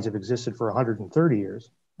municipalities have existed for 130 years.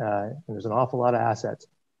 And there's an awful lot of assets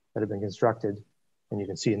that have been constructed. And you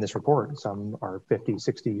can see in this report, some are 50,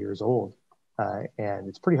 60 years old. And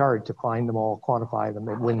it's pretty hard to find them all, quantify them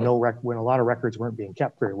when a lot of records weren't being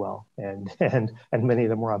kept very well, and many of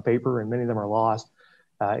them were on paper, and many of them are lost.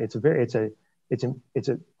 It's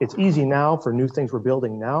easy now for new things we're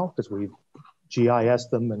building now because we've GIS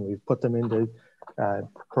them and we've put them into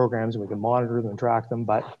programs and we can monitor them and track them.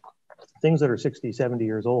 But things that are 60, 70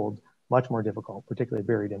 years old, much more difficult, particularly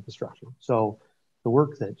buried infrastructure. So the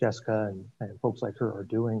work that Jessica and folks like her are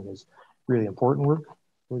doing is really important work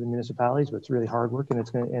for the municipalities, but it's really hard work, and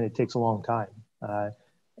it takes a long time.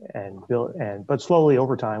 But slowly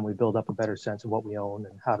over time, we build up a better sense of what we own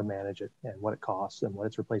and how to manage it and what it costs and what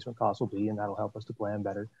its replacement costs will be, and that'll help us to plan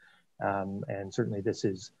better. And certainly this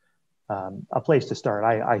is a place to start.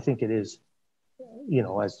 I think it is, you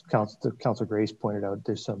know, as Councillor Grace pointed out,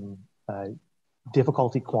 there's some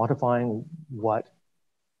difficulty quantifying what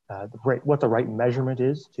the right measurement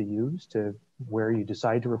is to use to where you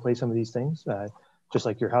decide to replace some of these things. Just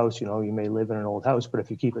like your house, you know, you may live in an old house, but if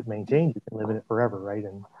you keep it maintained, you can live in it forever, right?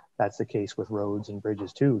 And that's the case with roads and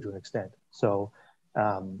bridges too, to an extent. So,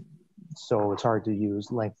 so it's hard to use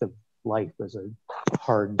length of life as a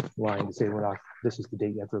hard line to say this is the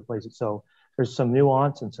date you have to replace it. So there's some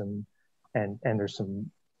nuance and there's some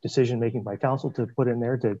decision making by council to put in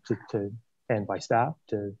there and by staff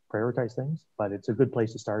to prioritize things. But it's a good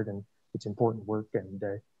place to start, and it's important work. And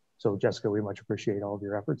so Jessica, we much appreciate all of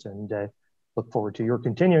your efforts, and look forward to your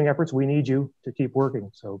continuing efforts. We need you to keep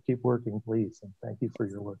working, so keep working, please. And thank you for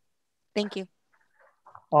your work. Thank you.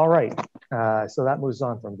 All right, so that moves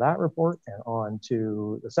on from that report and on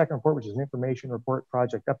to the second report, which is an information report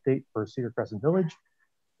project update for Cedar Crescent Village.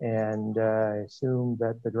 And I assume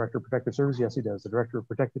that the Director of Protective Services, yes, he does, the Director of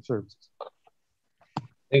Protective Services.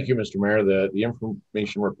 Thank you, Mr. Mayor. The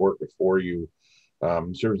information report before you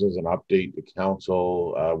serves as an update to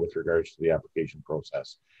council with regards to the application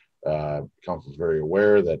process. Council is very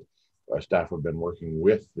aware that staff have been working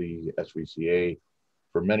with the SVCA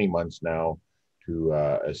for many months now to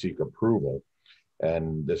seek approval,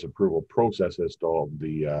 and this approval process has stalled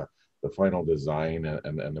the final design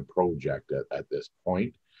and the project at this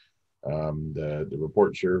point. The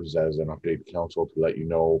report serves as an update to council to let you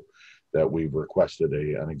know that we've requested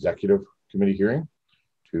an executive committee hearing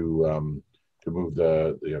to move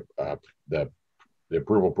the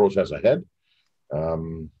approval process ahead.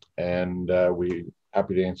 And we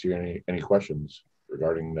happy to answer any questions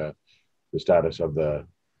regarding the status of the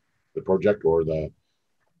project or the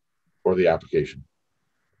application.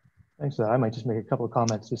 Thanks. I might just make a couple of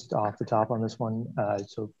comments just off the top on this one.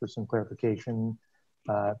 So for some clarification,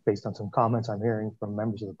 based on some comments I'm hearing from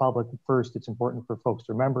members of the public. First, it's important for folks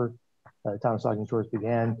to remember the town of Saugeen Shores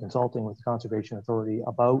began consulting with the Conservation Authority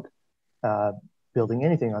about building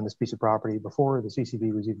anything on this piece of property before the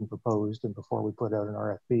CCB was even proposed and before we put out an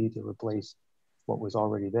RFP to replace what was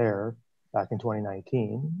already there back in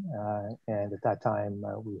 2019. And at that time,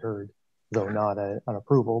 we heard, though not an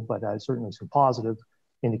approval, but certainly some positive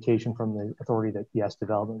indication from the authority that yes,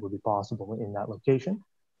 development would be possible in that location.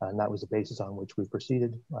 And that was the basis on which we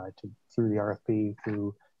proceeded through the RFP,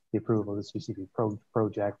 through the approval of the CCB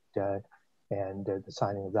project and the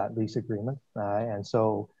signing of that lease agreement. And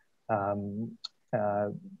so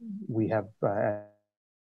we have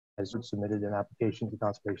submitted an application to the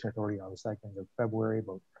Conservation Authority on the 2nd of February,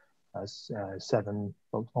 about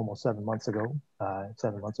almost 7 months ago,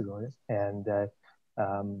 7 months ago, I guess. And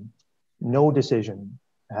no decision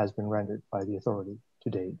has been rendered by the authority to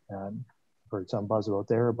date. Heard some buzz out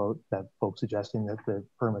there about that folks suggesting that the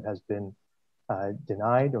permit has been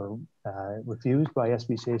denied or refused by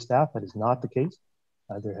SVCA staff. That is not the case.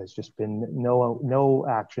 There has just been no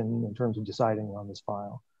action in terms of deciding on this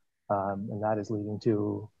file. And that is leading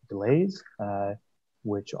to delays,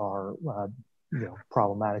 which are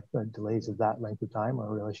problematic. Delays of that length of time are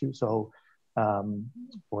a real issue. So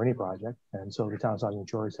for any project. And so the town of Saugeen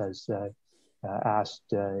Shores has asked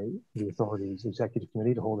the authority's executive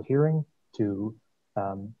committee to hold a hearing to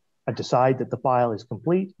decide that the file is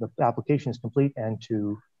complete, the application is complete, and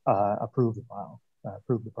to approve the file,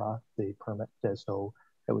 approve the permit, so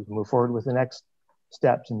that we can move forward with the next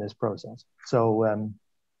steps in this process. So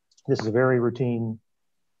this is a very routine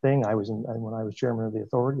thing. When I was chairman of the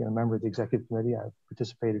authority and a member of the executive committee, I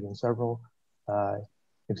participated in several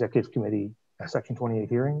executive committee Section 28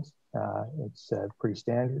 hearings. It's pretty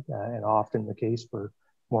standard and often the case for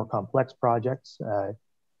more complex projects,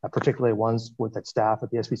 particularly ones that staff at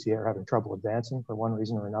the SVCA are having trouble advancing for one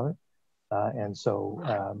reason or another. And so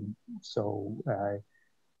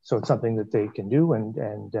it's something that they can do,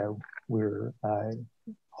 and we're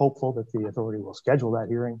hopeful that the authority will schedule that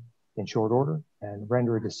hearing in short order and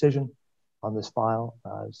render a decision on this file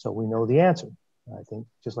so we know the answer. I think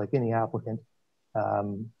just like any applicant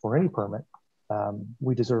for any permit,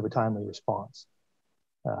 we deserve a timely response.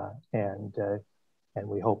 And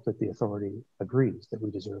we hope that the authority agrees that we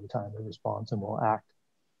deserve a timely response and will act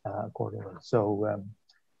accordingly. So,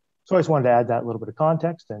 so I just wanted to add that little bit of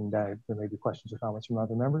context, and there may be questions or comments from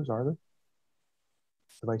other members. Are there?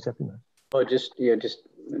 The Vice Deputy Mayor. Oh,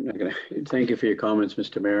 I'm not gonna, thank you for your comments,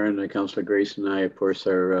 Mr. Mayor, and Councillor Grace and I, of course,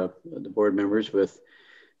 are the board members with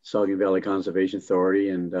Saugeen Valley Conservation Authority,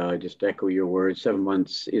 and just echo your words. 7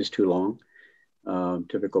 months is too long.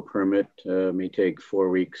 Typical permit may take 4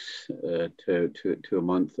 weeks to a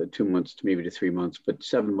month, 2 months to maybe to 3 months, but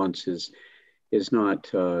 7 months is not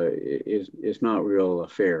real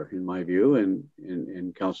fair in my view.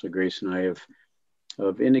 And Councillor Grace and I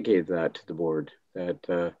have indicated that to the board,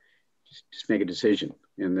 that just make a decision.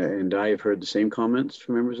 And I have heard the same comments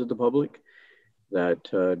from members of the public, that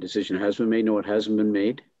decision has been made. No, it hasn't been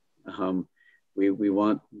made. We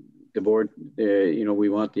want the board, we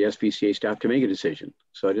want the SPCA staff to make a decision.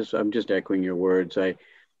 So I'm just echoing your words.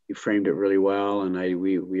 You framed it really well, and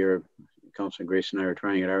we are, Councilor Grace and I are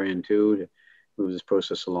trying at our end too to move this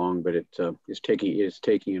process along, but it's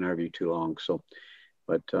taking in our view too long. So,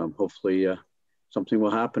 but hopefully something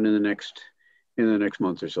will happen in the next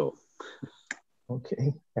month or so.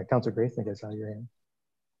 Okay, yeah, Councilor Grace, I guess, out of your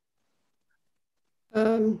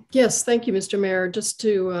hand. Yes, thank you, Mr. Mayor. Just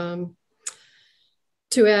to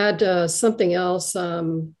add something else,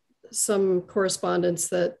 some correspondence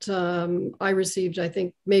that I received, I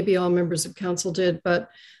think maybe all members of council did, but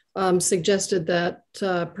suggested that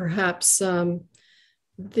perhaps that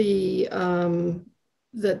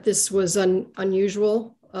this was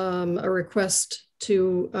unusual, a request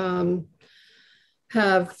to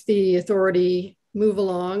have the authority move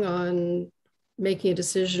along on making a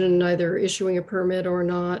decision, either issuing a permit or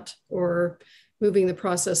not, or moving the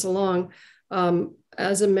process along.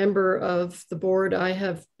 As a member of the board, I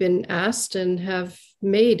have been asked and have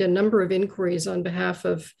made a number of inquiries on behalf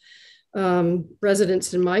of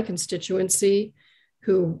residents in my constituency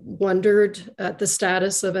who wondered at the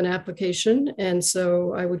status of an application. And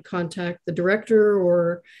so I would contact the director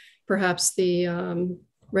or perhaps the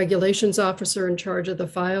regulations officer in charge of the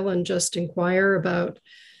file and just inquire about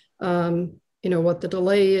what the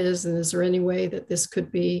delay is, and is there any way that this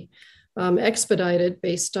could be expedited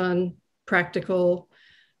based on practical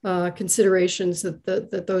considerations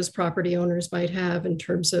that those property owners might have in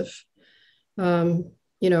terms of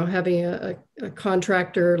having a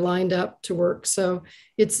contractor lined up to work. So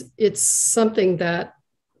it's something that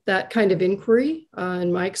kind of inquiry,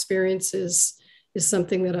 in my experience, is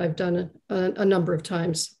something that I've done a number of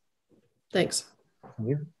times. Thanks. Thank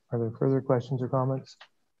you. Are there further questions or comments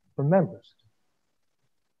from members?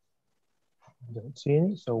 I don't see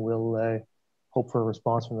any, so we'll hope for a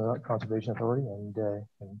response from the Conservation Authority, and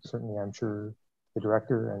certainly I'm sure the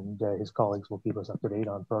director and his colleagues will keep us up to date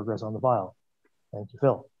on progress on the file. Thank you,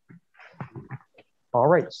 Phil. All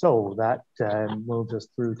right, so that moves us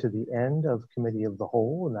through to the end of Committee of the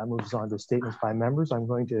Whole, and that moves on to statements by members. I'm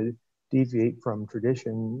going to deviate from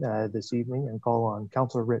tradition this evening and call on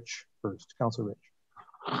Councillor Rich first. Councillor Rich.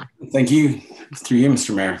 Thank you, through you,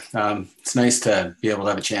 Mr. Mayor. It's nice to be able to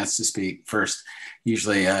have a chance to speak first.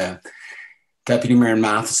 Usually Deputy Mayor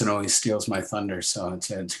Matheson always steals my thunder, so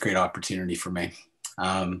it's a great opportunity for me.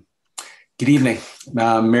 Good evening,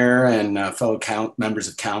 Mayor and fellow members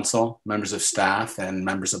of council, members of staff, and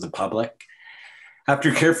members of the public.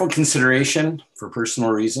 After careful consideration, for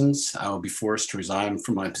personal reasons, I will be forced to resign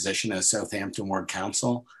from my position as Southampton Ward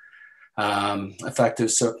Council,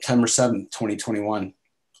 effective September 7th, 2021.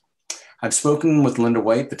 I've spoken with Linda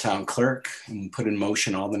White, the town clerk, and put in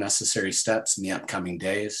motion all the necessary steps in the upcoming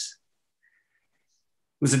days.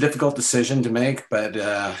 It was a difficult decision to make, but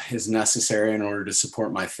is necessary in order to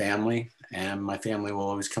support my family, and my family will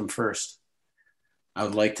always come first. I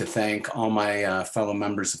would like to thank all my fellow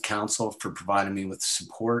members of council for providing me with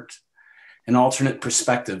support and alternate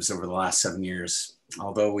perspectives over the last 7 years.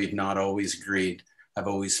 Although we've not always agreed, I've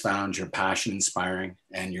always found your passion inspiring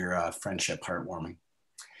and your friendship heartwarming.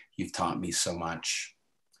 You've taught me so much.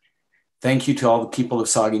 Thank you to all the people of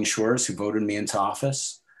Saugeen Shores who voted me into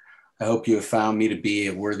office. I hope you have found me to be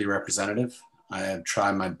a worthy representative. I have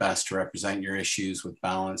tried my best to represent your issues with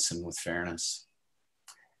balance and with fairness.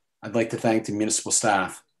 I'd like to thank the municipal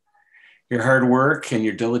staff. Your hard work and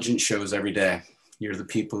your diligence shows every day. You're the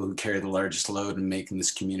people who carry the largest load in making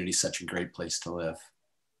this community such a great place to live.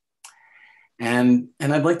 And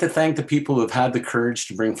I'd like to thank the people who have had the courage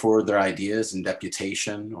to bring forward their ideas in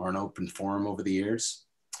deputation or an open forum over the years.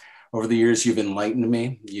 Over the years, you've enlightened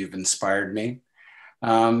me, you've inspired me,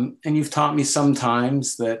 and you've taught me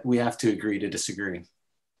sometimes that we have to agree to disagree.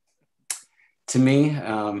 To me,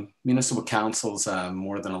 municipal council is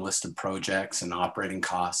more than a list of projects and operating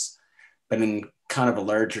costs, but in kind of a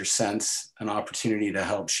larger sense, an opportunity to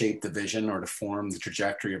help shape the vision or to form the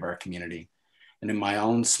trajectory of our community. And in my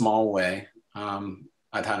own small way,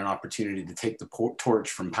 I've had an opportunity to take the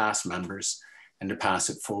torch from past members and to pass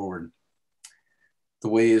it forward. The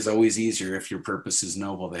way is always easier if your purpose is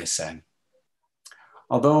noble, they say.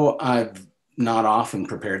 Although I've not often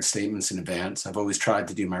prepared statements in advance, I've always tried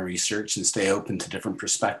to do my research and stay open to different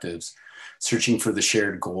perspectives, searching for the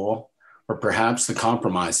shared goal or perhaps the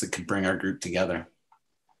compromise that could bring our group together.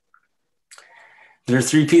 There are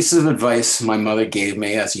 3 pieces of advice my mother gave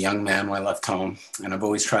me as a young man when I left home, and I've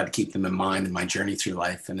always tried to keep them in mind in my journey through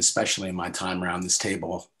life, and especially in my time around this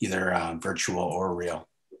table, either virtual or real.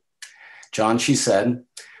 John, she said,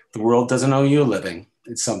 the world doesn't owe you a living.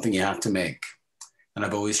 It's something you have to make. And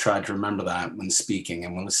I've always tried to remember that when speaking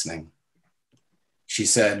and when listening. She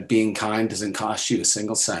said, being kind doesn't cost you a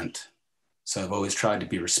single cent. So I've always tried to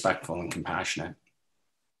be respectful and compassionate.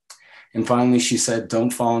 And finally, she said, don't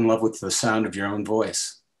fall in love with the sound of your own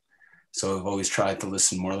voice. So I've always tried to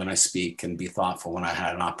listen more than I speak and be thoughtful when I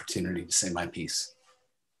had an opportunity to say my piece.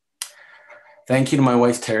 Thank you to my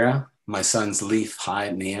wife, Tara, my sons, Leaf,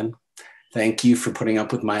 Hyatt, and Ian. Thank you for putting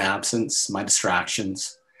up with my absence, my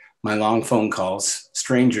distractions, my long phone calls,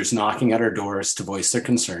 strangers knocking at our doors to voice their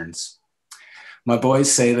concerns. My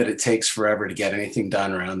boys say that it takes forever to get anything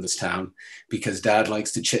done around this town because Dad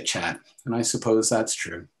likes to chit chat, and I suppose that's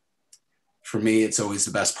true. For me, it's always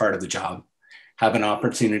the best part of the job, have an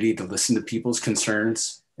opportunity to listen to people's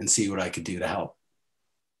concerns and see what I could do to help.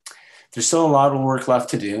 There's still a lot of work left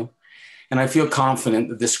to do, and I feel confident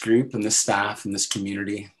that this group and this staff and this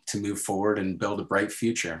community to move forward and build a bright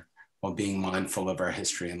future while being mindful of our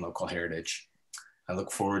history and local heritage. I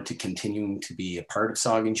look forward to continuing to be a part of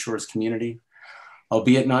Saugeen Shores community,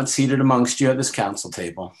 albeit not seated amongst you at this council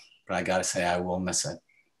table, but I gotta say I will miss it.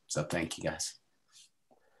 So thank you guys.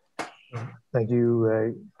 Thank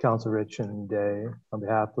you, Councillor Rich, and on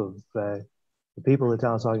behalf of the people of the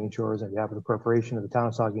town of Saugeen Shores, on behalf of the corporation of the town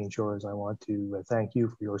of Saugeen Shores, I want to thank you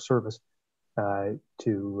for your service to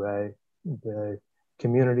the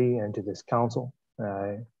community and to this council.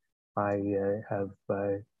 I have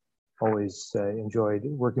always enjoyed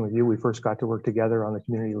working with you. We first got to work together on the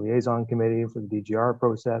Community Liaison Committee for the DGR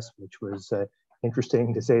process, which was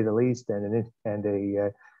interesting to say the least, and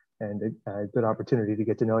a good opportunity to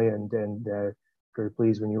get to know you, and very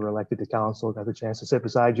pleased when you were elected to council, got the chance to sit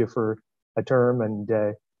beside you for a term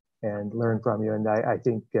and learn from you. And I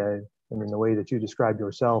think, I mean, the way that you described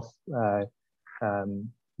yourself,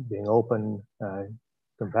 being open,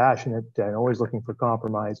 compassionate, and always looking for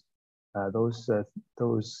compromise, those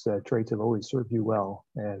traits have always served you well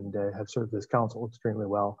and have served this council extremely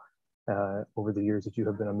well over the years that you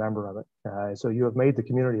have been a member of it. So you have made the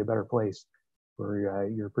community a better place for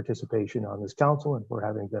your participation on this council and for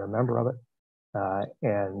having been a member of it.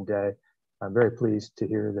 I'm very pleased to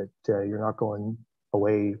hear that you're not going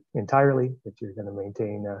away entirely, that you're going to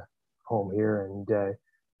maintain a home here, and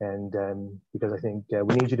because I think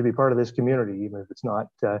we need you to be part of this community, even if it's not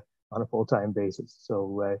on a full-time basis.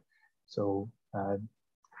 So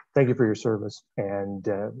thank you for your service, and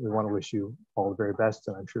we want to wish you all the very best,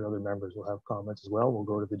 and I'm sure other members will have comments as well. We'll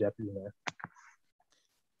go to the Deputy Mayor.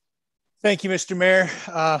 Thank you, Mr. Mayor.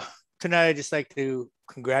 Tonight, I'd just like to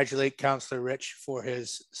congratulate Councillor Rich for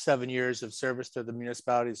his 7 years of service to the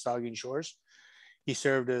municipality of Saugeen Shores. He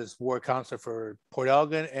served as ward councillor for Port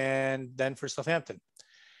Elgin and then for Southampton.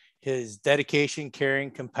 His dedication,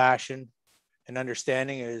 caring, compassion, and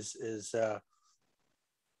understanding is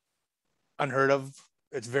unheard of.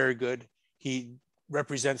 It's very good. He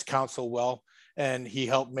represents council well, and he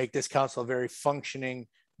helped make this council a very functioning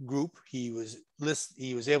group. He was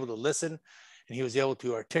able to listen, and he was able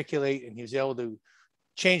to articulate, and he was able to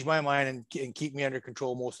change my mind and keep me under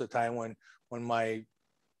control most of the time when my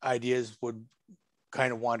ideas would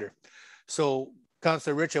kind of wander. So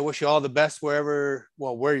Councillor Rich, I wish you all the best where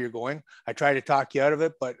you're going. I try to talk you out of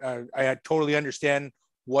it, but I totally understand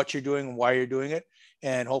what you're doing and why you're doing it.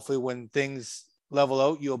 And hopefully when things level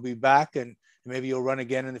out, you'll be back and maybe you'll run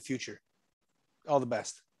again in the future. All the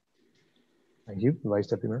best. Thank you, Vice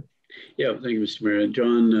Deputy Mayor. Yeah, thank you, Mr. Mayor.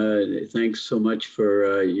 John, thanks so much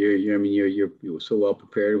for you're so well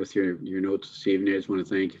prepared with your notes this evening. I just want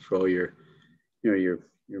to thank you for all your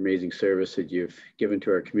amazing service that you've given to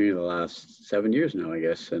our community the last 7 years now, I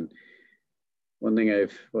guess. And one thing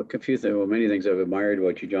many things I've admired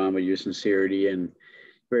about you, John, but your sincerity and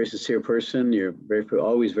very sincere person. You're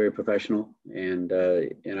always very professional, and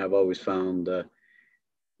I've always found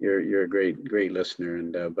you're a great listener.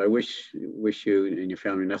 And but I wish you and your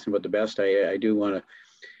family nothing but the best. I do want to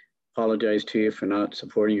apologize to you for not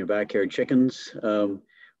supporting your backyard chickens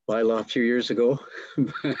bylaw a few years ago.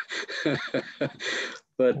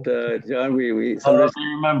 But John, we sometimes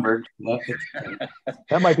remembered.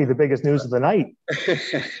 That might be the biggest news of the night.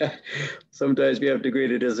 Sometimes we have to agree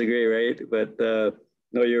to disagree, right? But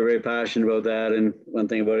No, you're very passionate about that. And one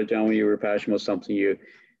thing about it, John, when you were passionate about something, you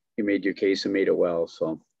made your case and made it well.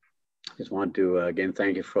 So just want to, again,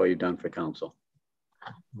 thank you for all you've done for council.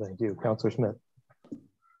 Thank you. Councillor Smith.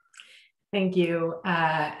 Thank you.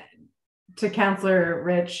 To Councillor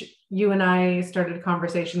Rich, you and I started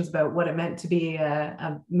conversations about what it meant to be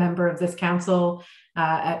a member of this council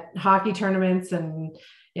at hockey tournaments and,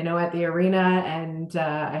 you know, at the arena. And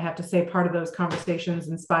I have to say part of those conversations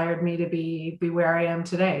inspired me to be where I am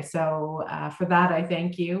today. So for that, I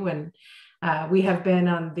thank you. And we have been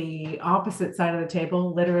on the opposite side of the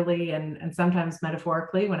table, literally and sometimes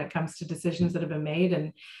metaphorically, when it comes to decisions that have been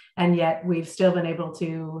made. And yet we've still been able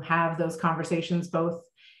to have those conversations both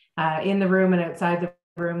in the room and outside the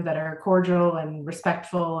room that are cordial and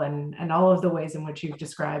respectful and all of the ways in which you've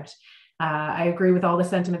described. I agree with all the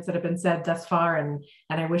sentiments that have been said thus far, and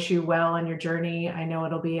I wish you well on your journey. I know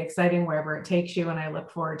it'll be exciting wherever it takes you, and I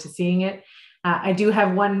look forward to seeing it. I do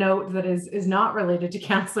have one note that is not related to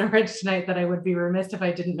Councillor Rich tonight that I would be remiss if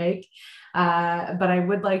I didn't make, but I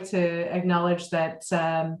would like to acknowledge that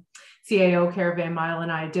CAO Caravan Mile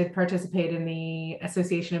and I did participate in the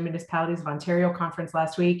Association of Municipalities of Ontario conference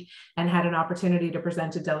last week and had an opportunity to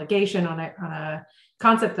present a delegation on a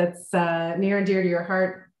concept that's near and dear to your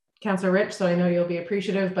heart, Councillor Rich, so I know you'll be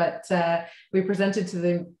appreciative, but we presented to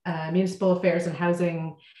the Municipal Affairs and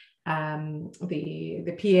Housing,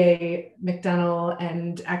 the PA McDonnell,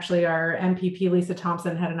 and actually our MPP Lisa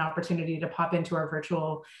Thompson had an opportunity to pop into our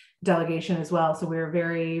virtual delegation as well. So we were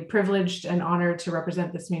very privileged and honored to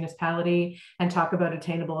represent this municipality and talk about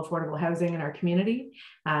attainable affordable housing in our community.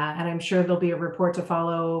 And I'm sure there'll be a report to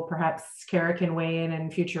follow. Perhaps Kara can weigh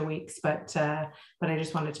in future weeks, but I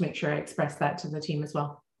just wanted to make sure I expressed that to the team as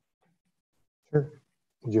well. Sure.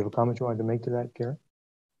 Did you have a comment you wanted to make to that, Kara?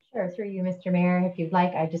 Sure, through you, Mr. Mayor. If you'd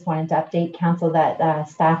like, I just wanted to update council that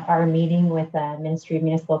staff are meeting with Ministry of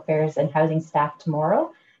Municipal Affairs and Housing staff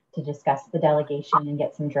tomorrow to discuss the delegation and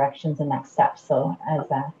get some directions and next steps. So as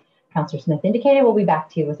Councillor Smith indicated, we'll be back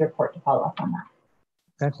to you with a report to follow up on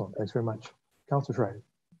that. Excellent. Thanks very much. Councillor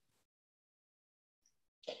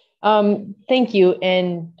Schreiber. Thank you.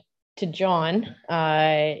 And to John,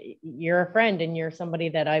 you're a friend and you're somebody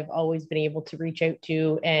that I've always been able to reach out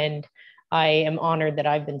to, and I am honored that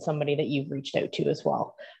I've been somebody that you've reached out to as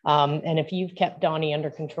well. And if you've kept Donnie under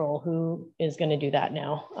control, who is going to do that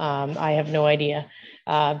now? I have no idea.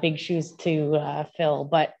 Big shoes to fill,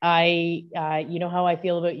 but you know how I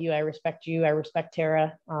feel about you. I respect you. I respect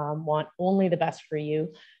Tara. Want only the best for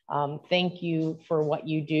you. Thank you for what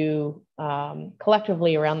you do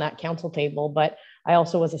collectively around that council table. But I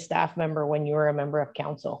also was a staff member when you were a member of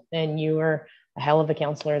council, and you were a hell of a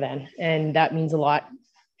councillor then. And that means a lot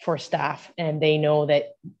for staff, and they know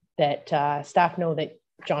that staff know that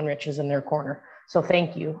John Rich is in their corner. So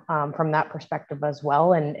thank you from that perspective as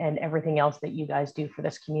well, and everything else that you guys do for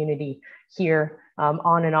this community here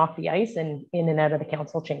on and off the ice and in and out of the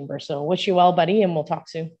council chamber. So wish you well, buddy, and we'll talk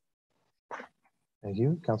soon. Thank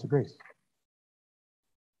you. Councillor Grace.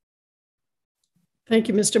 Thank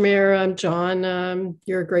you, Mr. Mayor. I'm John.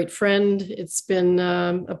 You're a great friend. It's been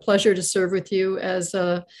a pleasure to serve with you as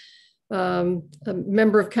a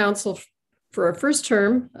member of council for our first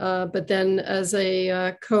term, but then as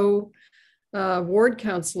a co-ward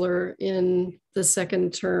councillor in the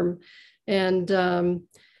second term. And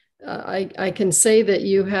I can say that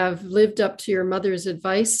you have lived up to your mother's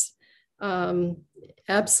advice.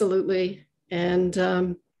 Absolutely. And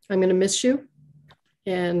I'm going to miss you.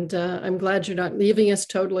 And I'm glad you're not leaving us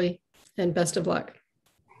totally, and best of luck.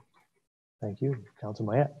 Thank you.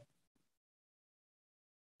 Councillor Mayette.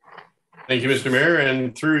 Thank you, Mr. Mayor,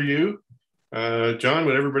 and through you, John,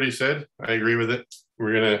 what everybody said, I agree with it.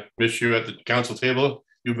 We're going to miss you at the council table.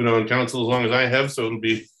 You've been on council as long as I have, so it'll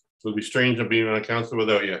be strange of being on council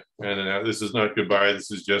without you. And this is not goodbye. This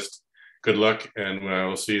is just good luck, and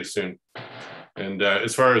we'll see you soon. And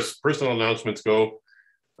as far as personal announcements go,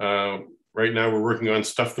 right now we're working on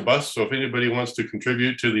Stuff the Bus. So if anybody wants to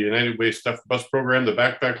contribute to the United Way Stuff the Bus program, the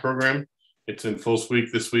backpack program, it's in full swing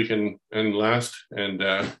this week and last. And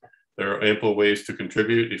there are ample ways to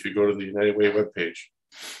contribute if you go to the United Way webpage.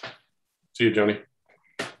 See you, Johnny.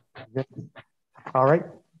 All right.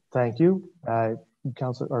 Thank you.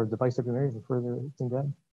 Council or the Vice Secretary, any further thing to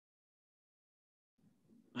add?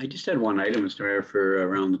 I just had one item, Mr. Mayor, for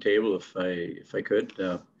around the table, if I could.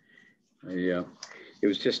 It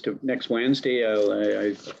was just next Wednesday.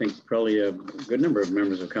 I think probably a good number of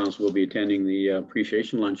members of council will be attending the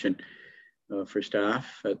appreciation luncheon for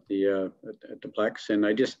staff at the Plex, and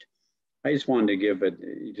I just wanted to give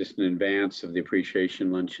just in advance of the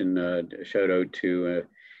appreciation luncheon a shout out to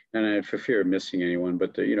and I, for fear of missing anyone,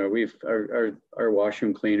 but you know, we've our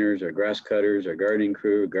washroom cleaners, our grass cutters, our gardening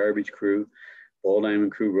crew, garbage crew, ball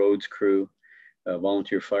diamond crew, roads crew,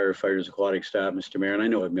 volunteer firefighters, aquatic staff, Mr. Mayor. And I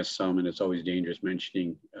know I've missed some, and it's always dangerous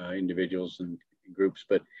mentioning individuals and groups,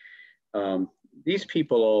 but these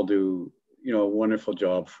people all do, you know, a wonderful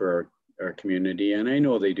job for our community. And I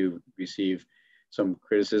know they do receive some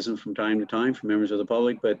criticism from time to time from members of the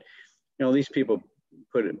public, but you know, these people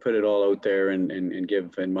put it all out there and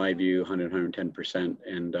give, in my view, 110%.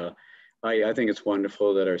 And I think it's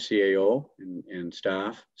wonderful that our CAO and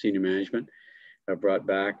staff, senior management, have brought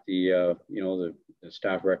back the you know, the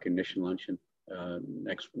staff recognition luncheon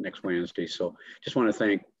next Wednesday. So just want to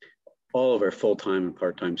thank all of our full-time and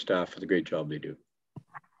part-time staff for the great job they do.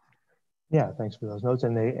 Yeah, thanks for those notes.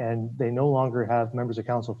 And they no longer have members of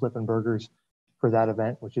council flipping burgers for that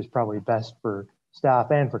event, which is probably best for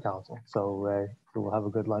staff and for council. So we'll have a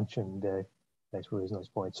good lunch, and thanks for raising those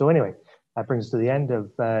points. So anyway, that brings us to the end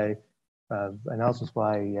of announcements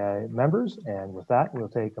by members. And with that, we'll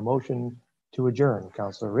take a motion to adjourn.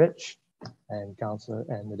 Councillor Rich and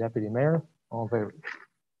the Deputy Mayor, all in favor?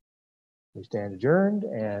 We stand adjourned,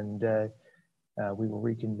 and we will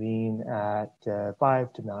reconvene at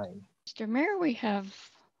 5 to 9. Mr. Mayor, we have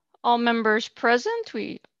all members present.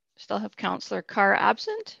 We still have Councillor Carr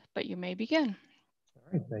absent, but you may begin. All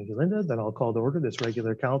right, thank you, Linda. Then I'll call to order this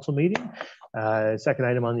regular council meeting. Second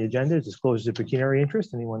item on the agenda is disclosures of pecuniary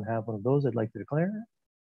interest. Anyone have one of those I'd like to declare?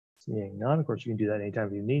 Seeing none, of course, you can do that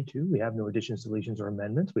anytime you need to. We have no additions, deletions, or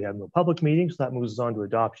amendments. We have no public meetings, so that moves us on to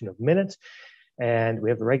adoption of minutes. And we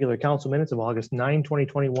have the regular council minutes of August 9,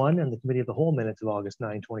 2021, and the committee of the whole minutes of August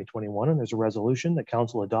 9, 2021. And there's a resolution that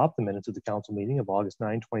council adopt the minutes of the council meeting of August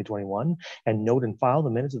 9, 2021, and note and file the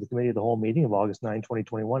minutes of the committee of the whole meeting of August 9,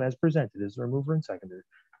 2021 as presented. Is there a mover and seconder?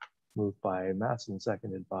 Moved by Masson,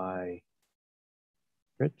 seconded by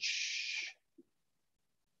Rich.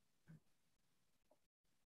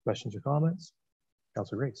 Questions or comments?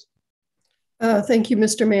 Councilor Grace. Thank you,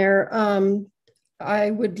 Mr. Mayor.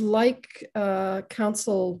 I would like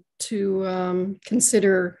council to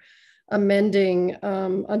consider amending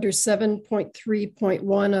under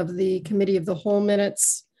 7.3.1 of the Committee of the Whole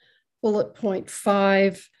minutes, bullet point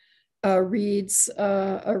 5 reads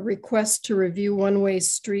a request to review one-way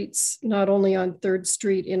streets not only on 3rd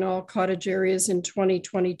Street in all cottage areas in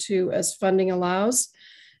 2022 as funding allows.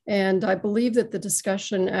 And I believe that the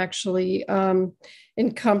discussion actually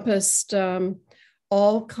encompassed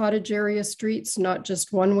all cottage area streets, not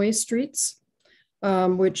just one-way streets,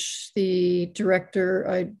 which the director,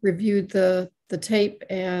 I reviewed the tape,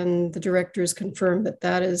 and the director has confirmed that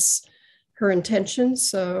that is her intention.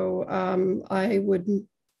 So I would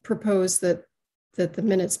propose that the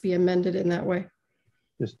minutes be amended in that way.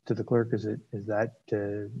 Just to the clerk, is that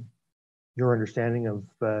your understanding of,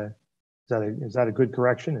 is that a good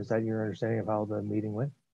correction? Is that your understanding of how the meeting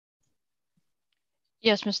went?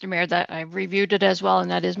 Yes, Mr. Mayor, that I reviewed it as well, and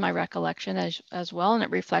that is my recollection as well, and it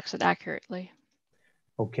reflects it accurately.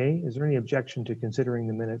 Okay, is there any objection to considering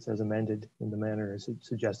the minutes as amended in the manner as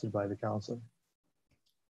suggested by the council?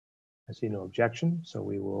 I see no objection, so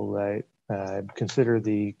we will consider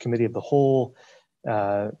the Committee of the Whole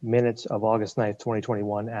minutes of August 9th,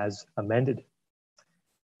 2021 as amended.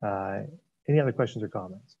 Any other questions or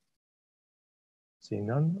comments? Seeing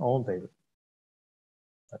none, all in favor?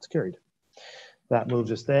 That's carried. That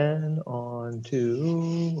moves us then on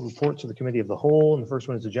to reports of the Committee of the Whole. And the first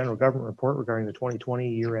one is the General Government Report regarding the 2020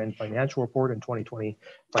 year-end financial report and 2020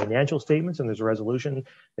 financial statements. And there's a resolution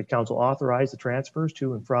that Council authorized the transfers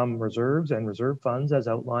to and from reserves and reserve funds as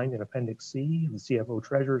outlined in Appendix C of the CFO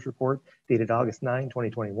Treasurer's Report dated August 9,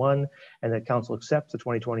 2021, and that Council accepts the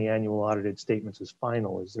 2020 annual audited statements as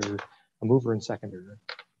final. Is there a mover and seconder?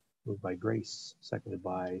 Moved by Grace, seconded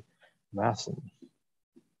by Masson.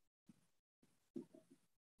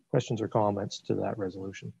 Questions or comments to that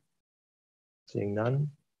resolution? Seeing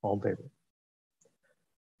none, all in favor?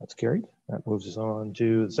 That's carried. That moves us on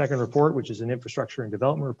to the second report, which is an infrastructure and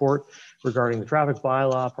development report regarding the traffic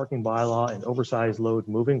bylaw, parking bylaw, and oversized load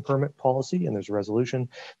moving permit policy. And there's a resolution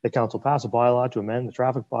that council pass a bylaw to amend the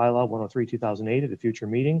traffic bylaw 103/2008 at a future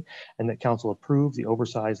meeting, and that council approve the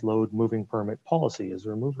oversized load moving permit policy. Is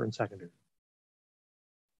there a mover and seconder?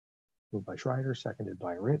 Moved by Schreider, seconded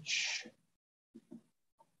by Rich.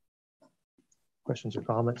 Questions or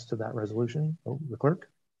comments to that resolution? Oh, the clerk.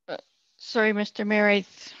 Sorry, Mr. Mayor, I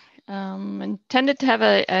intended to have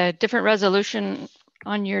a different resolution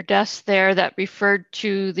on your desk there that referred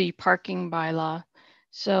to the parking bylaw.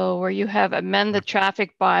 So where you have amend the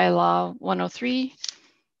traffic bylaw 103,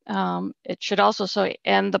 it should also say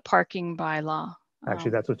end the parking bylaw.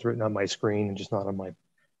 Actually, that's what's written on my screen and just not on my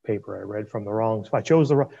paper. I read from the wrong. I chose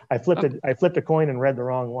the wrong. I flipped a coin and read the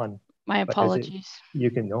wrong one. My apologies.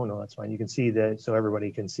 You can no, that's fine. You can see that, so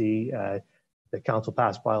everybody can see the council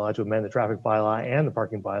passed bylaw to amend the traffic bylaw and the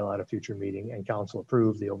parking bylaw at a future meeting, and council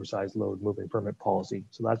approved the oversized load moving permit policy.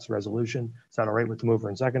 So that's the resolution. Sound all right with the mover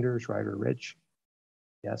and seconder, Schreider, Rich?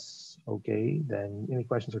 Yes. Okay. Then any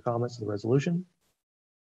questions or comments to the resolution?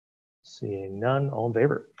 Seeing none, all in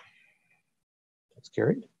favor? That's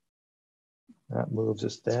carried. That moves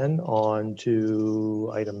us then on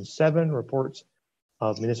to item 7, reports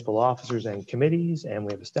of municipal officers and committees. And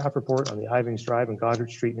we have a staff report on the Ivings Drive and Goddard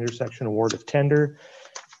Street intersection award of tender.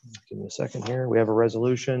 Give me a second here. We have a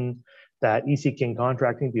resolution that EC King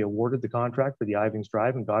Contracting be awarded the contract for the Ivings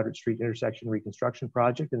Drive and Goddard Street intersection reconstruction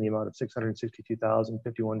project in the amount of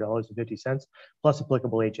 $662,051.50 plus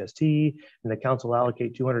applicable HST, and the council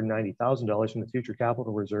allocate $290,000 from the future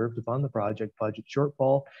capital reserve to fund the project budget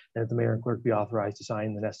shortfall, and that the mayor and clerk be authorized to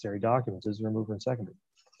sign the necessary documents. Is there a mover and seconder?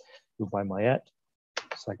 Moved by Mayette,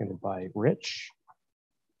 seconded by Rich.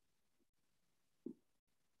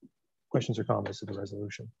 Questions or comments to the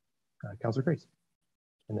resolution? Councillor Grace.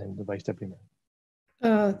 And then the Vice Deputy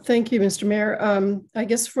Mayor. Thank you, Mr. Mayor. I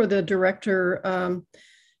guess for the director,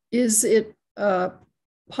 is it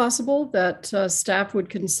possible that staff would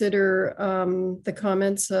consider the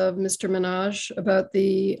comments of Mr. Minaj about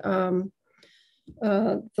the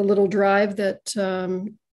little drive that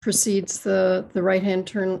precedes the right-hand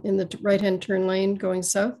turn in the right-hand turn lane going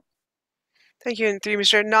south? Thank you. And through Mr.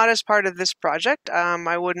 Chair, not as part of this project.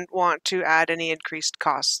 I wouldn't want to add any increased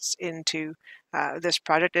costs into this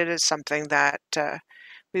project. It is something that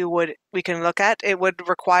we can look at. It would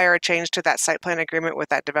require a change to that site plan agreement with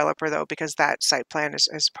that developer, though, because that site plan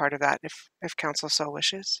is part of that if council so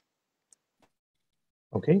wishes.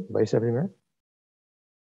 Okay, Vice Deputy Mayor.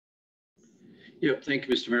 Yeah, thank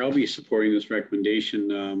you, Mr. Mayor. I'll be supporting this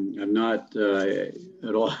recommendation. I'm not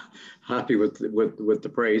at all happy with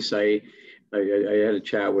the price. I had a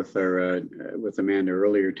chat with our with Amanda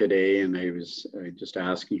earlier today, and I was just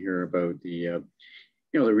asking her about the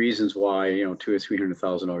the reasons why $200,000 or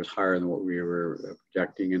 $300,000 higher than what we were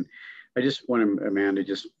projecting. And I just want Amanda,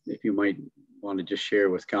 just if you might want to just share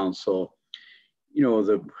with council,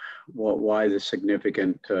 why the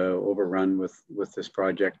significant overrun with this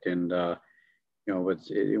project. And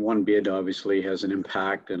one bid obviously has an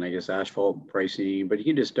impact, and I guess asphalt pricing, but you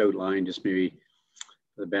can just outline just maybe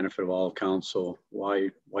for the benefit of all council, why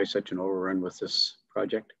such an overrun with this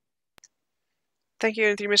project? Thank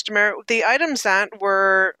you, Mr. Mayor. The items that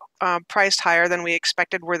were priced higher than we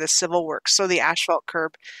expected were the civil works, so the asphalt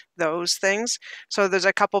curb, those things. So there's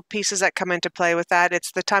a couple pieces that come into play with that.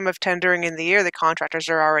 It's the time of tendering in the year. The contractors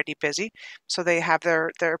are already busy, so they have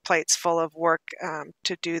their plates full of work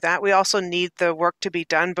to do that. We also need the work to be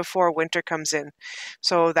done before winter comes in,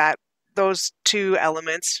 so that those two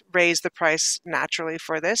elements raise the price naturally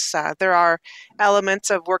for this. There are elements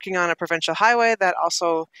of working on a provincial highway that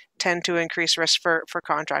also tend to increase risk for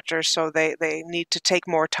contractors, so they need to take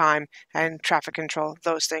more time and traffic control,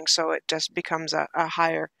 those things. So it just becomes a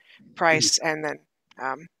higher price, and then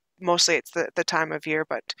mostly it's the time of year,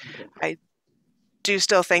 but I do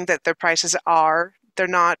still think that their prices they're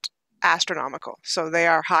not astronomical. So they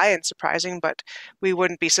are high and surprising, but we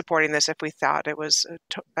wouldn't be supporting this if we thought it was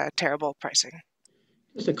a terrible pricing.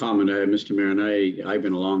 Just a comment, Mr. Mayor, and I've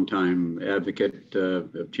been a long time advocate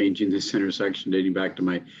of changing this intersection dating back to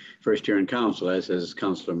my first year in council, as has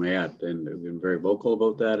Councillor Mayette, and I've been very vocal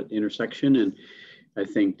about that intersection. And I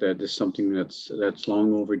think that is something that's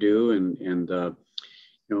long overdue, and in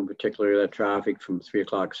particular that traffic from 3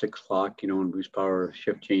 o'clock, 6 o'clock, when Bruce Power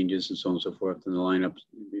shift changes and so on and so forth, and the lineup,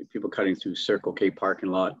 people cutting through Circle K parking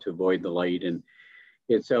lot to avoid the light, and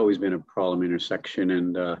it's always been a problem intersection.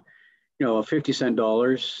 And $50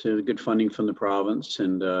 dollars is good funding from the province,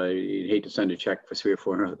 and you'd hate to send a check for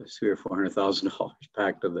 $300,000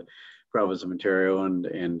 back to the province of Ontario,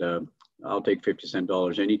 and I'll take $50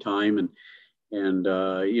 dollars anytime. And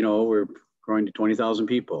we're growing to 20,000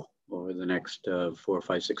 people over the next 4,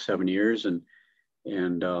 5, 6, 7 years, and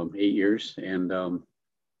 8 years, and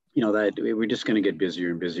that we're just going to get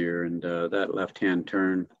busier and busier. And that left-hand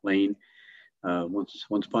turn lane, once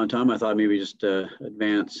upon a time, I thought maybe just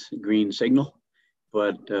advance green signal,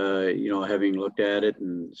 but having looked at it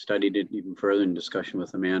and studied it even further in discussion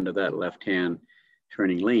with Amanda, that left-hand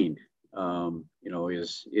turning lane,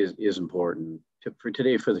 is important for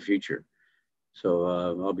today, for the future. So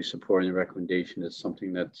I'll be supporting the recommendation. It's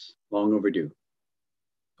something that's long overdue.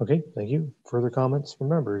 Okay, thank you. Further comments from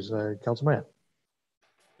members? Councilor Mann.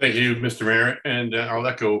 Thank you, Mr. Mayor. And I'll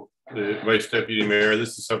echo the Vice Deputy Mayor.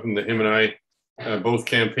 This is something that him and I both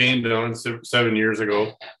campaigned on 7 years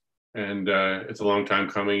ago, and it's a long time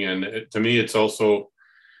coming. And to me, it's also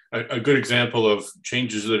a good example of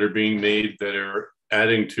changes that are being made that are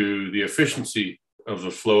adding to the efficiency of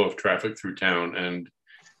the flow of traffic through town. And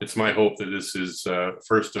it's my hope that this is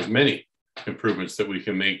first of many improvements that we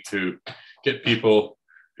can make to get people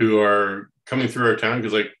who are coming through our town,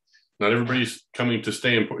 because like not everybody's coming to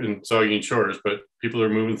stay in Saugeen Shores, but people are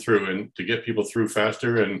moving through, and to get people through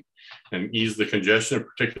faster and ease the congestion,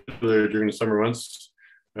 particularly during the summer months.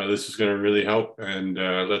 This is going to really help, and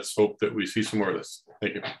let's hope that we see some more of this.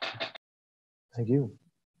 Thank you. Thank you.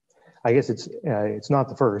 I guess it's not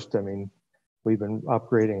the first. I mean, we've been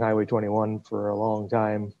upgrading Highway 21 for a long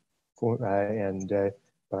time, but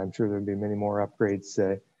I'm sure there'll be many more upgrades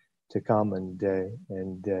to come. And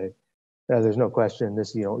there's no question.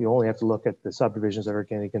 This, you only have to look at the subdivisions that are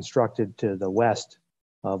getting constructed to the west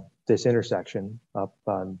of this intersection up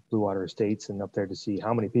on Blue Water Estates and up there to see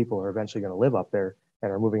how many people are eventually going to live up there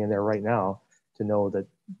and are moving in there right now, to know that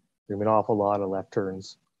there'll be an awful lot of left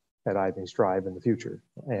turns at Ivings Drive in the future.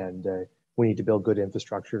 And we need to build good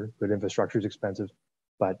infrastructure. Good infrastructure is expensive,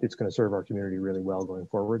 but it's going to serve our community really well going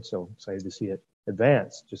forward. So excited to see it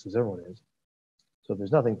advance, just as everyone is. So if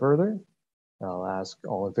there's nothing further, I'll ask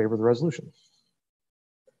all in favor of the resolution.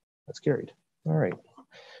 That's carried. All right.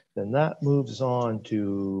 Then that moves on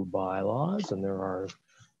to bylaws, and there are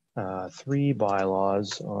 3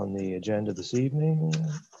 bylaws on the agenda this evening.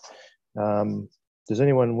 Does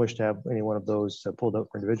anyone wish to have any one of those pulled out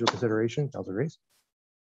for individual consideration? Councilor Grace?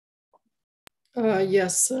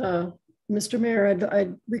 Yes, Mr. Mayor,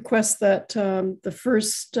 I'd request that the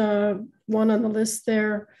first one on the list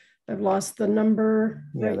there, I've lost the number.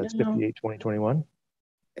 Yeah, right that's now. 58-2021.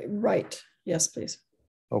 Right. Yes, please.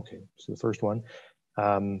 Okay, so the first one.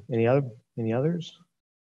 Any others?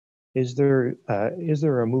 Is there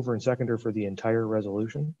a mover and seconder for the entire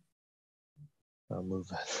resolution? I'll move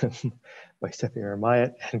by Stephanie or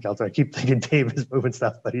Myatt and Councilor. I keep thinking Dave is moving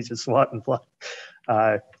stuff, but he's just swatting fly.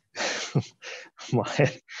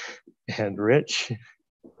 Myatt and Rich.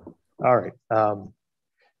 All right.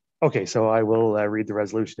 Okay, so I will read the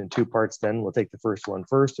resolution in 2 parts then. We'll take the first one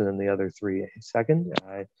first and then the other 3 second.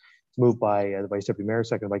 It's moved by the Vice Deputy Mayor,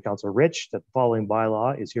 seconded by Councilor Rich, that the following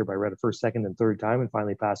bylaw is hereby read a first, second, and third time and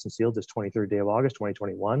finally passed and sealed this 23rd day of August,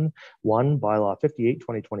 2021. 1, bylaw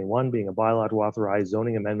 58-2021, being a bylaw to authorize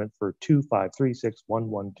zoning amendment for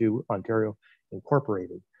 2536112 Ontario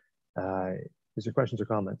Incorporated. Is there questions or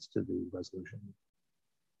comments to the resolution?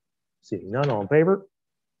 Seeing none, all in favor?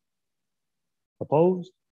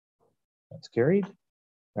 Opposed? That's carried.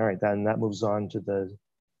 All right, then that moves on to the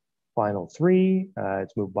final 3.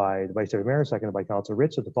 It's moved by the Vice Deputy Mayor, seconded by Councilor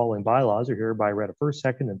Rich, that the following bylaws are hereby read a first,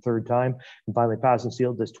 second, and third time and finally passed and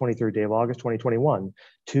sealed this 23rd day of August, 2021.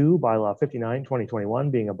 2, bylaw 59-2021,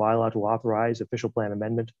 being a bylaw to authorize official plan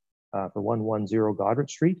amendment for 110 Goddard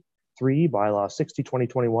Street. 3, bylaw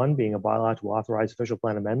 60-2021, being a bylaw to authorize official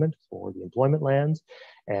plan amendment for the employment lands.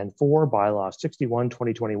 And 4, bylaw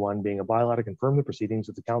 61-2021, being a bylaw to confirm the proceedings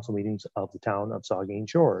of the council meetings of the town of Saugeen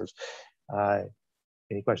Shores.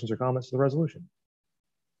 Any questions or comments to the resolution?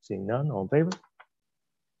 Seeing none, all in favor?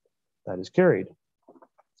 That is carried.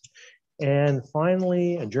 And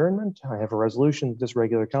finally, adjournment. I have a resolution that this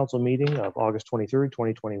regular council meeting of August 23rd,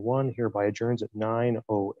 2021 hereby adjourns at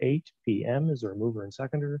 9:08 p.m. Is there a mover and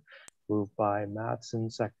seconder? Moved by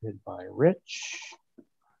Mattson, seconded by Rich.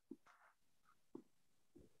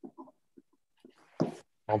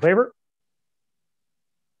 All in favor?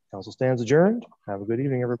 Council stands adjourned. Have a good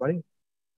evening, everybody.